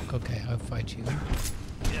croc. Okay, I'll fight you.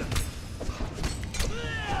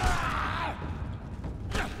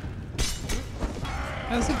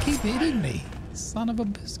 How does it keep hitting me? Son of a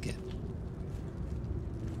biscuit.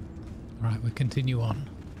 Right, we continue on.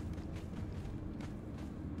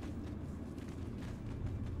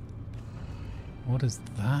 What is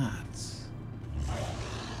that?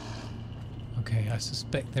 Okay, I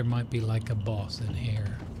suspect there might be like a boss in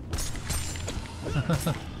here.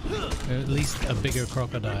 Or at least a bigger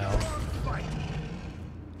crocodile.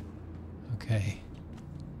 Okay.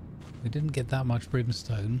 We didn't get that much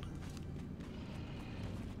brimstone.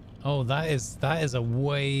 Oh, that is a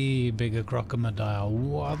way bigger crocodile.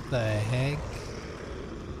 What the heck?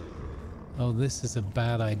 Oh, this is a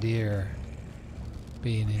bad idea.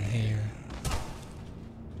 Being in here.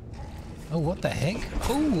 Oh, what the heck?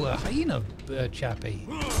 Oh, a hyena chappie.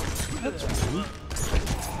 That's rude.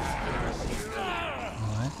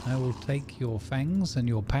 Alright, I will take your fangs and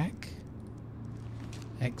your pack.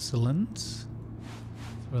 Excellent.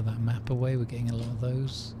 Throw that map away, we're getting a lot of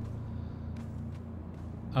those.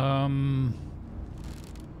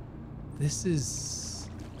 This is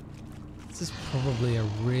probably a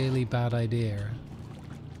really bad idea.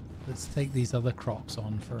 Let's take these other crocs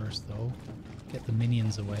on first though. Get the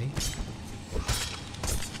minions away.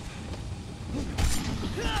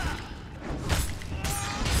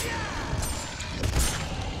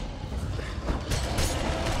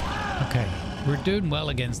 Okay, we're doing well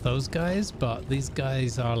against those guys, but these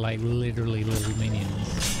guys are like literally little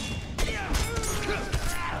minions.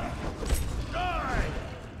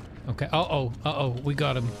 Okay, uh-oh, we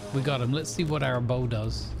got him. Let's see what our bow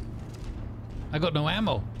does. I got no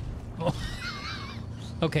ammo. Oh.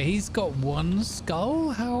 Okay, he's got one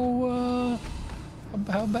skull. How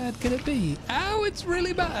bad can it be? Ow, it's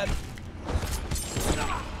really bad.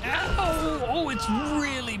 Ow, oh, it's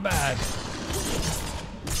really bad.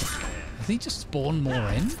 Has he just spawned more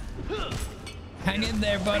in? Hang in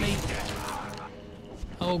there, buddy.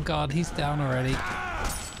 Oh God, he's down already.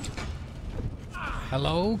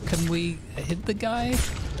 Hello? Can we hit the guy?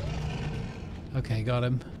 Okay, got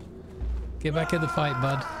him. Get back in the fight,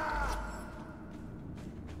 bud.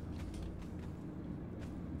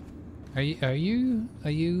 Are you?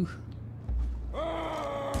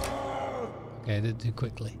 Okay, I did too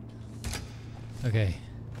quickly. Okay.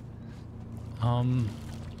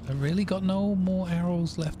 I really got no more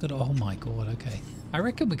arrows left at all. Oh my God, okay. I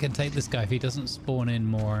reckon we can take this guy if he doesn't spawn in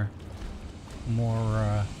more,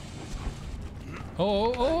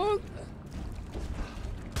 Oh!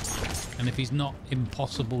 And if he's not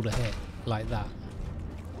impossible to hit like that.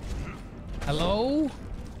 Hello?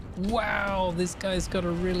 Wow, this guy's got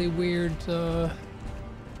a really weird,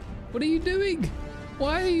 What are you doing?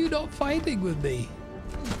 Why are you not fighting with me?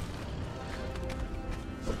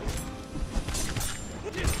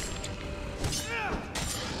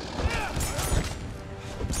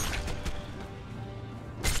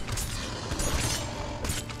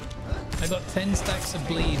 I got 10 stacks of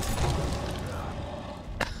bleed.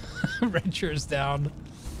 Red shirt's down,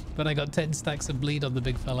 but I got 10 stacks of bleed on the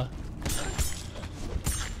big fella.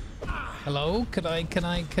 Hello?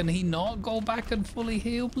 Can he not go back and fully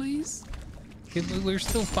heal, please? We're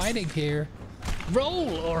still fighting here.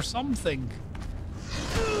 Roll or something.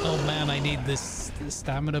 Oh man, I need this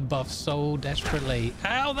stamina buff so desperately.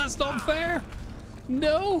 Ow, that's not fair.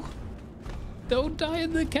 No. Don't die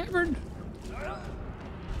in the cavern.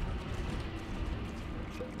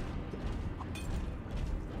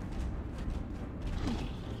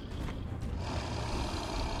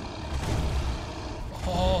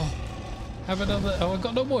 Oh, have another. Oh, I've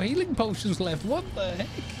got no more healing potions left. What the heck?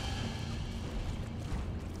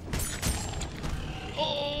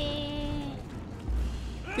 Oh,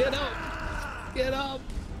 get up! Get up!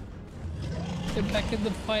 Get back in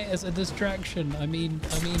the fight as a distraction. I mean,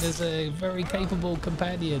 as a very capable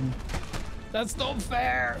companion. That's not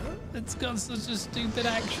fair. It's got such a stupid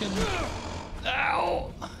action.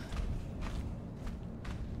 Ow!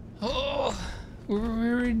 Oh.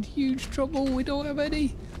 We're in huge trouble. We don't have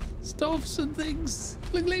any stuffs and things.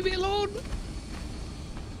 Look, leave me alone.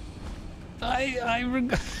 I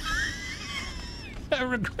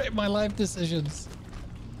regret my life decisions.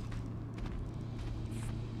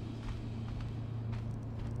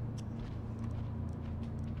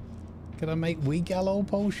 Can I make weak aloe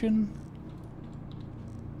potion?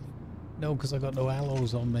 No, because I got no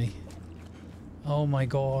aloes on me. Oh my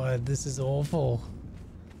god, this is awful.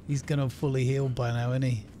 He's gonna fully heal by now, isn't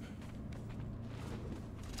he?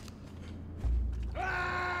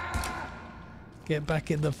 Get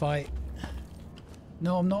back in the fight.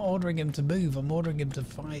 No, I'm not ordering him to move. I'm ordering him to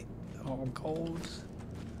fight. Oh, God.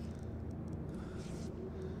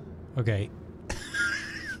 Okay.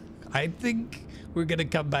 I think we're going to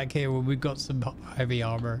come back here when we've got some heavy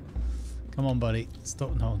armor. Come on, buddy.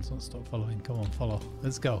 Stop. No, don't stop following. Come on, follow.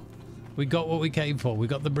 Let's go. We got what we came for. We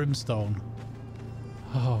got the brimstone.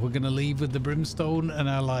 Oh, we're going to leave with the brimstone and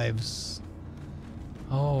our lives.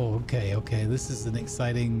 Oh, okay, okay. This is an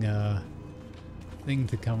exciting thing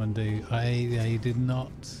to come and do. I did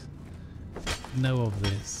not know of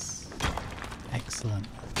this. Excellent.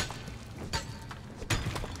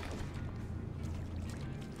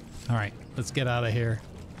 All right, let's get out of here.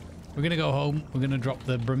 We're gonna go home. We're gonna drop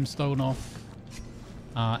the brimstone off,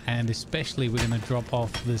 and especially we're gonna drop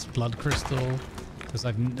off this blood crystal because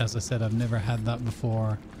as I said, I've never had that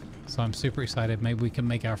before, so I'm super excited. Maybe we can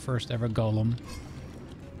make our first ever golem.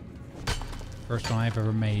 First one I've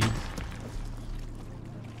ever made.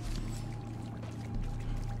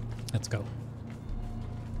 Let's go.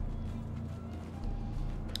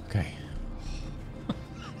 Okay.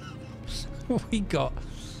 We got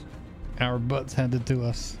our butts handed to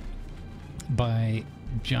us by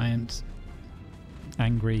giant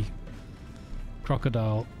angry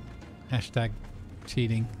crocodile. Hashtag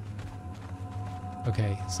cheating.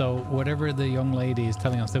 Okay, so whatever the young lady is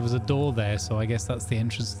telling us, there was a door there, so I guess that's the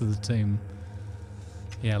entrance to the tomb.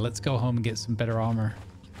 Yeah, let's go home and get some better armor.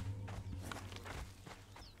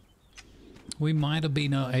 We might have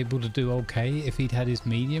been able to do okay if he'd had his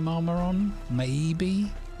medium armor on,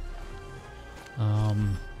 maybe.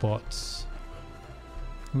 But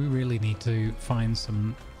we really need to find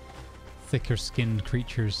some thicker skinned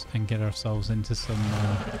creatures and get ourselves into some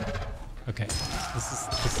okay, this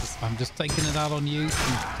is I'm just taking it out on you.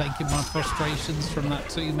 I'm taking my frustrations from that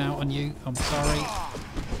tomb out on you. I'm sorry,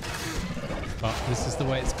 but this is the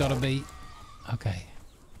way it's got to be. Okay,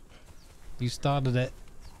 you started it.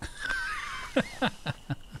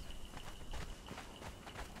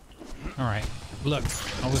 All right, look,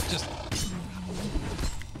 I was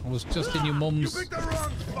just in your mum's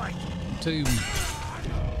tomb.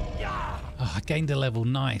 Oh, I gained a level.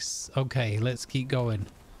 Nice. Okay, let's keep going.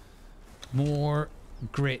 More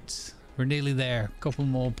grit. We're nearly there. Couple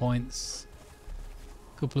more points.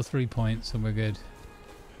 Couple of 3 points and we're good.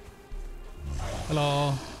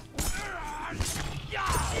 Hello.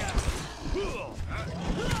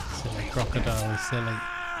 Silly crocodile, silly.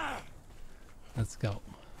 Let's go.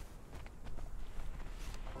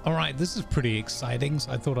 Alright, this is pretty exciting,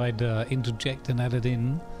 so I thought I'd interject and add it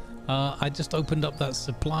in. I just opened up that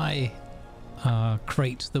supply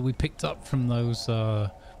crate that we picked up from those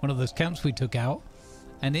one of those camps we took out,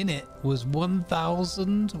 and in it was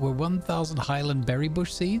 1,000 Highland berry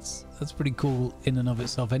bush seeds. That's pretty cool in and of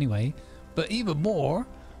itself anyway, but even more,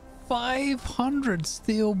 500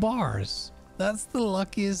 steel bars. That's the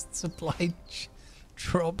luckiest supply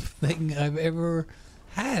drop thing I've ever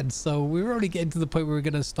had. So we're already getting to the point where we're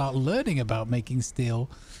going to start learning about making steel,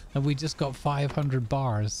 and we just got 500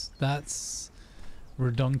 bars. That's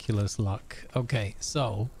redonkulous luck. Okay,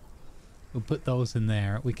 so we'll put those in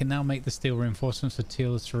there. We can now make the steel reinforcements for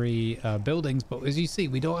tier 3 buildings, but as you see,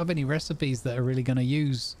 we don't have any recipes that are really going to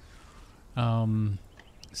use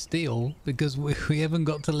steel because we haven't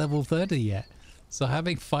got to level 30 yet. So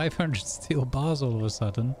having 500 steel bars all of a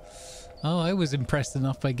sudden, oh, I was impressed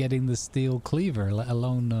enough by getting the steel cleaver, let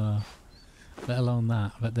alone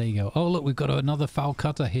that. But there you go. Oh, look, we've got another foul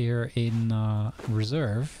cutter here in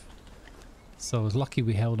reserve. So I was lucky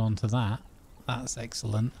we held on to that. That's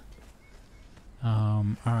excellent. All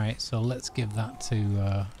right, so let's give that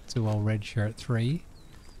to old Red Shirt 3.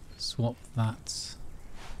 Swap that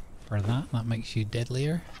for that. That makes you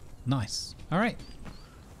deadlier. Nice. All right.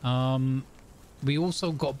 We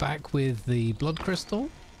also got back with the blood crystal.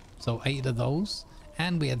 So 8 of those,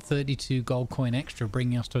 and we had 32 gold coin extra,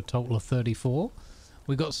 bringing us to a total of 34.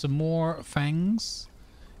 We got some more fangs,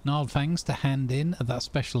 gnarled fangs, to hand in at that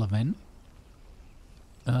special event.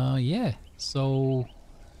 Yeah, so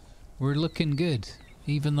we're looking good,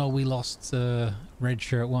 even though we lost Red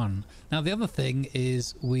Shirt 1. Now the other thing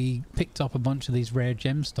is we picked up a bunch of these rare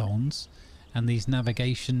gemstones and these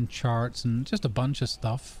navigation charts and just a bunch of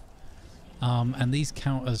stuff, and these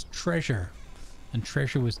count as treasure. And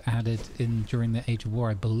treasure was added in during the Age of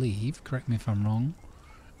War, I believe. Correct me if I'm wrong.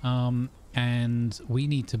 And we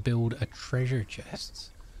need to build a treasure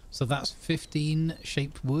chest. So that's 15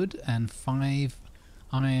 shaped wood and 5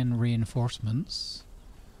 iron reinforcements.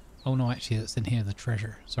 Oh no, actually that's in here, the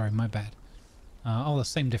treasure. Sorry, my bad. Oh, the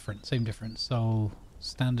same difference, same difference. So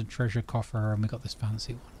standard treasure coffer, and we got this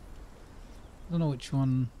fancy one. I don't know which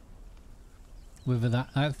one. Whether that,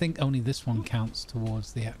 I think only this one counts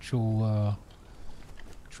towards the actual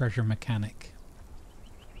treasure mechanic.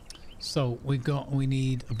 So we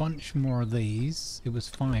need a bunch more of these. It was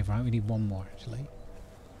 5, right? We need one more actually.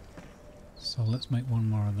 So let's make one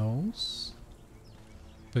more of those.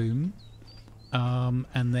 Boom.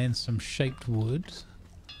 And then some shaped wood.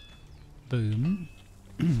 Boom.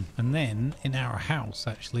 And then in our house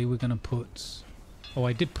actually we're going to put... Oh,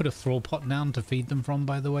 I did put a thrall pot down to feed them from,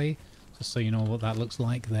 by the way. Just so you know what that looks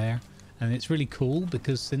like there. And it's really cool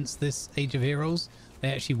because since this Age of Heroes,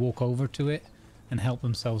 they actually walk over to it and help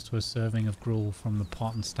themselves to a serving of gruel from the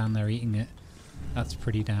pot and stand there eating it. That's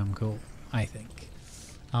pretty damn cool, I think.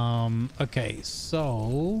 Okay,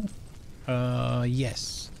 so...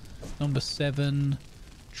 yes. Number 7,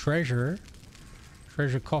 treasure.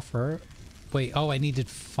 Treasure coffer. Wait, oh, I needed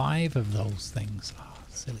 5 of those things. Oh,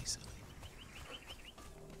 silly, silly.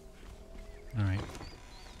 Alright.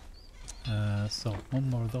 So, one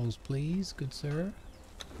more of those, please, good sir.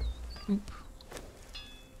 Oop.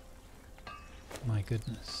 My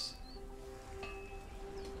goodness.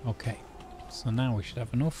 Okay, so now we should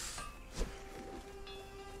have enough.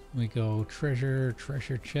 We go treasure,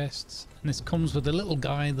 treasure chests. And this comes with a little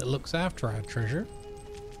guy that looks after our treasure.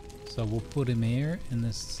 So we'll put him here in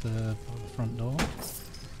this by the front door.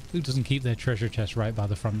 Who doesn't keep their treasure chest right by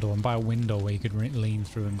the front door and by a window where you could lean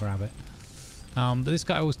through and grab it? But this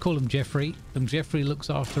guy, I always call him Jeffrey. And Jeffrey looks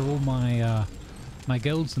after all my my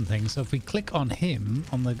guilds and things. So if we click on him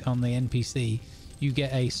on the NPC, you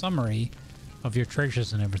get a summary of your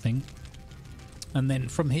treasures and everything. And then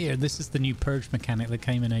from here, this is the new purge mechanic that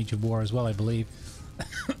came in Age of War as well, I believe.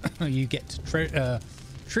 You get to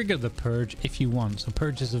trigger the purge if you want. So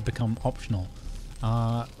purges have become optional.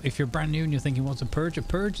 If you're brand new and you're thinking, what's a purge? A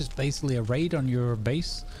purge is basically a raid on your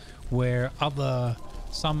base where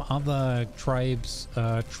some other tribes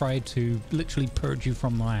try to literally purge you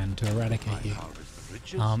from the land to eradicate you.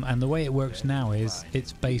 And the way it works now is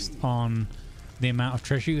it's based on the amount of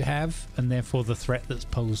treasure you have and therefore the threat that's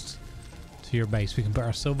posed to your base. We can put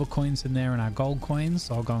our silver coins in there and our gold coins,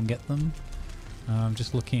 so I'll go and get them. I'm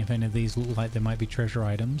just looking if any of these look like they might be treasure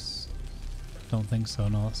items. Don't think so,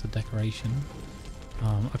 no, that's a decoration.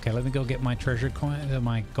 Okay, let me go get my treasure coin,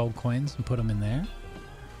 my gold coins and put them in there.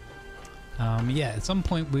 Yeah, at some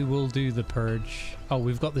point we will do the purge. Oh,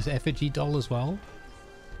 we've got this effigy doll as well,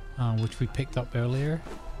 which we picked up earlier.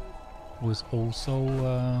 Was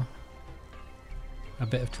also a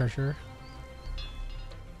bit of treasure.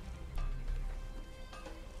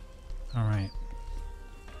 Alright.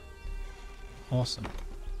 Awesome.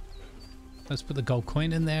 Let's put the gold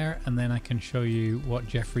coin in there and then I can show you what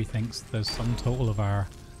Jeffrey thinks the sum total of our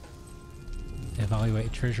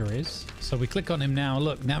evaluated treasure is. So we click on him now.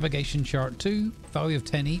 Look, navigation chart 2, value of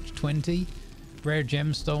 10 each, 20. Rare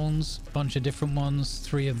gemstones, bunch of different ones,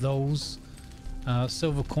 3 of those.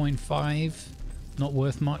 Silver coin 5, not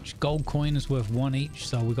worth much. Gold coin is worth 1 each,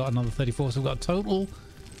 so we got another 34. So we've got a total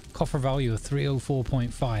coffer value of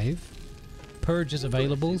 304.5. Purge is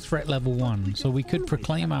available, threat level 1. So we could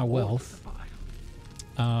proclaim our wealth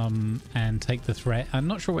and take the threat. I'm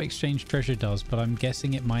not sure what exchange treasure does, but I'm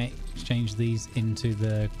guessing it might exchange these into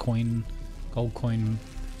the coin, gold coin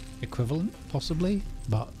equivalent, possibly.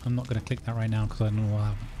 But I'm not going to click that right now because I don't know what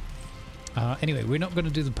happened. Anyway, we're not going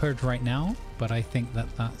to do the purge right now, but I think that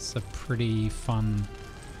that's a pretty fun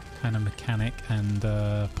kind of mechanic and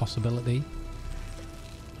possibility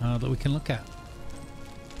that we can look at.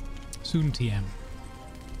 Soon TM.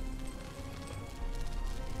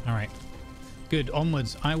 Alright. Good,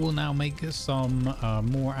 onwards. I will now make some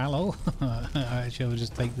more aloe. Actually, I'll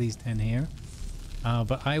just take these 10 here.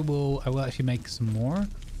 But I will actually make some more.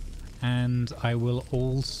 And I will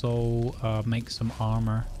also make some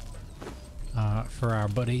armor for our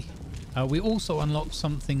buddy. We also unlocked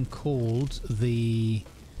something called the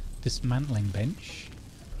dismantling bench.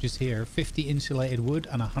 Just here, 50 insulated wood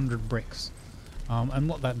and 100 bricks. And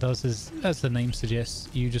what that does is, as the name suggests,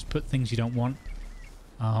 you just put things you don't want.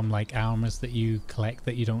 Like armors that you collect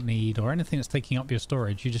that you don't need, or anything that's taking up your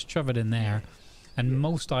storage. You just shove it in there. And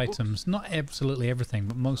most items, not absolutely everything,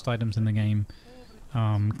 but most items in the game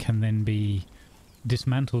can then be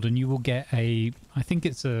dismantled, and you will get I think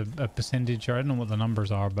it's a percentage, or I don't know what the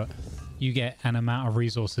numbers are, but you get an amount of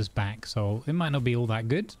resources back. So it might not be all that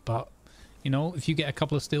good, but you know, if you get a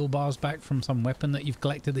couple of steel bars back from some weapon that you've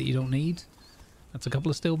collected that you don't need, That's a couple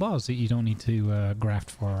of steel bars that you don't need to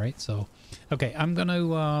graft for, right? So, okay, I'm going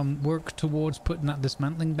to work towards putting that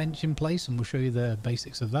dismantling bench in place, and we'll show you the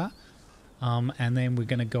basics of that. And then we're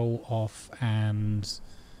going to go off and...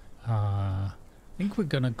 I think we're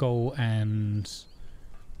going to go and...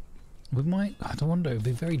 We might... I don't wonder, it would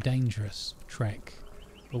be a very dangerous trek.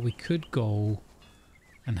 But we could go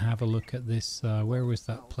and have a look at this. Where was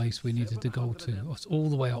that place we needed to go to? Oh, it's all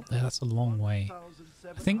the way up there. That's a long way.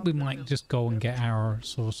 I think we might just go and get our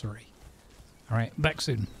sorcery. Alright, back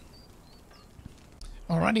soon.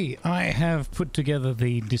 Alrighty, I have put together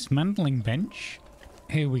the dismantling bench.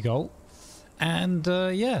 Here we go. And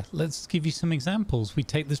yeah, let's give you some examples. We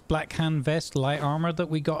take this black hand vest light armor that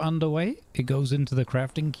we got underway. It goes into the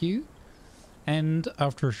crafting queue. And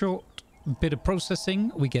after a short bit of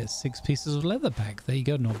processing, we get 6 pieces of leather back. There you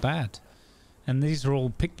go, not bad. And these are all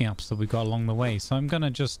pick-me-ups that we got along the way. So I'm going to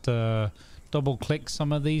just... double click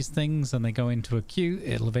some of these things and they go into a queue.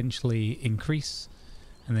 It'll eventually increase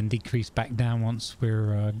and then decrease back down once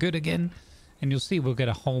we're good again. And you'll see we'll get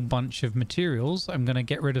a whole bunch of materials. I'm going to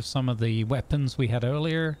get rid of some of the weapons we had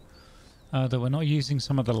earlier that we're not using.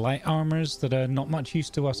 Some of the light armors that are not much use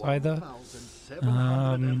to us either.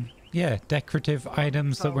 Yeah, decorative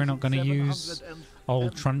items that we're not going to use.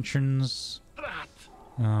 Old truncheons.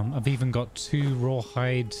 I've even got 2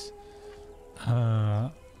 rawhide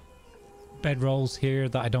bedrolls here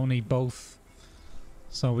that I don't need both,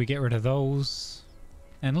 so we get rid of those.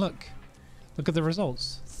 And look at the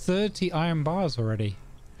results. 30 iron bars already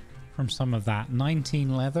from some of that.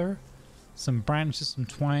 19 leather, some branches, some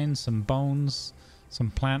twine, some bones, some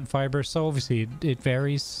plant fiber. So obviously it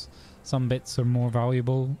varies. Some bits are more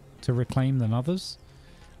valuable to reclaim than others,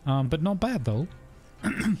 but not bad though.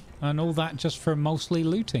 And all that just for mostly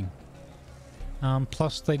looting.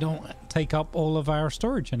 Plus they don't take up all of our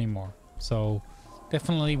storage anymore. So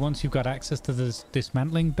definitely once you've got access to this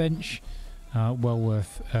dismantling bench, well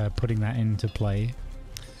worth putting that into play.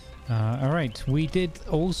 Alright, we did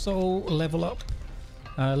also level up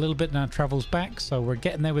a little bit in our travels back, so we're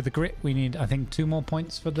getting there with the grit. We need, I think, 2 more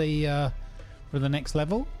points for the next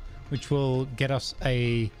level, which will get us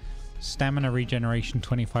a stamina regeneration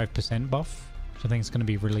 25% buff, which I think is going to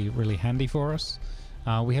be really, really handy for us.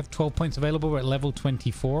 We have 12 points available. We're at level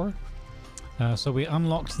 24. So we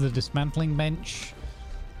unlocked the dismantling bench.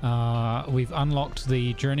 We've unlocked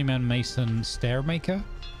the Journeyman Mason stair maker.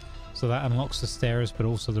 So that unlocks the stairs, but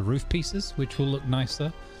also the roof pieces, which will look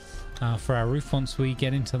nicer for our roof once we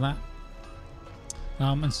get into that.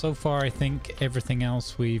 And so far, I think everything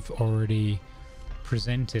else we've already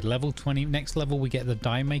presented. Level 20, next level, we get the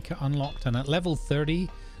die maker unlocked. And at level 30,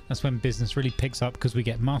 that's when business really picks up, because we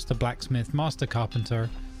get Master Blacksmith, Master Carpenter,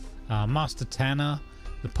 Master Tanner,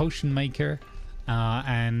 the Potion Maker,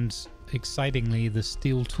 and excitingly the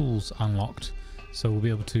Steel Tools unlocked. So we'll be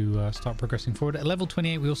able to start progressing forward. At level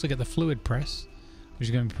 28 we also get the Fluid Press, which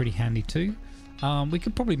is going to be pretty handy too. We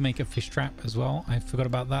could probably make a fish trap as well. I forgot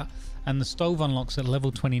about that. And the stove unlocks at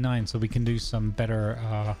level 29, so we can do some better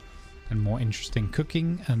and more interesting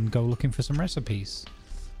cooking and go looking for some recipes.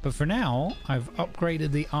 But for now, I've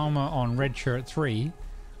upgraded the armor on Red Shirt 3.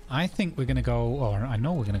 I think we're going to go, or I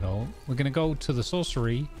know we're going to go to the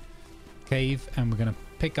Sorcery cave, and we're going to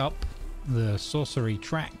pick up the Sorcery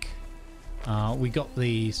track. We got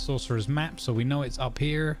the Sorcerer's map, so we know it's up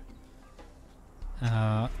here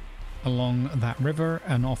along that river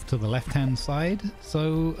and off to the left hand side.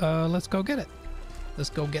 So let's go get it. Let's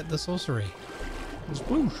go get the Sorcery.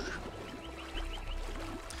 Sploosh.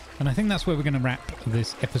 And I think that's where we're going to wrap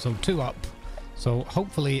this episode 2 up. So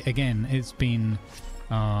hopefully, again, it's been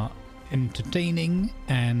entertaining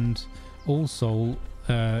and also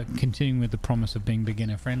continuing with the promise of being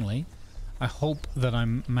beginner friendly. I hope that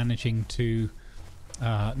I'm managing to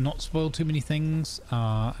not spoil too many things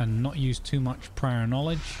and not use too much prior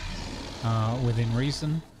knowledge within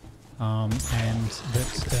reason, and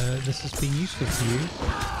that this has been useful to you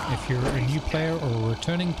if you're a new player or a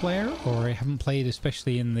returning player, or haven't played,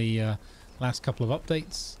 especially in the last couple of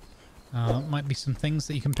updates. Might be some things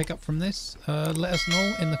that you can pick up from this. Let us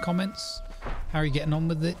know in the comments how you're getting on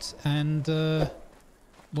with it, and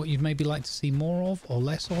what you'd maybe like to see more of or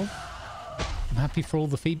less of. I'm happy for all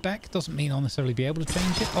the feedback. Doesn't mean I'll necessarily be able to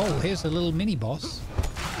change it. Oh, here's a little mini boss.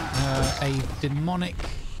 A demonic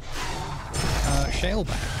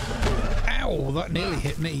shaleback. Ow, that nearly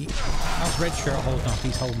hit me. How's Red Shirt holding up?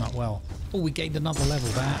 He's holding up well. Oh, we gained another level.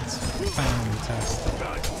 That's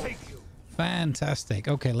fantastic. Fantastic.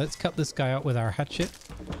 Okay, let's cut this guy up with our hatchet,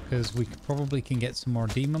 because we probably can get some more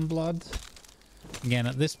demon blood. Again,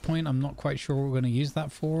 at this point, I'm not quite sure what we're going to use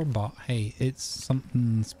that for, but hey, it's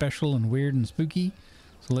something special and weird and spooky.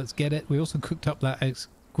 So let's get it. We also cooked up that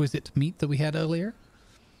exquisite meat that we had earlier.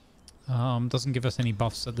 Doesn't give us any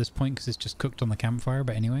buffs at this point because it's just cooked on the campfire,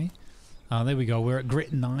 but anyway. There we go. We're at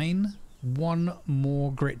grit 9. One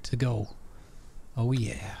more grit to go. Oh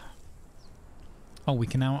yeah. Oh, we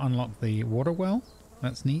can now unlock the water well.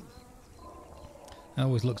 That's neat. That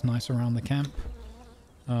always looks nice around the camp.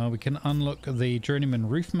 We can unlock the Journeyman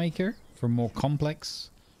Roof Maker for more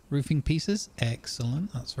complex roofing pieces.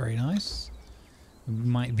 Excellent. That's very nice. We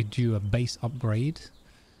might be due a base upgrade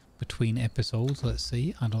between episodes. Let's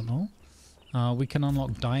see. I don't know. We can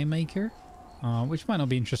unlock Die Maker, which might not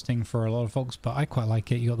be interesting for a lot of folks, but I quite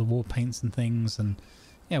like it. You got the war paints and things, and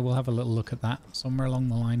yeah, we'll have a little look at that somewhere along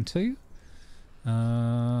the line too. We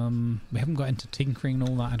haven't got into tinkering and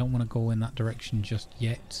all that. I don't want to go in that direction just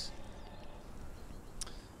yet.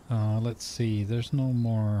 Let's see. There's no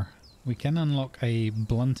more. We can unlock a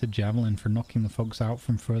blunted javelin for knocking the folks out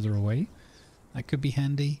from further away. That could be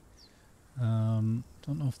handy. Don't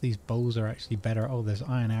know if these bows are actually better. Oh, there's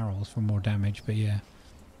iron arrows for more damage, but yeah.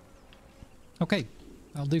 Okay,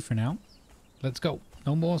 that'll do for now. Let's go.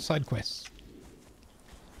 No more side quests.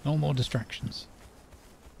 No more distractions.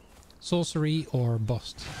 Sorcery or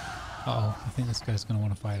bust. Uh-oh, I think this guy's going to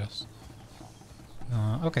want to fight us.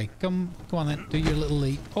 Okay, come on then. Do your little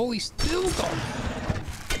leap. Oh, he's still got me.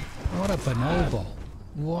 What a bonobo.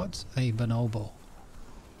 What a bonobo.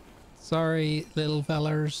 Sorry, little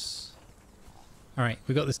fellers. Alright,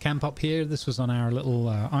 we got this camp up here. This was on our little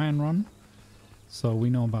iron run. So we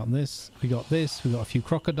know about this. We got this. We got a few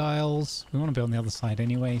crocodiles. We want to be on the other side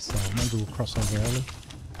anyway, so maybe we'll cross over early.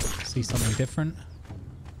 See something different.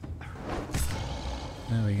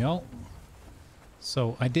 There we go.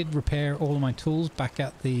 So I did repair all of my tools back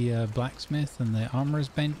at the blacksmith and the armorer's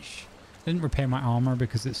bench. Didn't repair my armor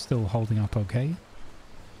because it's still holding up okay.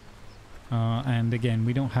 And again,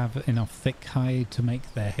 we don't have enough thick hide to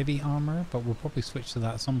make the heavy armor, but we'll probably switch to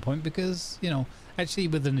that at some point because, you know, actually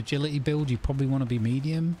with an agility build, you probably want to be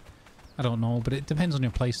medium. I don't know, but it depends on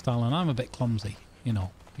your playstyle, and I'm a bit clumsy. You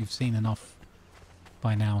know, you've seen enough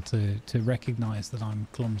by now to recognize that I'm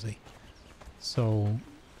clumsy. So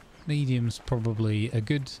medium's probably a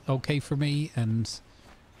good okay for me, and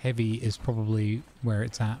heavy is probably where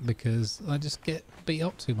it's at because I just get beat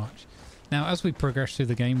up too much. Now, as we progress through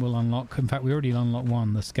the game, we'll unlock, in fact, we already unlocked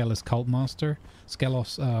one, the Skelos Cult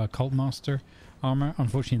Master armor.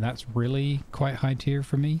 Unfortunately, that's really quite high tier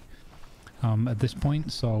for me at this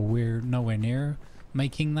point, so we're nowhere near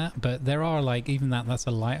making that. But there are, like, even that's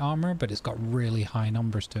a light armor, but it's got really high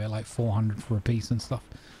numbers to it, like 400 for a piece and stuff.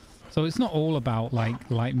 So it's not all about, like,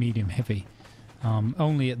 light, medium, heavy.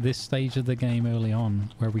 Only at this stage of the game early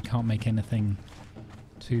on, where we can't make anything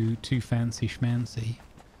too fancy schmancy.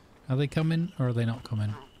 Are they coming or are they not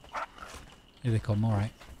coming? Here they come,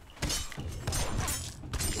 alright.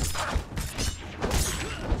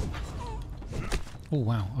 Oh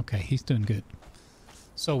wow, okay, he's doing good.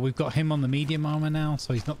 So we've got him on the medium armor now,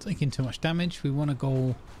 so he's not taking too much damage. We want to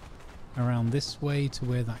go around this way to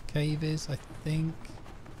where that cave is, I think.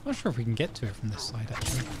 Not sure if we can get to it from this side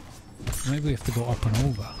actually. Maybe we have to go up and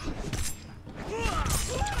over.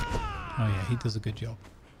 Oh yeah, he does a good job.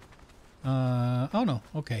 Oh no,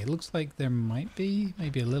 okay, looks like there might be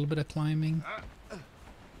maybe a little bit of climbing.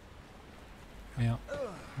 Yeah,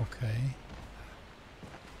 okay.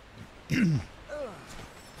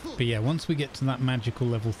 But yeah, once we get to that magical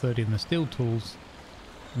level 30 in the steel tools,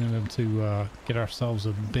 we're going to be able to get ourselves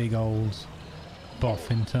a big old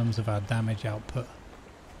buff in terms of our damage output.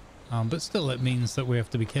 But still, it means that we have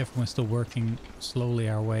to be careful. We're still working slowly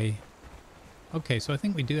our way. Okay, so I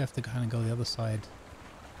think we do have to kind of go the other side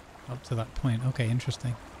up to that point. Okay,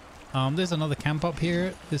 interesting. There's another camp up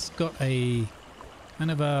here. This got a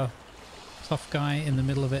kind of a tough guy in the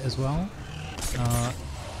middle of it as well.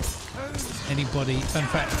 Anybody, in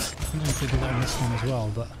fact, I'm going to do that on this one as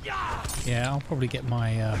well, but yeah, I'll probably get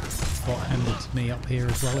my bot handed to me up here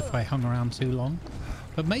as well if I hung around too long.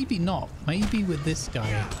 But maybe not. Maybe with this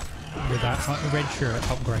guy, with that red shirt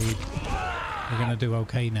upgrade, we're going to do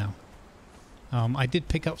okay now. I did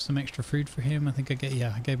pick up some extra food for him. I think I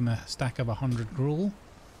gave him a stack of 100 gruel.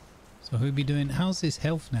 So he'll be doing, how's his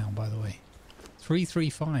health now, by the way?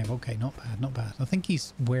 335. Okay, not bad, not bad. I think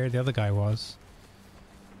he's where the other guy was.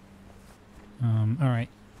 Alright.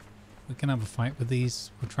 We can have a fight with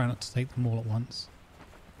these. We'll try not to take them all at once.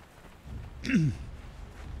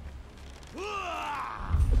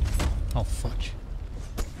 Oh, fudge.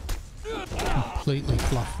 Completely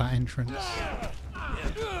fluffed that entrance.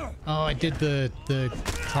 Oh, I did the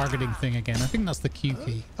targeting thing again. I think that's the Q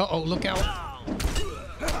key. Uh-oh, look out!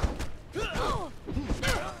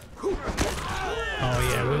 Oh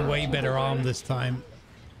yeah, we're way better armed this time.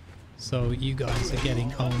 So you guys are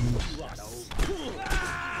getting owned.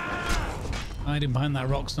 Hiding behind that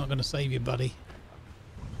rock's not going to save you, buddy.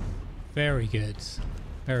 Very good.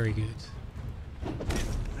 Very good.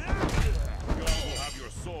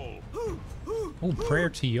 Oh, prayer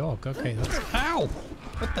to Yogg. Okay, that's... Ow!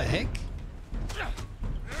 What the heck?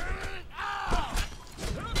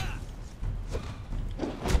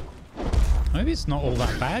 Maybe it's not all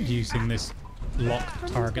that bad using this lock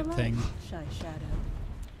target thing.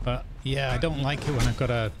 But yeah, I don't like it when I've got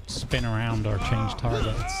to spin around or change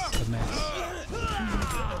target. It's a mess.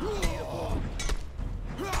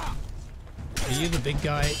 Are you the big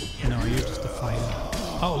guy? No, you're just a fighter.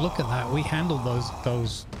 Oh, look at that. We handled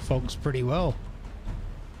those folks pretty well.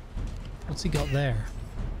 What's he got there?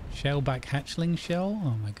 Shellback hatchling shell?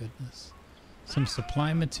 Oh my goodness. Some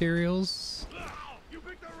supply materials.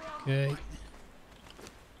 Okay.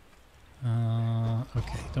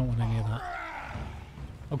 Okay, don't want any of that.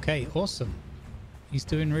 Okay, awesome. He's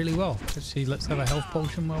doing really well. Actually, let's have a health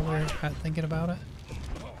potion while we're thinking about it.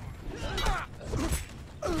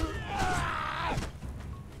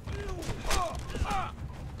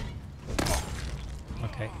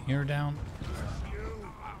 Okay, you're down.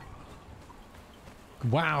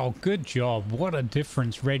 Wow, good job. What a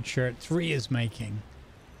difference Red Shirt 3 is making.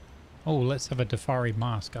 Oh, let's have a Defari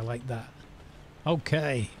mask. I like that.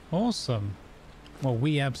 Okay, awesome. Well,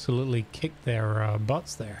 we absolutely kicked their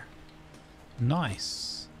butts there.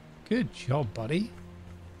 Nice. Good job, buddy.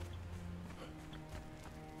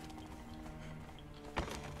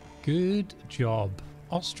 Good job.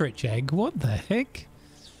 Ostrich egg, what the heck?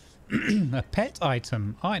 A pet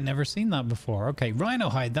item. Oh, I'd never seen that before. Okay, rhino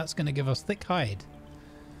hide, that's going to give us thick hide.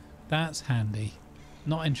 That's handy.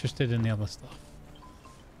 Not interested in the other stuff.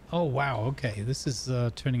 Oh, wow, okay. This is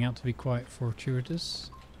turning out to be quite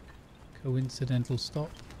fortuitous. Coincidental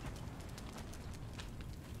stop.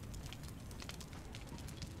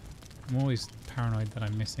 I'm always paranoid that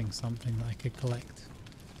I'm missing something that I could collect.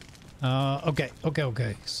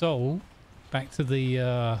 Okay. So, back to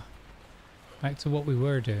the back to what we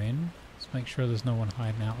were doing. Let's make sure there's no one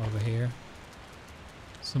hiding out over here.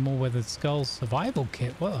 Some more weathered skulls. Survival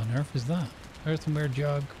kit. What on earth is that? Earthenware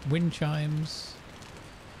jug. Wind chimes.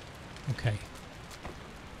 Okay.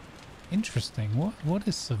 Interesting. What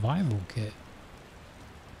is survival kit?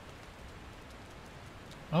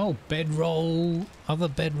 Oh, bedroll. Other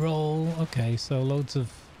bedroll. Okay, so loads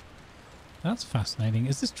of... That's fascinating.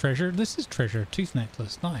 Is this treasure? This is treasure. Tooth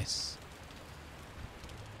necklace. Nice.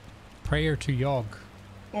 Prayer to Yogg.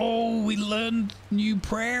 Oh, we learned new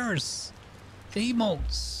prayers.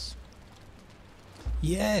 Emotes.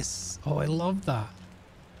 Yes. Oh, I love that.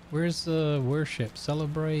 Where's worship?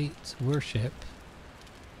 Celebrate. Worship.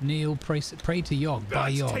 Kneel. Pray to Yogg.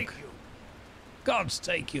 By Yogg. Gods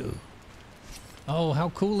take you. Oh, how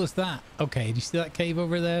cool is that? Okay, do you see that cave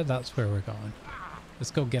over there? That's where we're going. Let's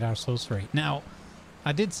go get our sorcery. Now,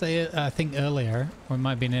 I did say it, I think earlier, or it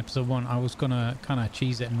might be in episode 1, I was going to kind of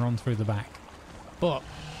cheese it and run through the back. But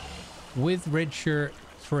with Red Shirt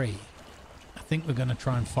 3, I think we're going to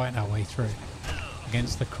try and fight our way through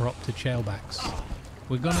against the corrupted shellbacks.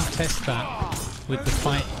 We're going to test that with the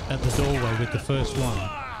fight at the doorway with the first one.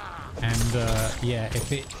 And yeah,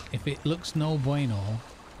 if it looks no bueno,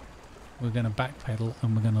 we're going to backpedal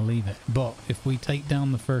and we're going to leave it. But if we take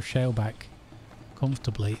down the first shellback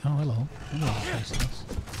comfortably... Oh, hello.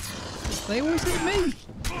 They always hit me!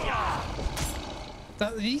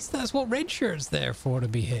 That's what Red Shirt's there for, to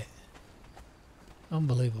be hit.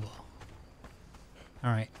 Unbelievable.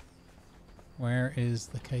 Alright. Where is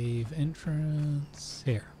the cave entrance?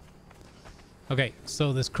 Here. Okay,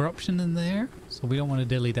 so there's corruption in there, so we don't want to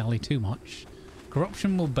dilly-dally too much.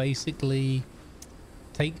 Corruption will basically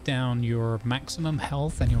take down your maximum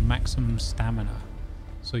health and your maximum stamina.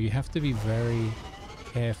 So you have to be very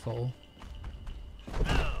careful.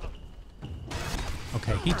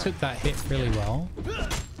 Okay, he took that hit really well.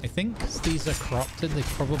 I think these are corrupted, they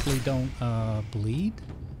probably don't bleed.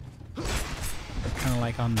 They're kind of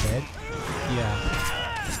like undead. Yeah.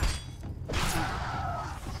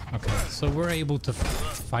 Okay, so we're able to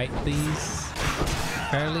fight these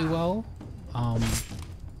fairly well.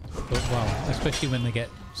 But well, especially when they get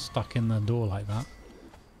stuck in the door like that.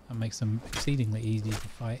 That makes them exceedingly easy to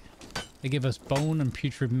fight. They give us bone and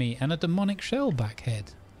putrid meat and a demonic shellback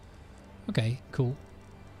head. Okay, cool.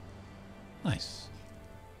 Nice.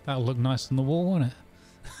 That'll look nice on the wall, won't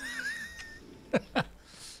it?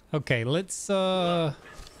 Okay, let's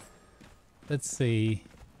see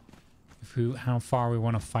if how far we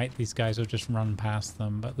want to fight these guys or just run past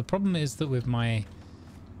them. But the problem is that with my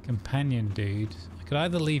companion dude, I could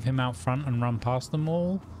either leave him out front and run past them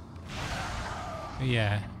all.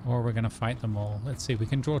 Yeah, or we're going to fight them all. Let's see, we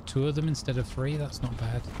can draw 2 of them instead of 3. That's not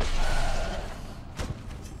bad.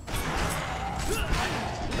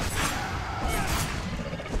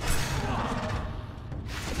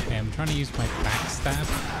 Okay, I'm trying to use my backstab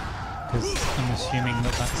because I'm assuming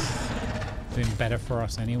that that's doing better for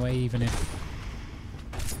us anyway, even if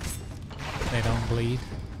they don't bleed.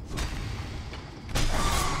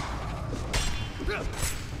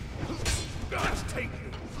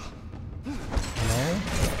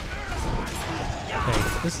 Okay,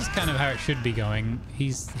 this is kind of how it should be going.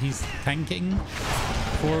 He's tanking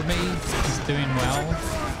for me. He's doing well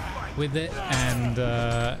with it, and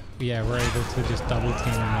yeah, we're able to just double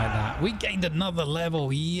team him like that. We gained another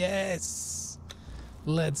level. Yes,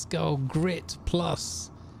 let's go. Grit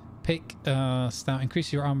plus pick stamina.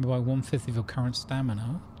 Increase your armor by 1/5 of your current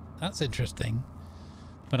stamina. That's interesting,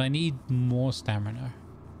 but I need more stamina.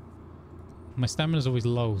 My stamina is always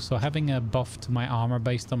low, so having a buff to my armor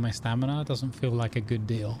based on my stamina doesn't feel like a good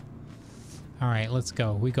deal. All right, let's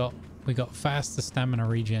go. We got faster stamina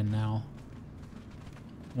regen now.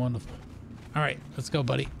 Wonderful. All right, let's go,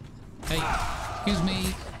 buddy. Hey, excuse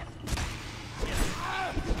me.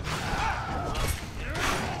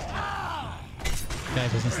 Guy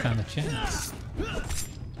doesn't stand a chance.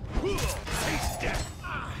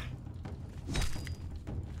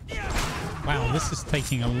 Wow, this is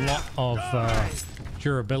taking a lot of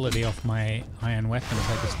durability off my iron weapons,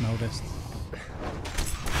 I just noticed.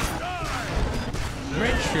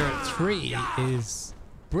 Red Shirt 3 is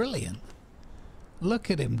brilliant. Look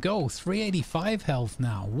at him go. 385 health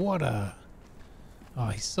now. What a... Oh,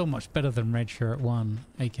 he's so much better than Red Shirt 1,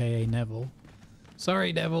 aka Neville.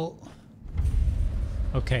 Sorry, Neville.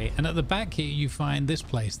 Okay, and at the back here you find this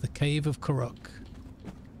place, the Cave of Karuk.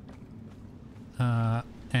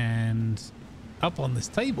 And up on this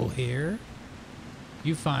table here,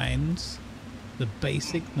 you find the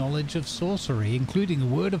basic knowledge of sorcery, including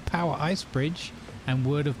Word of Power Ice Bridge and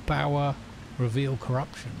Word of Power Reveal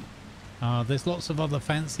Corruption. There's lots of other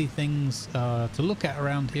fancy things to look at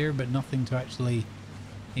around here, but nothing to actually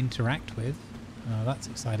interact with. That's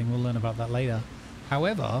exciting. We'll learn about that later.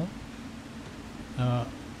 However,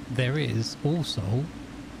 there is also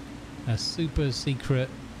a super secret,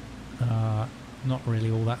 not really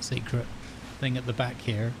all that secret, thing at the back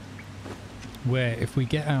here, where if we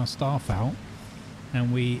get our staff out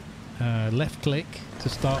and we left click to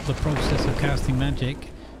start the process of casting magic,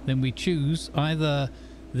 then we choose either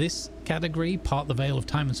this category, part the veil of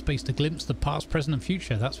time and space to glimpse the past, present and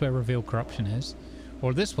future, that's where reveal corruption is,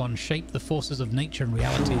 or this one, shape the forces of nature and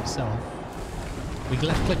reality itself. We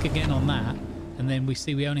left click again on that, and then we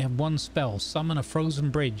see we only have one spell, summon a frozen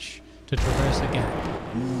bridge to traverse a gap.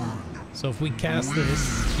 So if we cast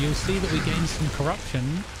this, you'll see that we gain some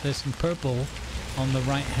corruption. There's some purple on the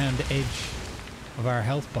right hand edge of our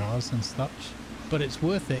health bars and such, but it's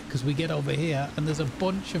worth it because we get over here and there's a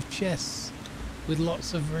bunch of chests with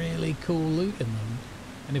lots of really cool loot in them,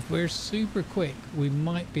 and if we're super quick we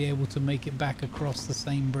might be able to make it back across the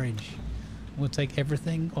same bridge. We'll take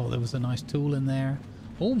everything. Oh, there was a nice tool in there.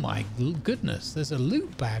 Oh my goodness, there's a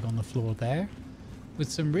loot bag on the floor there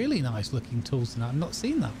with some really nice looking tools in it. I've not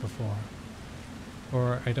seen that before,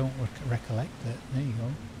 or I don't recollect it. There you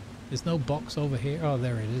go. There's no box over here. Oh,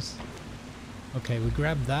 there it is. Okay, we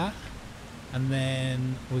grab that, and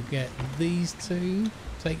then we get these two.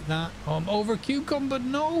 Take that. Oh, I'm over cucumbered.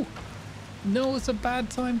 No, no, it's a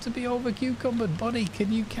bad time to be over cucumbered. Buddy,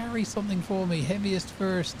 can you carry something for me? Heaviest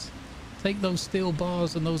first. Take those steel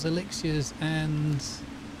bars and those elixirs and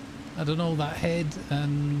I don't know, that head,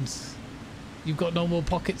 and you've got no more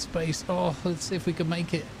pocket space. Oh, let's see if we can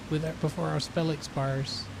make it with that before our spell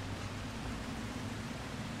expires.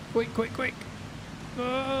 Quick, quick, quick.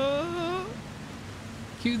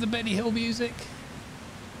 Cue the Benny Hill music.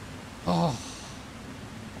 Oh,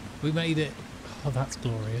 we made it. Oh, that's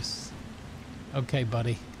glorious. Okay,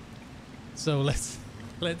 buddy. So let's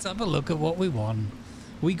have a look at what we won.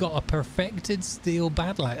 We got a perfected steel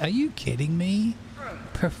battle axe. Are you kidding me?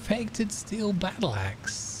 Perfected steel battle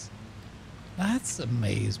axe. That's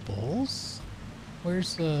amazeballs.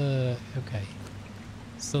 Where's okay.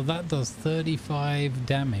 So that does 35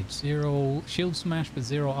 damage, 0 shield smash but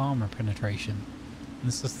 0 armor penetration. And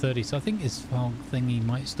this is 30, so I think his fog thingy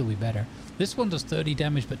might still be better. This one does 30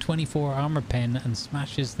 damage but 24 armor pen and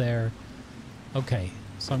smashes there. Okay,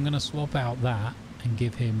 so I'm gonna swap out that and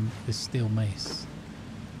give him this steel mace.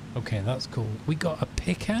 Okay, that's cool. We got a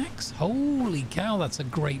pickaxe? Holy cow, that's a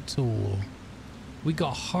great tool. We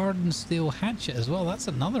got hardened steel hatchet as well. That's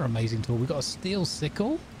another amazing tool. We got a steel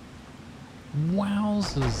sickle.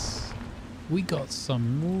 Wowzers. we got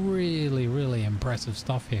some really, really impressive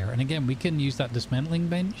stuff here. And again, we can use that dismantling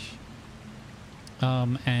bench.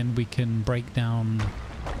 And we can break down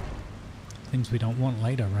things we don't want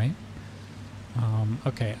later, right?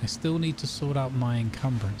 Okay, I still need to sort out my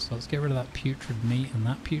encumbrance. So let's get rid of that putrid meat and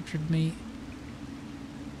that putrid meat.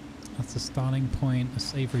 That's the starting point. A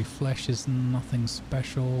savory flesh is nothing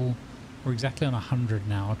special. We're exactly on 100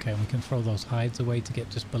 now. Okay, we can throw those hides away to get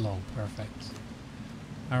just below. Perfect.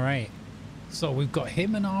 Alright. So we've got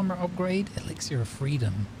him an armor upgrade. Elixir of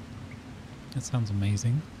Freedom. That sounds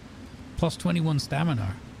amazing. Plus 21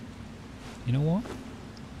 stamina. You know what?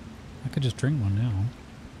 I could just drink one now.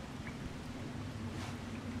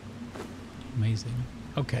 Amazing.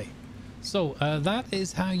 Okay. So that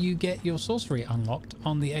is how you get your sorcery unlocked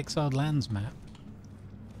on the Exiled Lands map.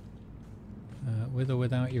 With or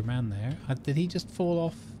without your man there. Did he just fall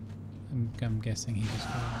off? I'm guessing he just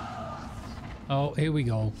fell off. Oh, here we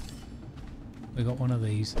go. We got one of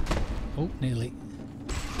these. Oh, nearly.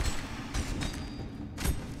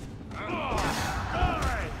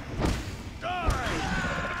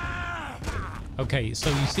 Okay, so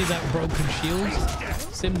you see that broken shield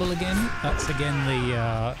symbol again? That's again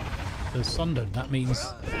the sundered. That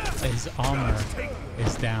means his armor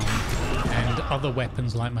is down, and other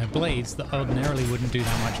weapons like my blades that ordinarily wouldn't do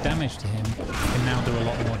that much damage to him can now do a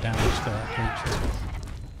lot more damage to that creature.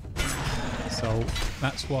 So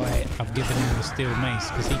that's why I've given him the steel mace,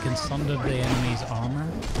 because he can sunder the enemy's armor,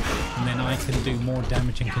 and then I can do more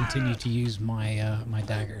damage and continue to use my my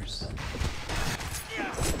daggers.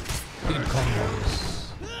 Good combos.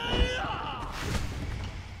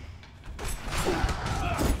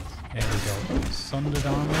 There we go. Sundered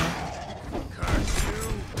armor.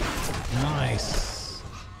 Nice.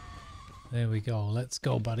 There we go. Let's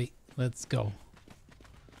go, buddy. Let's go.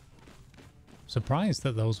 Surprised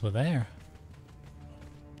that those were there.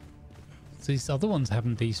 So these other ones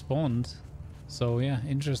haven't despawned. So yeah,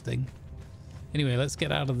 interesting. Anyway, let's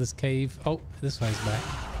get out of this cave. Oh, this way's back.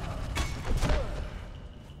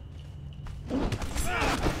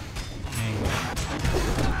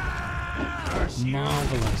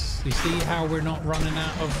 Marvelous. You see how we're not running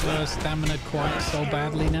out of stamina quite so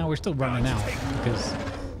badly now? We're still running out because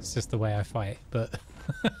it's just the way I fight, but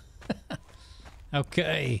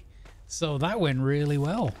okay. So that went really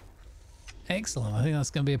well. Excellent. I think that's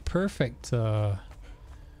going to be a perfect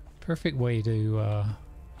perfect way to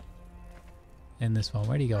end this one.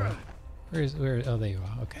 Where do you go? Where? Oh, there you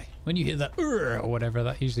are. Okay. When you hear that or whatever,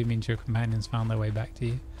 that usually means your companions found their way back to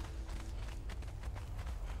you.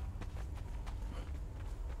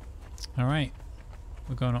 All right,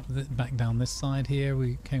 we're going up back down this side here.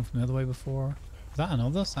 We came from the other way before. Is that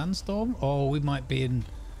another sandstorm? Oh, we might be in.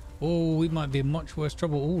 Oh, we might be in much worse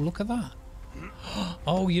trouble. Oh, look at that.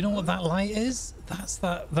 Oh, you know what that light is? That's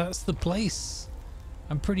the place.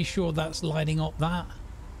 I'm pretty sure that's lighting up that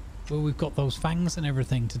where we've got those fangs and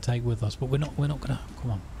everything to take with us. But we're not gonna.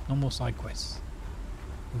 Come on, no more side quests.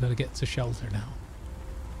 We've got to get to shelter now.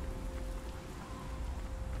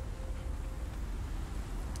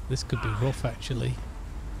 This could be rough, actually.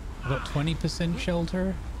 I've got 20%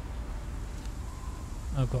 shelter.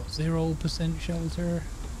 I've got 0% shelter.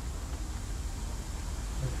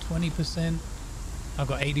 I've got 20%. I've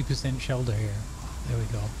got 80% shelter here. There we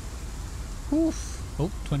go. Oof.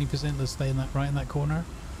 Oh, 20%. Let's stay in that right in that corner.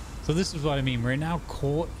 So this is what I mean. We're now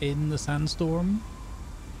caught in the sandstorm.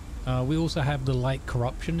 We also have the light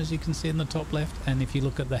corruption, as you can see in the top left. And if you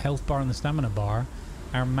look at the health bar and the stamina bar,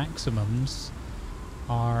 our maximums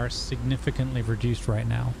are significantly reduced right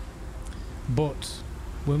now. But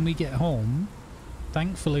when we get home,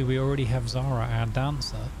 thankfully we already have Zara, our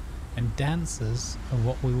dancer, and dancers are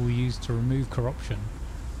what we will use to remove corruption.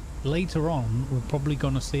 Later on, we're probably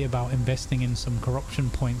going to see about investing in some corruption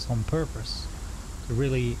points on purpose to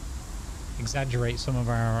really exaggerate some of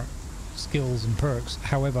our skills and perks.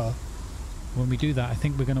 However, when we do that, I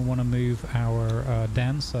think we're going to want to move our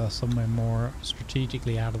dancer somewhere more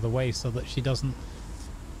strategically out of the way so that she doesn't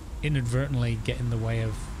inadvertently get in the way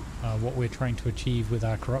of what we're trying to achieve with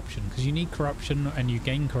our corruption, because you need corruption, and you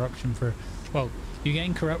gain corruption for, well, you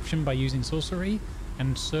gain corruption by using sorcery,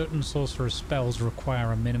 and certain sorcerer spells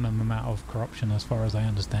require a minimum amount of corruption as far as I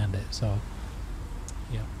understand it. So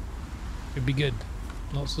yeah, it'd be good.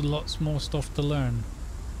 Lots more stuff to learn.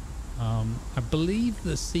 I believe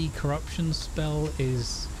the sea corruption spell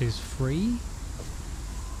is free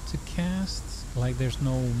to cast, like there's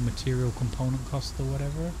no material component cost or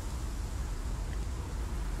whatever.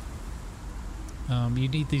 You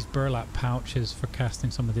need these burlap pouches for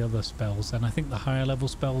casting some of the other spells, and I think the higher level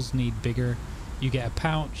spells need bigger. You get a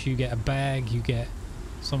pouch, you get a bag, you get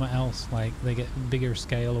something else, like they get bigger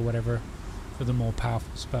scale or whatever. for the more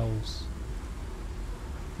powerful spells.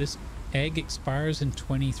 This egg expires in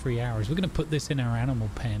 23 hours. We're going to put this in our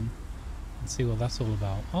animal pen and see what that's all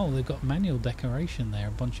about. Oh, they've got manual decoration there,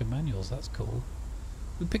 a bunch of manuals. That's cool.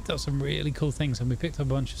 We picked up some really cool things, and we picked up a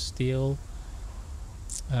bunch of steel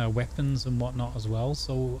weapons and whatnot as well,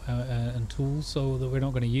 so and tools, so that we're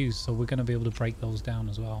not going to use, so we're going to be able to break those down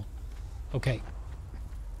as well. Okay.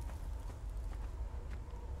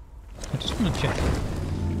 I just want to check.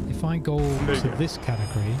 If I go to this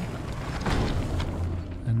category,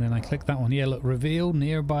 and then I click that one. Yeah, look, reveal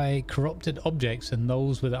nearby corrupted objects and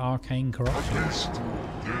those with arcane corruption.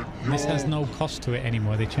 And this has no cost to it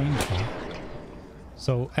anymore. They changed it.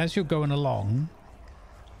 So as you're going along,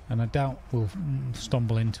 and I doubt we'll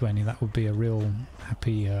stumble into any, that would be a real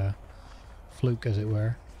happy fluke, as it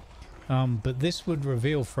were. But this would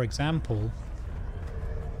reveal, for example,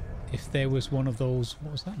 if there was one of those...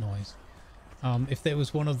 What was that noise? If there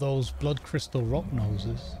was one of those blood crystal rock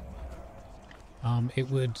noses... it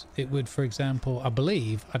would, for example, I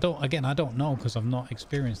believe, I don't know because I've not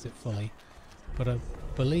experienced it fully, but I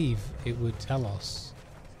believe it would tell us.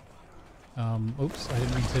 Oops, I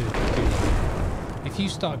didn't mean to do that. If you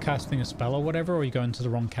start casting a spell or whatever, or you go into the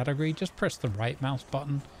wrong category, just press the right mouse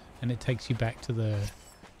button, and it takes you back to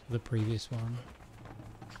the previous one.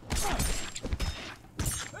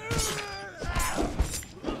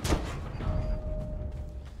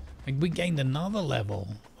 And we gained another level.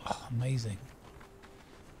 Oh, amazing.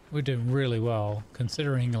 We're doing really well,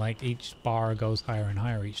 considering like each bar goes higher and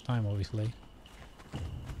higher each time, obviously.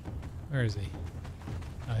 Where is he?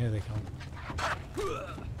 Oh, here they come.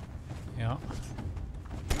 Yeah.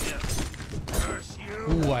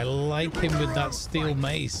 Ooh, I like him with that steel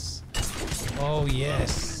mace. Oh,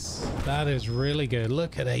 yes. That is really good.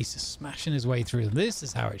 Look at Ace smashing his way through. This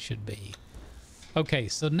is how it should be. Okay,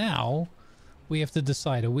 so now we have to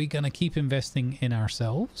decide, are we going to keep investing in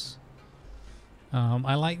ourselves?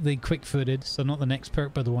 I like the quick-footed, so not the next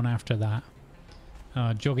perk, but the one after that.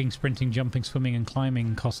 Jogging, sprinting, jumping, swimming, and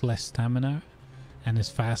climbing costs less stamina and is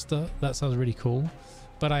faster. That sounds really cool.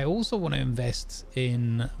 But I also want to invest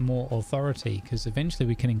in more authority, because eventually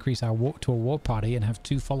we can increase our walk to a war party and have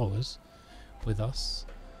 2 followers with us.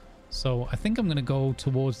 So I think I'm going to go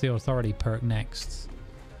towards the authority perk next,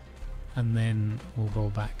 and then we'll go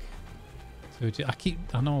back. So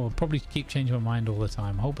I know I'll probably keep changing my mind all the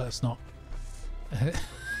time. I hope that's not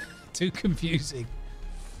too confusing.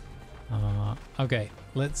 Okay,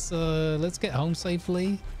 let's get home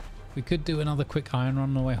safely. We could do another quick iron run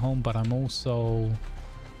on the way home, but I'm also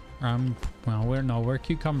well, we're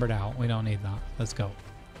cucumbered out. We don't need that. Let's go.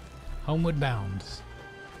 Homeward bound.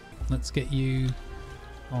 Let's get you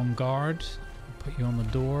on guard. Put you on the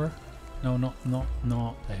door. No,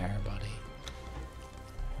 not there, buddy.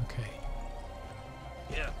 Okay.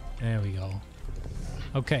 Yeah. There we go.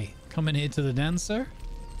 Okay, coming here to the dancer.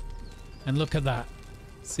 And look at that.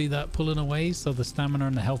 See that pulling away? So the stamina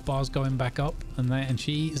and the health bar's going back up. And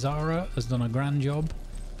she, Zara, has done a grand job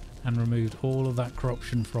and removed all of that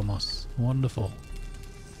corruption from us. Wonderful.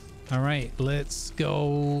 Alright, let's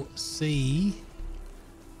go see.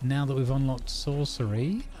 Now that we've unlocked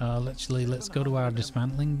sorcery, let's go to our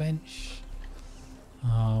dismantling bench.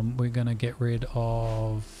 We're going to get rid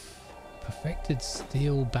of perfected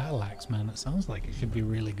steel battle axe, man. It sounds like it should be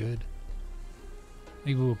really good.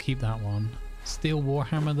 Maybe we'll keep that one. Steel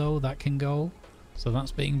warhammer though, that can go. So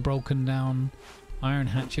that's being broken down. Iron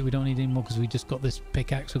hatchet we don't need anymore because we just got this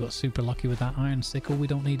pickaxe. We got super lucky with that. Iron sickle we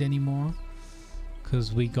don't need anymore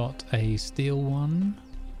because we got a steel one.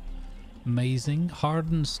 Amazing.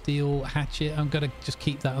 Hardened steel hatchet, I'm gonna just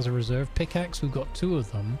keep that as a reserve. Pickaxe, we've got 2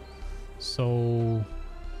 of them, so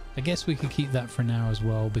I guess we could keep that for now as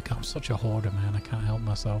well, because I'm such a hoarder, man. I can't help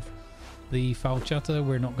myself. The falchata,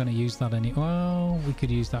 we're not going to use that any... Well, we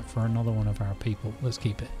could use that for another one of our people. Let's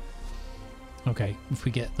keep it. Okay, if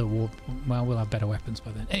we get the war... Well, we'll have better weapons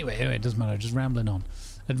by then. Anyway, it doesn't matter. Just rambling on.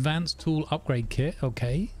 Advanced tool upgrade kit.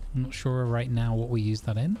 Okay. I'm not sure right now what we use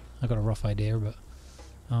that in. I got a rough idea, but...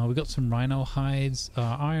 we got some rhino hides.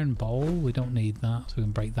 Iron bowl. We don't need that, so we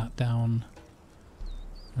can break that down.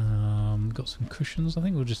 Got some cushions. I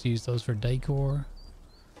think we'll just use those for decor.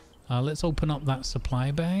 Let's open up that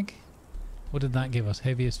supply bag. What did that give us?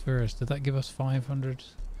 Heaviest first. Did that give us 500?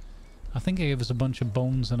 I think it gave us a bunch of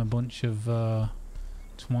bones and a bunch of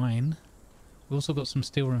twine. We also got some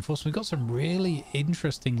steel reinforcement. We got some really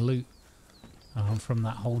interesting loot from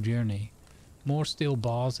that whole journey. More steel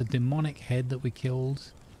bars, a demonic head that we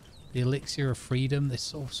killed, the elixir of freedom.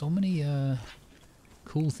 There's so many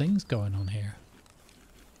cool things going on here.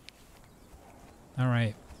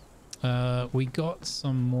 Alright, we got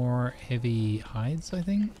some more heavy hides, I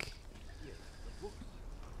think.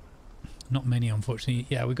 Not many, unfortunately.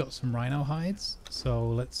 Yeah, we got some rhino hides, so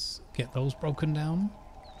let's get those broken down.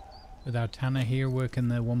 With our tanner here working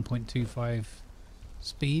the 1.25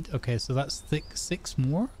 speed. Okay, so that's thick 6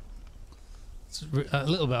 more. It's a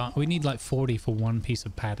little bit. We need like 40 for one piece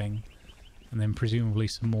of padding, and then presumably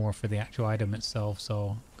some more for the actual item itself.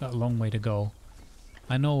 So got a long way to go.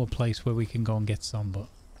 I know a place where we can go and get some, but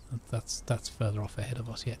that's further off ahead of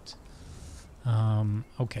us yet.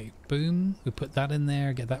 Okay, boom. We put that in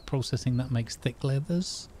there. Get that processing. That makes thick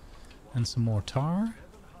leathers and some more tar.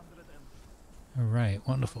 All right,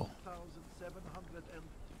 wonderful.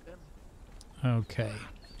 Okay,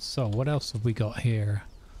 so what else have we got here?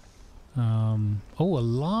 Oh, a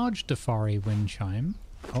large Dafari wind chime.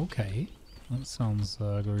 Okay, that sounds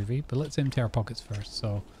groovy. But let's empty our pockets first.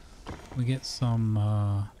 So we get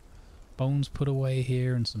some bones put away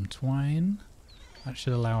here and some twine. That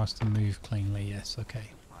should allow us to move cleanly. Yes,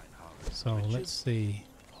 okay. So let's see.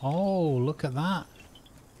 Oh, look at that.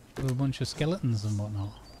 With a bunch of skeletons and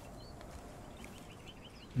whatnot.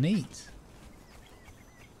 Neat.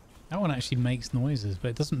 That one actually makes noises, but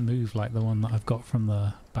it doesn't move like the one that I've got from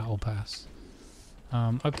the battle pass.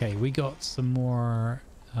 Okay, we got some more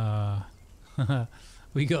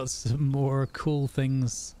we got some more cool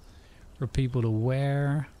things for people to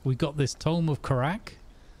wear. We got this Tome of Karak,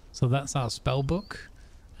 so that's our spell book,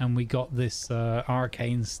 and we got this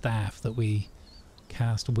arcane staff that we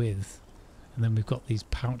cast with, and then we've got these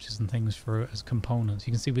pouches and things for as components.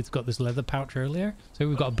 You can see we've got this leather pouch earlier, so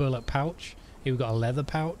we've got a burlap pouch. Here we've got a leather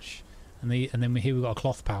pouch, and then here we've got a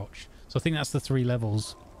cloth pouch. So I think that's the 3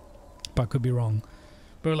 levels, but I could be wrong.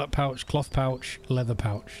 Burlap pouch, cloth pouch, leather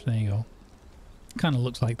pouch. There you go. Kind of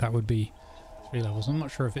looks like that would be 3 levels. I'm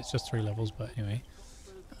not sure if it's just 3 levels, but anyway.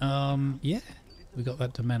 Yeah, we got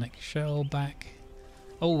that demonic shell back.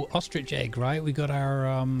 Oh, ostrich egg, right? We got our...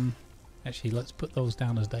 Actually, let's put those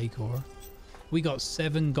down as decor. We got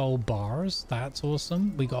 7 gold bars. That's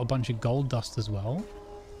awesome. We got a bunch of gold dust as well.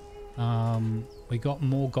 We got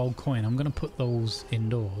more gold coin. I'm going to put those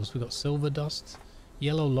indoors. We got silver dust,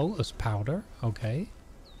 yellow lotus powder. Okay.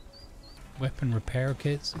 Weapon repair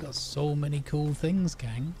kits. We got so many cool things,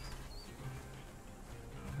 gang.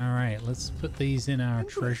 All right, let's put these in our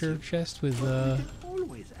treasure chest with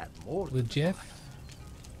Jeff,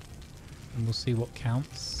 and we'll see what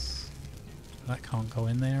counts. That can't go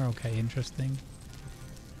in there. Okay, interesting.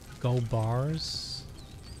 Gold bars.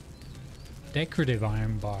 Decorative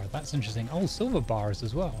iron bar. That's interesting. Oh, silver bars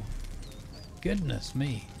as well. Goodness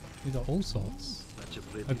me. We got all sorts.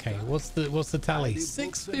 Okay, what's the tally?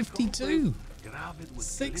 652.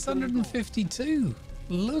 652.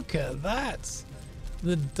 Look at that.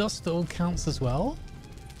 The dust all counts as well.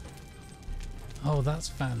 Oh, that's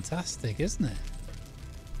fantastic, isn't it?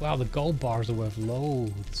 Wow, the gold bars are worth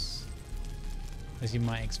loads, as you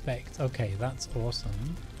might expect. Okay, that's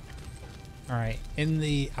awesome. Alright, in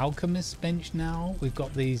the alchemist bench now, we've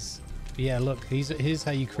got these... Yeah, look, here's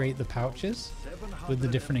how you create the pouches with the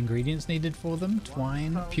different ingredients needed for them.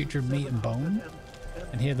 Twine, putrid meat and bone.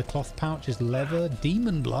 And here the cloth pouch is leather,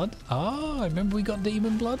 demon blood. Ah, remember we got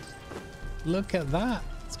demon blood? Look at that.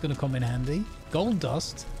 It's going to come in handy. Gold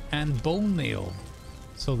dust and bone meal.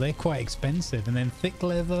 So they're quite expensive. And then thick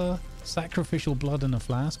leather, sacrificial blood in a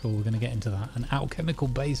flask. Oh, we're going to get into that. An alchemical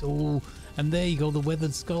base. Oh, and there you go, the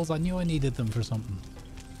weathered skulls. I knew I needed them for something.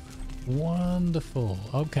 Wonderful.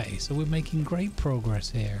 Okay, so we're making great progress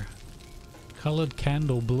here. Colored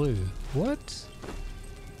candle blue. What?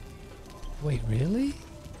 Wait, really?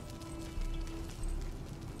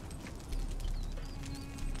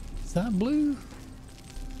 Is that blue?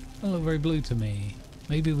 Doesn't look very blue to me.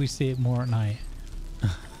 Maybe we see it more at night.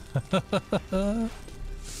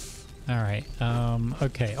 Alright,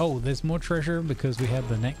 okay. Oh, there's more treasure because we have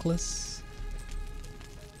the necklace.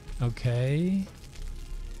 Okay.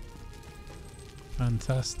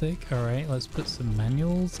 Fantastic. Alright, let's put some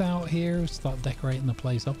manuals out here. Start decorating the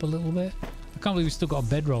place up a little bit. I can't believe we still got a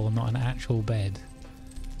bedroll and not an actual bed.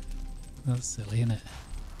 That's silly, isn't it?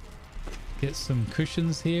 Get some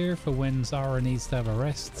cushions here for when Zara needs to have a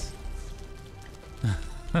rest.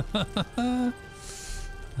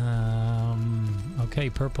 Okay,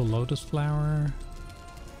 purple lotus flower.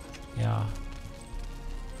 Yeah.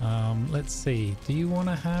 Let's see. Do you want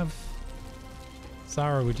to have...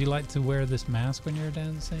 Zara, would you like to wear this mask when you're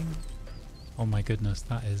dancing? Oh my goodness,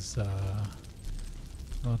 that is...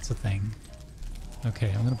 what's the thing?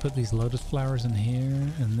 Okay, I'm going to put these lotus flowers in here,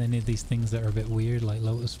 and any of these things that are a bit weird, like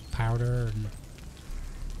lotus powder. And...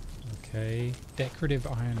 Okay, decorative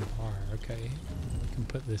iron bar. Okay, we can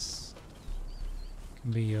put this...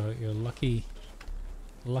 Can be your lucky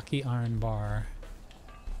iron bar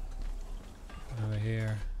over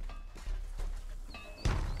here.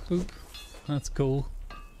 Oop. That's cool.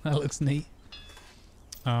 That looks neat.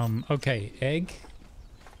 Okay, egg.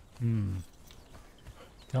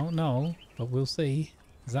 Don't know, but we'll see.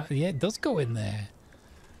 Is that, yeah, it does go in there.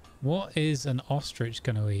 What is an ostrich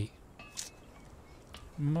gonna eat?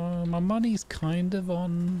 My money's kind of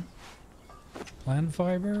on plant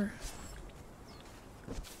fiber.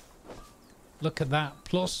 Look at that,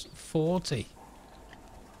 plus 40.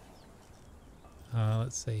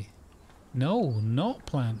 Let's see. No, not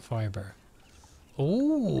plant fiber.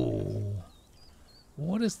 Oh,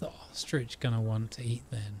 what is the ostrich gonna want to eat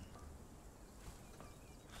then?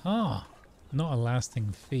 Huh, not a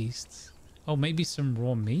lasting feast. Oh, maybe some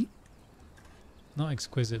raw meat? Not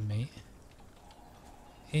exquisite meat.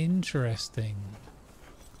 Interesting.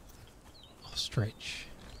 Ostrich.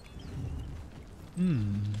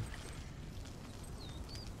 Can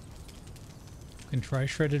try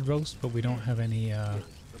shredded roast, but we don't have any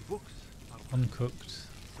uncooked.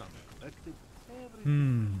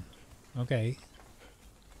 Okay.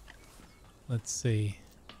 Let's see.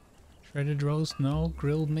 Shredded roast? No.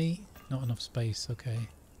 Grilled meat? Not enough space. Okay.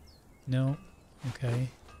 No. Okay.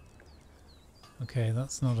 Okay,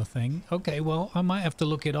 that's not a thing. Okay, well, I might have to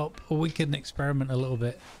look it up, or we can experiment a little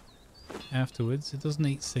bit afterwards. It doesn't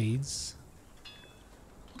eat seeds.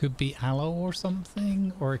 Could be aloe or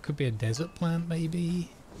something, or it could be a desert plant maybe.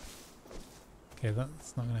 Okay,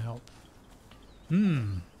 that's not gonna help.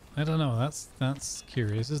 I don't know. That's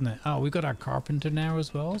curious, isn't it? Oh, we've got our carpenter now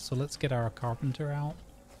as well, so let's get our carpenter out,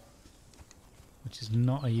 which is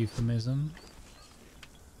not a euphemism.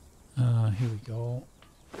 Here we go.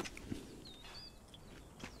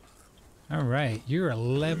 All right, you're a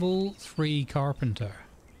level 3 carpenter.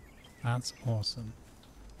 That's awesome.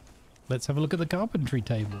 Let's have a look at the carpentry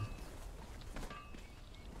table.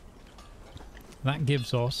 That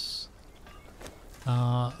gives us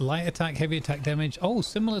light attack, heavy attack damage. Oh,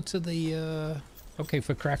 similar to the okay,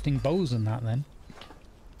 for crafting bows and that then.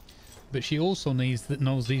 But she also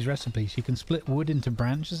knows these recipes. She can split wood into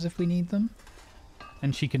branches if we need them,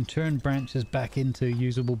 and she can turn branches back into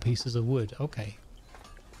usable pieces of wood. Okay,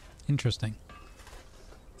 interesting.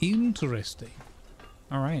 Interesting.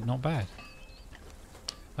 All right, not bad.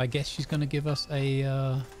 I guess she's going to give us a...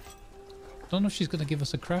 don't know if she's going to give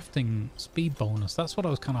us a crafting speed bonus. That's what I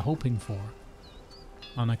was kind of hoping for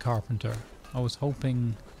on a carpenter. I was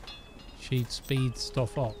hoping she'd speed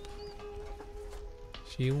stuff up.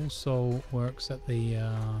 She also works at the...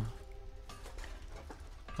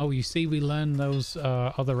 Oh, you see, we learned those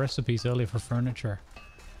other recipes earlier for furniture.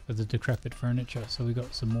 For the decrepit furniture. So we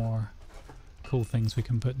got some more cool things we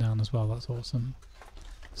can put down as well. That's awesome.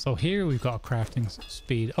 So here we've got a crafting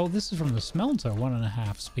speed. Oh, this is from the smelter.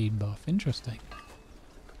 1.5 speed buff. Interesting.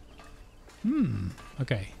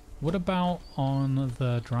 Okay. What about on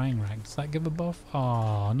the drying rack? Does that give a buff?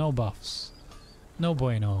 Oh, no buffs. No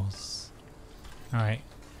buenos. Alright.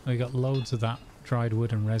 We got loads of that dried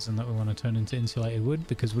wood and resin that we want to turn into insulated wood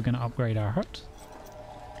because we're going to upgrade our hut.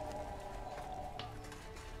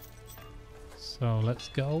 So let's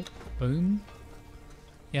go. Boom.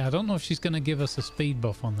 Yeah, I don't know if she's going to give us a speed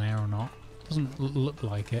buff on there or not. Doesn't look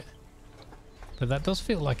like it. But that does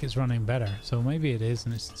feel like it's running better. So maybe it is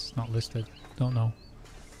and it's just not listed. Don't know.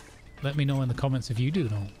 Let me know in the comments if you do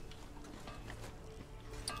know.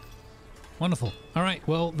 Wonderful. Alright,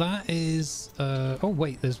 well that is... oh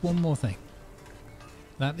wait, there's one more thing.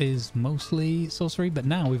 That is mostly sorcery, but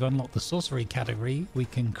now we've unlocked the sorcery category. We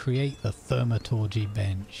can create the thaumaturgy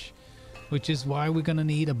bench, which is why we're going to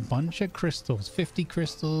need a bunch of crystals. 50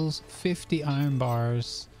 crystals, 50 iron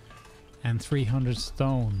bars, and 300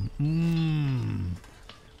 stone.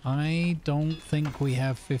 I don't think we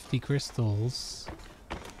have 50 crystals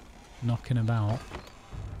knocking about.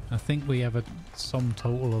 I think we have a sum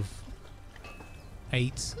total of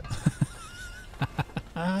 8.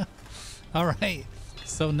 Alright,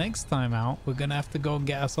 so next time out we're going to have to go and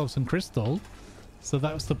get ourselves some crystal. So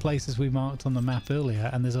that was the places we marked on the map earlier,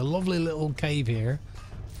 and there's a lovely little cave here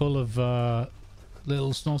full of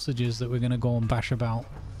little sausages that we're going to go and bash about.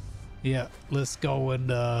 Yeah, let's go and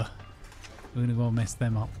we're going to go and mess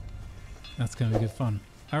them up. That's going to be good fun.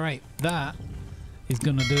 Alright, that is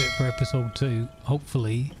going to do it for episode 2.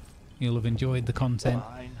 Hopefully you'll have enjoyed the content.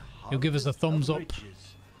 You'll give us a thumbs up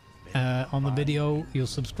on the video. You'll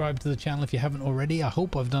subscribe to the channel if you haven't already. I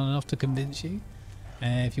hope I've done enough to convince you.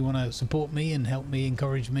 If you want to support me and help me,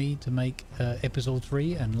 encourage me to make episode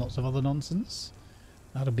 3 and lots of other nonsense,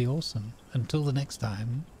 that'd be awesome. Until the next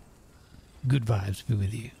time, good vibes be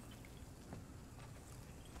with you.